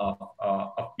level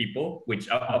of people, which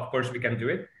of course we can do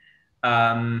it.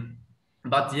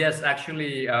 But yes,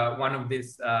 actually, one of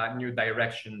these new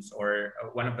directions, or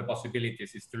one of the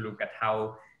possibilities, is to look at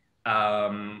how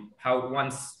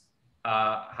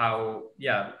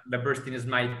the burstiness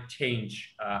might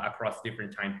change across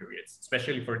different time periods,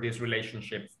 especially for these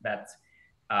relationships that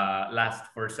last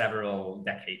for several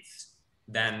decades.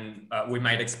 Then we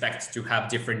might expect to have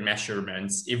different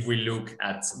measurements if we look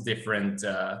at different,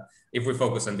 if we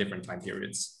focus on different time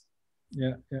periods.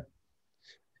 Yeah.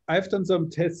 I've done some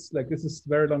tests, like this is a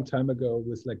very long time ago,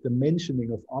 with like the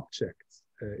mentioning of objects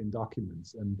in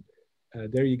documents, and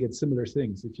there you get similar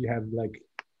things. If you have like,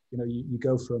 you know, you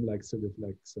go from like sort of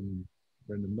like some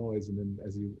random noise, and then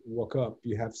as you walk up,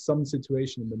 you have some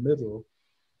situation in the middle.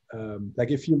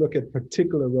 Like if you look at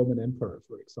particular Roman emperor,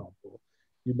 for example,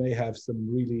 you may have some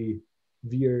really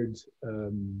weird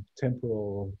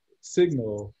temporal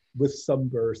signal with some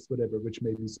burst, whatever, which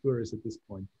may be spurious at this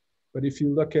point. But if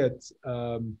you look at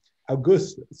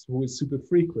Augustus, who is super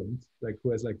frequent, like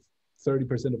who has like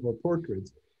 30% of our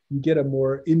portraits, you get a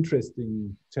more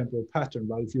interesting temporal pattern.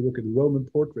 While if you look at Roman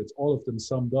portraits, all of them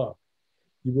summed up,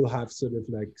 you will have sort of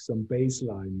like some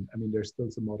baseline. I mean, there's still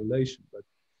some modulation, but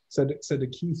so the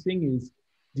key thing is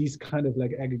these kind of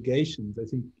like aggregations. I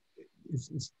think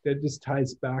that this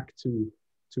ties back to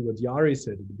what Jari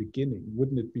said at the beginning.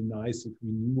 Wouldn't it be nice if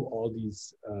we knew all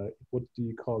these, what do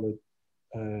you call it?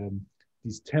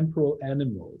 These temporal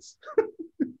animals.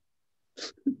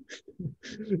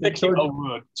 Technical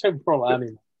word, temporal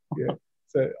animal. Yeah.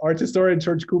 So art historian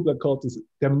George Kubler called this,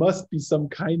 there must be some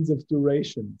kinds of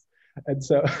durations. And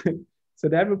so, so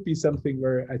that would be something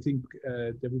where I think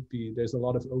there's a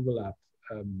lot of overlap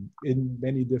in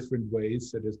many different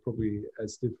ways. So there's probably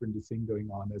as different a thing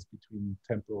going on as between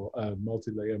temporal,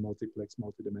 multi-layer, multiplex,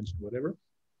 multi-dimensional, whatever.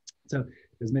 So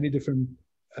there's many different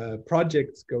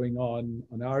projects going on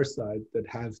our side that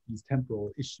have these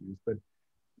temporal issues. But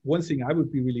one thing I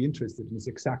would be really interested in is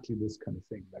exactly this kind of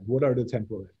thing. Like, what are the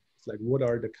temporal elements? Like, what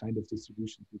are the kind of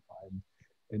distributions we find?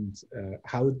 And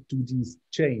how do these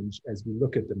change as we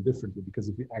look at them differently? Because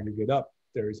if we aggregate up,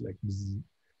 there is like,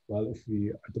 well, if we,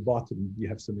 at the bottom, we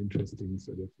have some interesting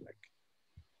sort of like,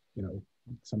 you know,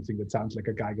 something that sounds like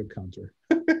a Geiger counter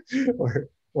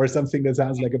or something that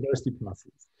sounds like a bursty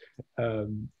process.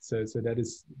 So that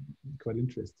is quite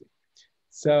interesting.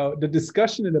 So the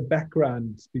discussion in the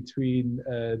background between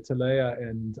Talea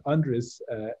and Andres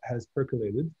has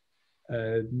percolated.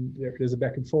 There's a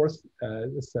back and forth.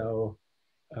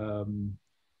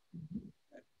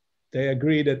 They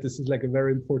agree that this is like a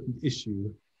very important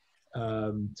issue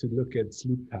to look at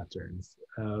sleep patterns,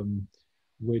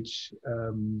 which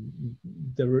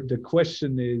the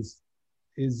question is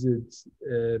it,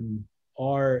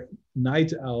 are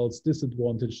night owls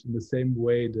disadvantaged in the same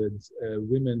way that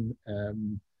women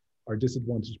are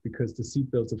disadvantaged because the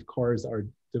seatbelts of cars are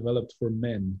developed for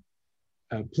men?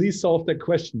 Please solve that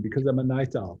question, because I'm a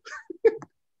night owl.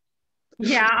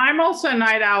 Yeah, I'm also a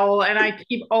night owl, and I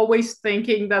keep always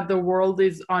thinking that the world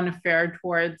is unfair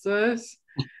towards us.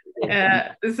 So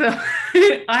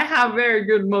I have very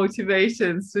good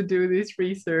motivations to do this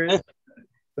research.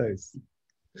 Nice.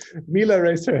 Mila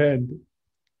raised her hand.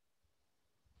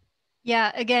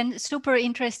 Yeah, again, super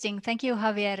interesting. Thank you,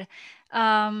 Javier.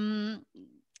 Yeah,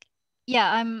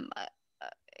 I'm,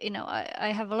 you know,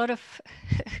 I have a lot of,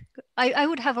 I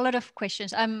would have a lot of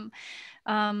questions.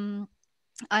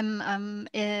 I'm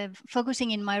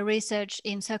focusing in my research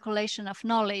in circulation of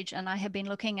knowledge, and I have been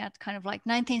looking at kind of like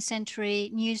 19th century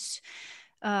news,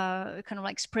 kind of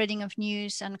like spreading of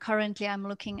news, and currently I'm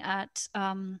looking at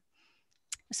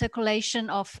circulation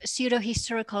of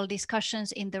pseudo-historical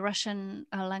discussions in the Russian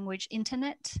language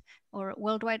internet or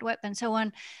World Wide Web and so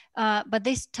on. But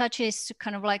this touches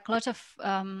kind of like a lot of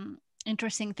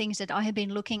interesting things that I have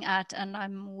been looking at and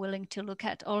I'm willing to look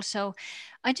at also.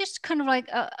 I just kind of like,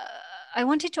 I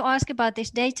wanted to ask about this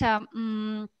data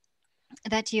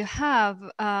that you have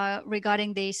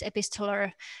regarding these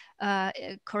epistolar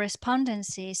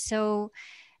correspondences. So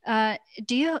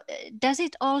does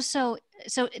it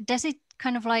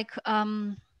kind of like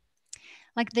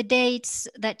the dates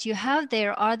that you have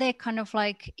there, are they kind of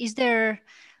like, is there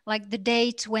like the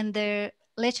date when the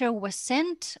letter was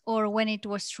sent or when it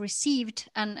was received?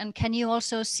 And can you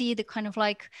also see the kind of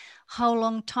like how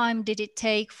long time did it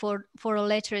take for a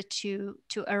letter to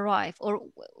arrive? Or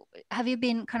have you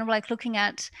been kind of like looking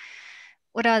at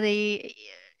what are the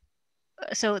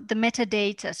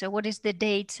metadata? So what is the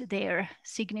date there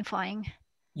signifying?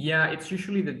 Yeah, it's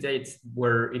usually the date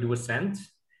where it was sent.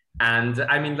 And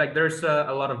I mean, like there's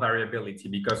a lot of variability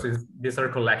because these are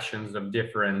collections of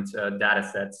different data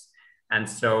sets. And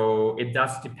so it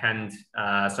does depend.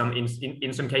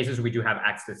 In some cases, we do have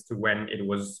access to when it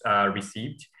was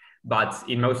received, but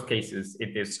in most cases,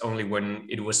 it is only when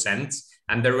it was sent.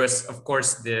 And there was, of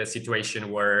course, the situation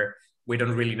where we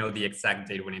don't really know the exact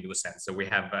date when it was sent. So we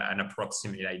have an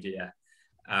approximate idea.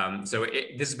 So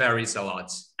this varies a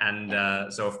lot. And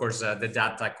so, of course, the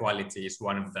data quality is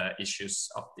one of the issues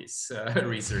of this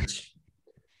research.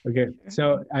 Okay,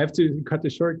 so I have to cut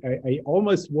this short. I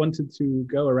almost wanted to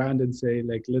go around and say,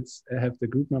 like, let's have the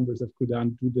group members of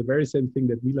CUDAN do the very same thing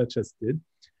that Mila just did.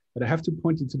 But I have to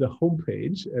point you to the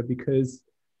homepage because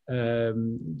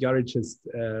Jari just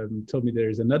told me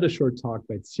there's another short talk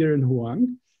by Xiren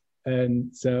Huang.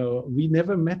 And so we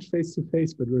never met face to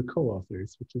face, but we're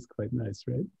co-authors, which is quite nice,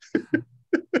 right?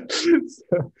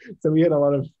 so we had a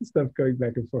lot of stuff going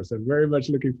back and forth. So I'm very much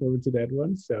looking forward to that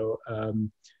one. So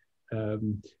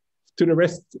to the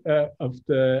rest of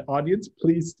the audience,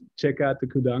 please check out the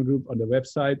CUDAN group on the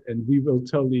website, and we will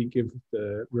totally give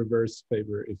the reverse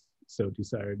favor if so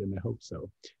desired, and I hope so.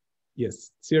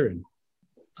 Yes, Xiren.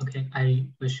 Okay, I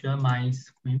will share my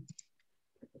screen.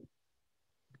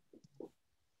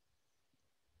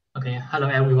 Okay, hello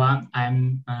everyone.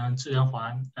 I'm Zhiren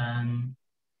Huang.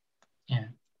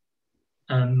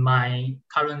 My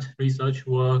current research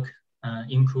work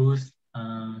includes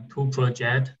two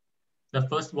projects. The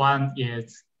first one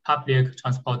is public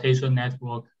transportation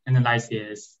network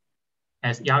analysis.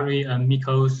 As Jari and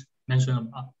Mikos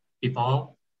mentioned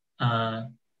before,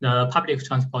 the public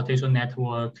transportation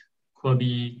network could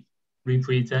be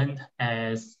represented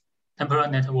as temporal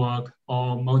network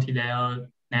or multilayer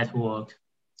network.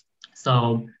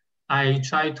 So I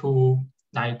try to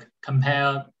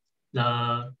compare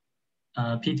the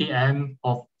PTM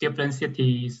of different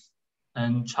cities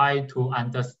and try to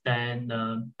understand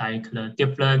the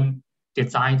different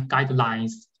design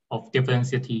guidelines of different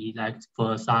cities, like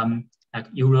for some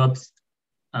Europe's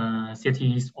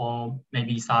cities or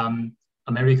maybe some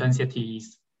American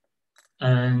cities.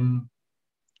 And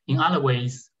in other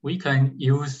ways, we can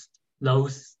use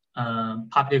those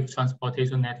public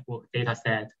transportation network data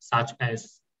set, such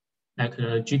as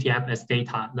the GTFS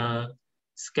data, the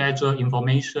schedule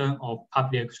information of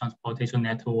public transportation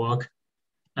network,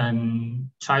 and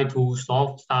try to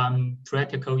solve some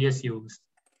practical issues,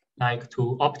 like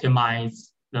to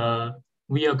optimize the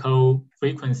vehicle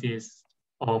frequencies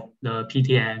of the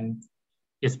PTM,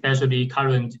 especially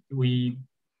current we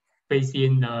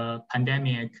facing the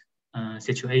pandemic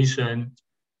situation,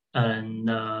 and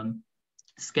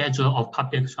schedule of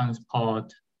public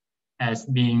transport has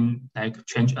been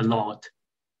changed a lot.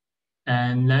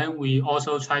 And then we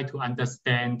also try to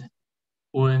understand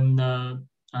when the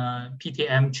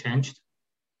PTM changed,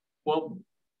 what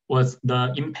was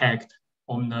the impact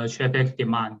on the traffic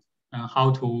demand and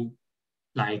how to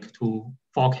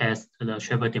forecast the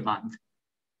traffic demand.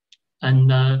 And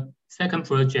the second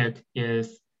project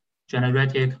is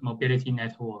generative mobility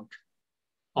network.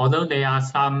 Although there are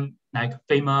some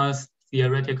famous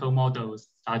theoretical models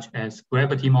such as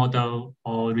gravity model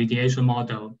or radiation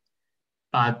model,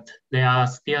 but there are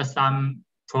still some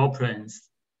problems,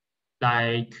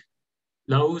 like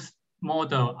those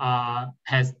models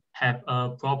have a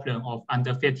problem of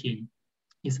underfitting,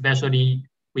 especially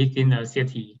within the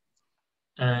city.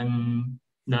 And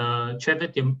the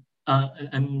traffic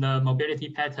and the mobility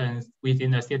patterns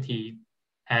within the city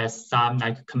has some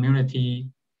community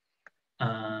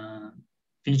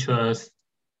features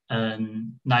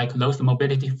And like those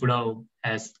mobility flow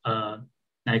has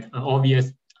like an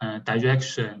obvious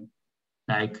direction,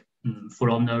 like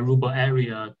from the rural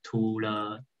area to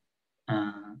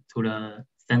the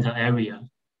center area,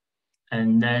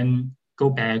 and then go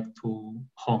back to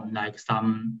home, like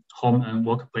some home and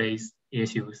workplace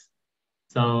issues.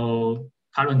 So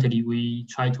currently we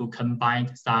try to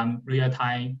combine some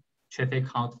real-time traffic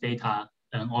count data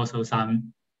and also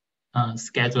some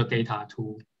schedule data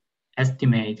to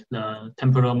estimate the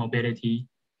temporal mobility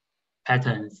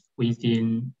patterns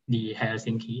within the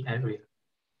Helsinki area.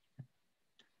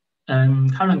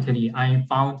 And currently, I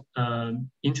found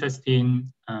an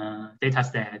interesting data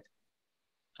set,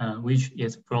 which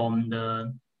is from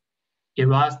the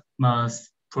Erasmus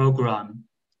program.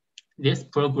 This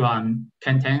program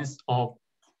contains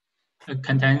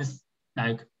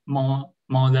like more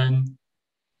than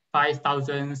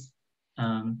 5,000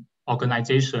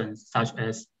 organizations, such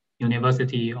as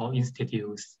university or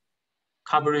institutes,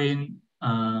 covering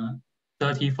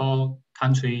 34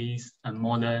 countries and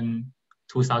more than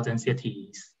 2,000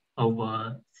 cities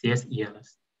over 6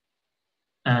 years.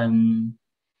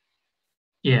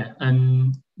 Yeah,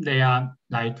 and there are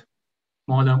like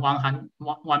more than 1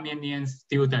 million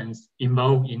students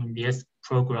involved in this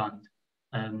program.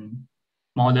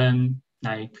 More than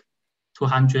like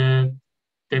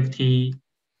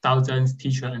 250,000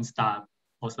 teachers and staff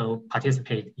also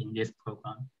participate in this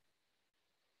program.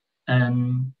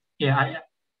 Yeah,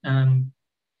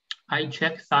 I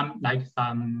checked some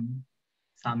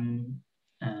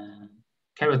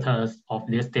characters of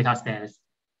this data sets.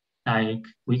 Like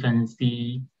we can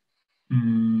see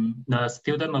the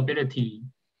student mobility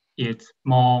is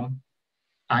more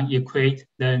unequal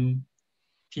than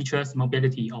teachers'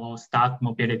 mobility or staff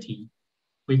mobility.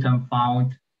 We can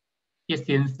find it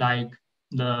seems like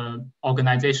the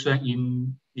organization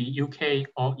in the UK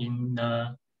or in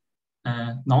the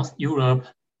North Europe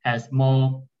has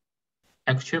more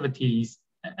activities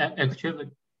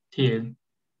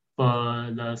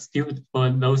for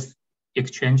those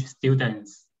exchange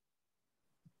students.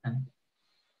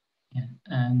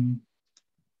 And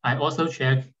I also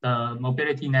checked the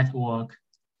mobility network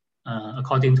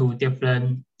according to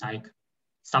different like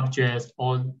subjects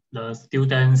or the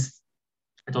students,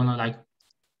 I don't know, like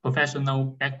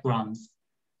professional backgrounds.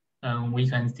 We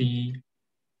can see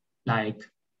like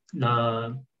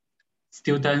the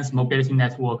students' mobility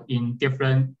network in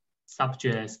different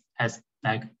subjects has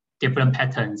like different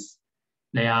patterns.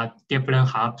 There are different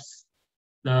hubs.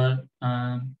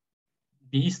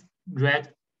 These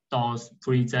red dots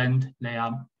present they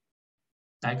are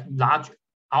like large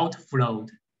outflow.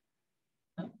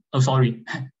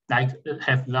 Like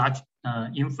have large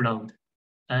inflow,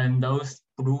 and those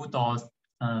blue dots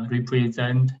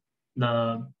represent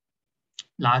the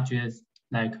largest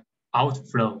like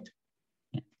outflow.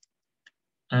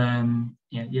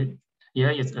 Here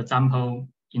is example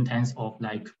in terms of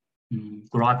like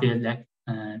graphic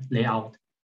layout.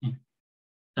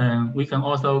 We can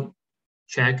also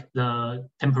check the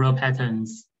temporal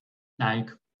patterns, like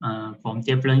from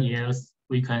different years,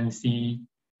 we can see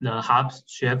the hubs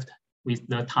shift with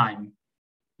the time.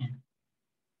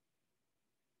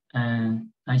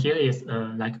 And here is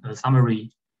like a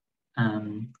summary.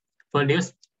 For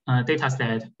this data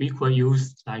set, we could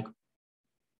use like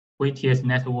weighted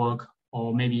network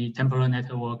or maybe temporal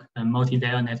network and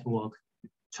multilayer network,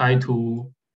 try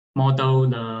to model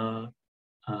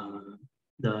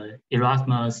the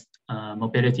Erasmus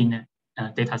mobility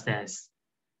data sets.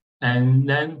 And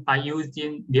then by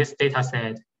using this data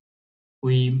set,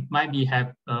 we might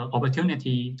have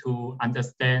opportunity to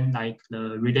understand like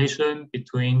the relation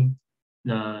between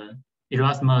the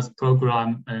Erasmus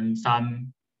program and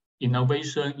some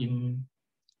innovation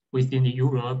within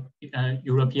the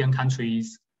European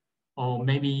countries, or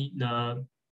maybe the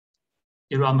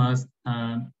Erasmus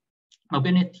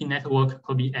mobility network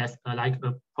could be as like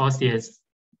a process,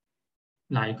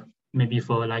 like maybe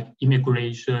for like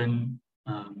immigration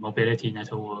mobility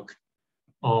network.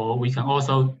 Or we can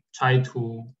also try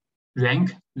to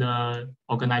rank the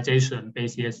organization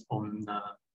based on the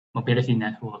mobility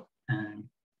network and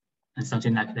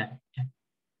something like that.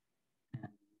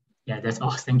 Yeah, that's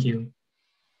all. Thank you.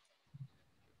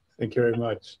 Thank you very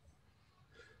much.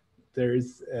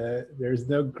 There's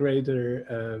no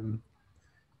greater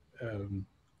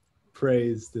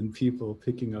praise than people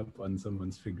picking up on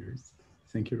someone's fingers.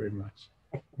 Thank you very much.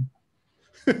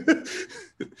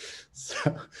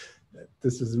 So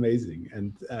this is amazing,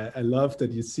 and I love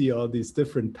that you see all these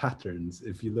different patterns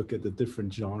if you look at the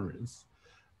different genres.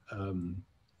 And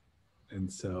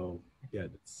so yeah,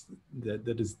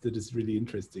 that is really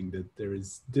interesting that there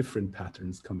is different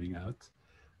patterns coming out.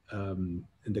 And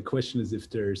the question is if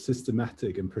they're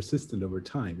systematic and persistent over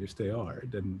time. If they are,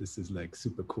 then this is like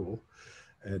super cool.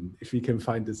 And if we can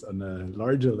find this on a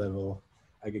larger level,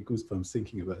 I get goosebumps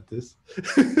thinking about this.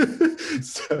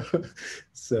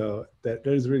 so that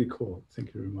is really cool.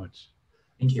 Thank you very much.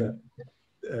 Thank you.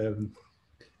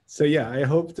 So yeah, I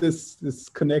hope this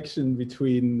connection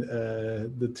between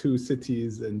the two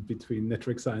cities and between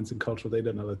network science and cultural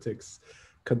data analytics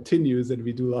continues, and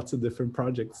we do lots of different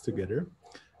projects together.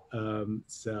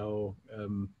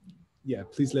 Yeah,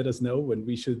 please let us know when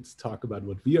we should talk about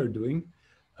what we are doing.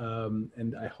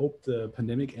 And I hope the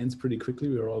pandemic ends pretty quickly.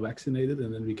 We're all vaccinated,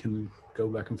 and then we can go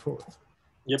back and forth.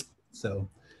 Yep. So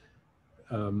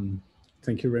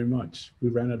thank you very much. We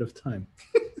ran out of time.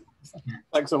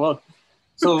 Thanks a lot.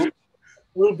 So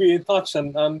we'll be in touch,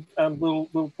 and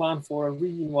we'll plan for a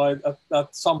re-invite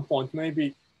at some point,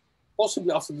 maybe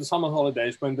possibly after the summer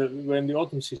holidays when the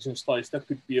autumn season starts. That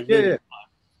could be a very good time.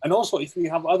 And also, if we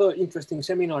have other interesting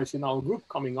seminars in our group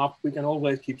coming up, we can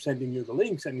always keep sending you the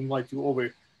links and invite you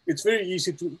over. It's very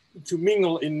easy to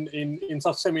mingle in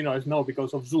such seminars now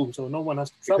because of Zoom, so no one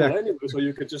has to travel anywhere. So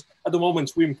you can just, at the moment,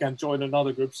 Swim can join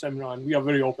another group seminar, and we are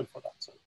very open for that.